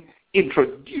to even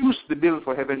introduce the bill,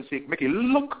 for heaven's sake, make it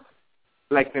look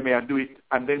like they may do it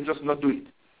and then just not do it.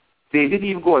 They didn't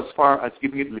even go as far as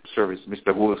giving it lip service,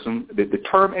 Mr. Golson. The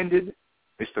term ended.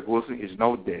 Mr. Golson is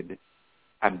now dead.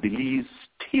 and Belize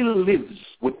still lives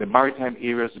with the Maritime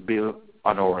Areas Bill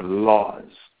on our laws,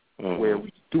 where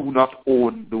we do not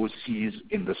own those seas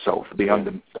in the south, beyond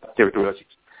the territorial seas.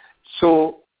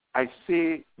 So I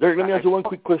say... Derek, let me ask you one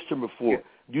quick question before. Yeah.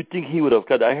 Do you think he would have...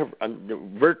 Because I have...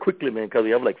 very quickly, man, because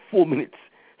we have like 4 minutes.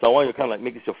 So I want you to kind of like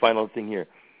make this your final thing here.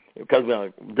 Because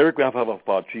Derek, we have to have a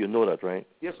part 3. You know that, right?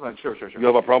 Yes, man. Sure. You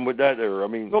have a problem with that? Or, I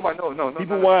mean... No, man, no.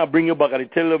 People want to bring you back and they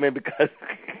tell you, man, because...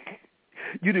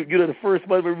 You're the first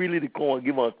one to really go and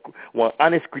give one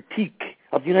honest critique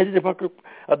of the United Democratic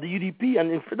of the UDP,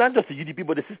 and not just the UDP,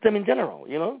 but the system in general,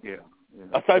 you know? Yeah.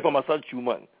 Aside from Assad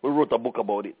Schumann, we wrote a book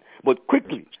about it. But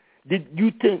quickly, did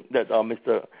you think that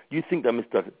Mr.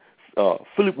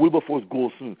 Philip Wilberforce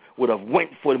Golson would have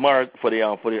went for the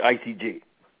ICJ?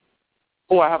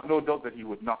 Oh, I have no doubt that he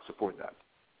would not support that.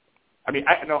 I mean,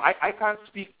 I can't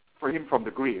speak for him from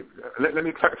the grave. Let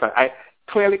me clarify. I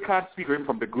clearly can't speak for him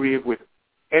from the grave with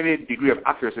any degree of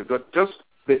accuracy, but just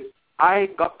that I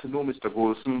got to know Mr.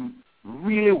 Golson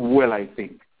really well, I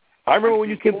think. I remember when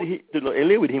you came to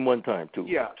LA with him one time, too.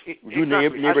 Yeah. You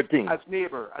neighbor thing. As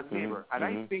neighbor. And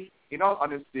I think, in all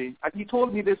honesty, and he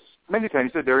told me this many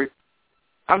times, he said, Derek,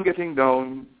 I'm getting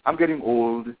down, I'm getting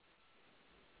old,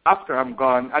 after I'm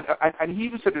gone, and he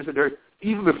even said, Derek,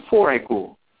 even before I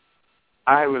go,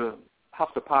 I will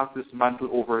have to pass this mantle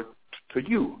over to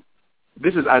you.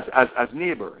 This is as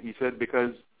neighbor, he said,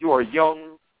 because you are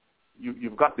young,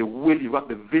 you've got the will, you've got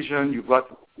the vision, you've got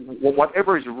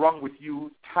whatever is wrong with you,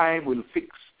 time will fix,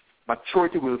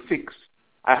 maturity will fix.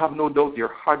 I have no doubt your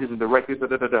heart is in the right place.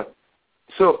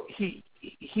 So we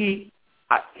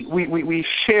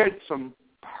shared some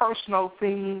personal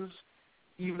things,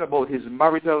 even about his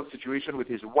marital situation with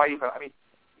his wife. I mean,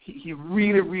 he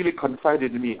really, really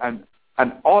confided in me, and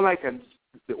the only way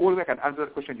I can answer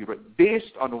that question, Hubert,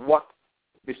 based on what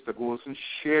Mr. Golson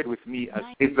shared with me,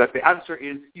 is that the answer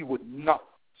is he would not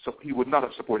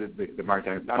have supported the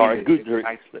maritime. All right, good.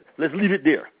 Let's leave it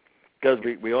there, because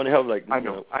we only have like... I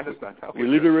know, I understand. Okay, we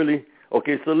literally...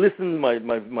 Okay, so listen, my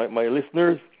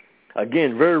listeners,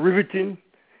 again, very riveting.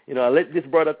 You know, I let this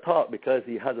brother talk because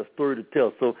he has a story to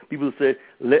tell. So people say,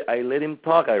 I let him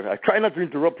talk. I try not to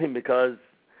interrupt him because,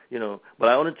 you know, but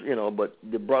I wanted to, you know, but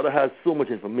the brother has so much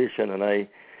information, and I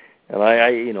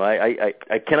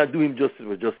cannot do him justice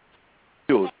with just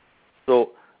shows.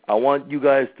 So I want you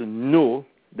guys to know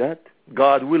that,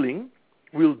 God willing,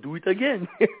 we'll do it again.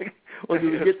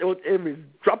 Until we get out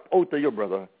drop out of your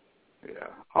brother. Yeah.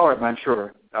 All right, man,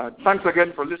 sure. Thanks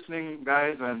again for listening,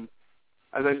 guys. And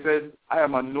as I said, I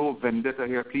am on no vendetta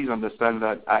here. Please understand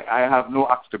that I have no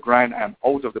axe to grind. I am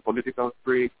out of the political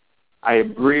fray. I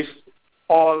embrace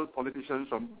all politicians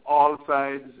from all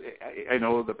sides. I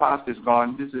know the past is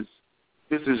gone.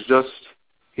 This is just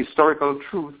historical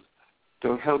truth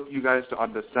to help you guys to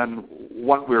understand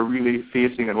what we're really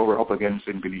facing and what we're up against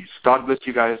in Belize. God bless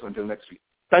you guys until next week.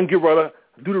 Thank you, brother.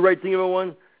 Do the right thing,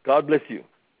 everyone. God bless you.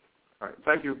 All right.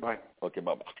 Thank you. Bye. Okay,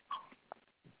 bye-bye.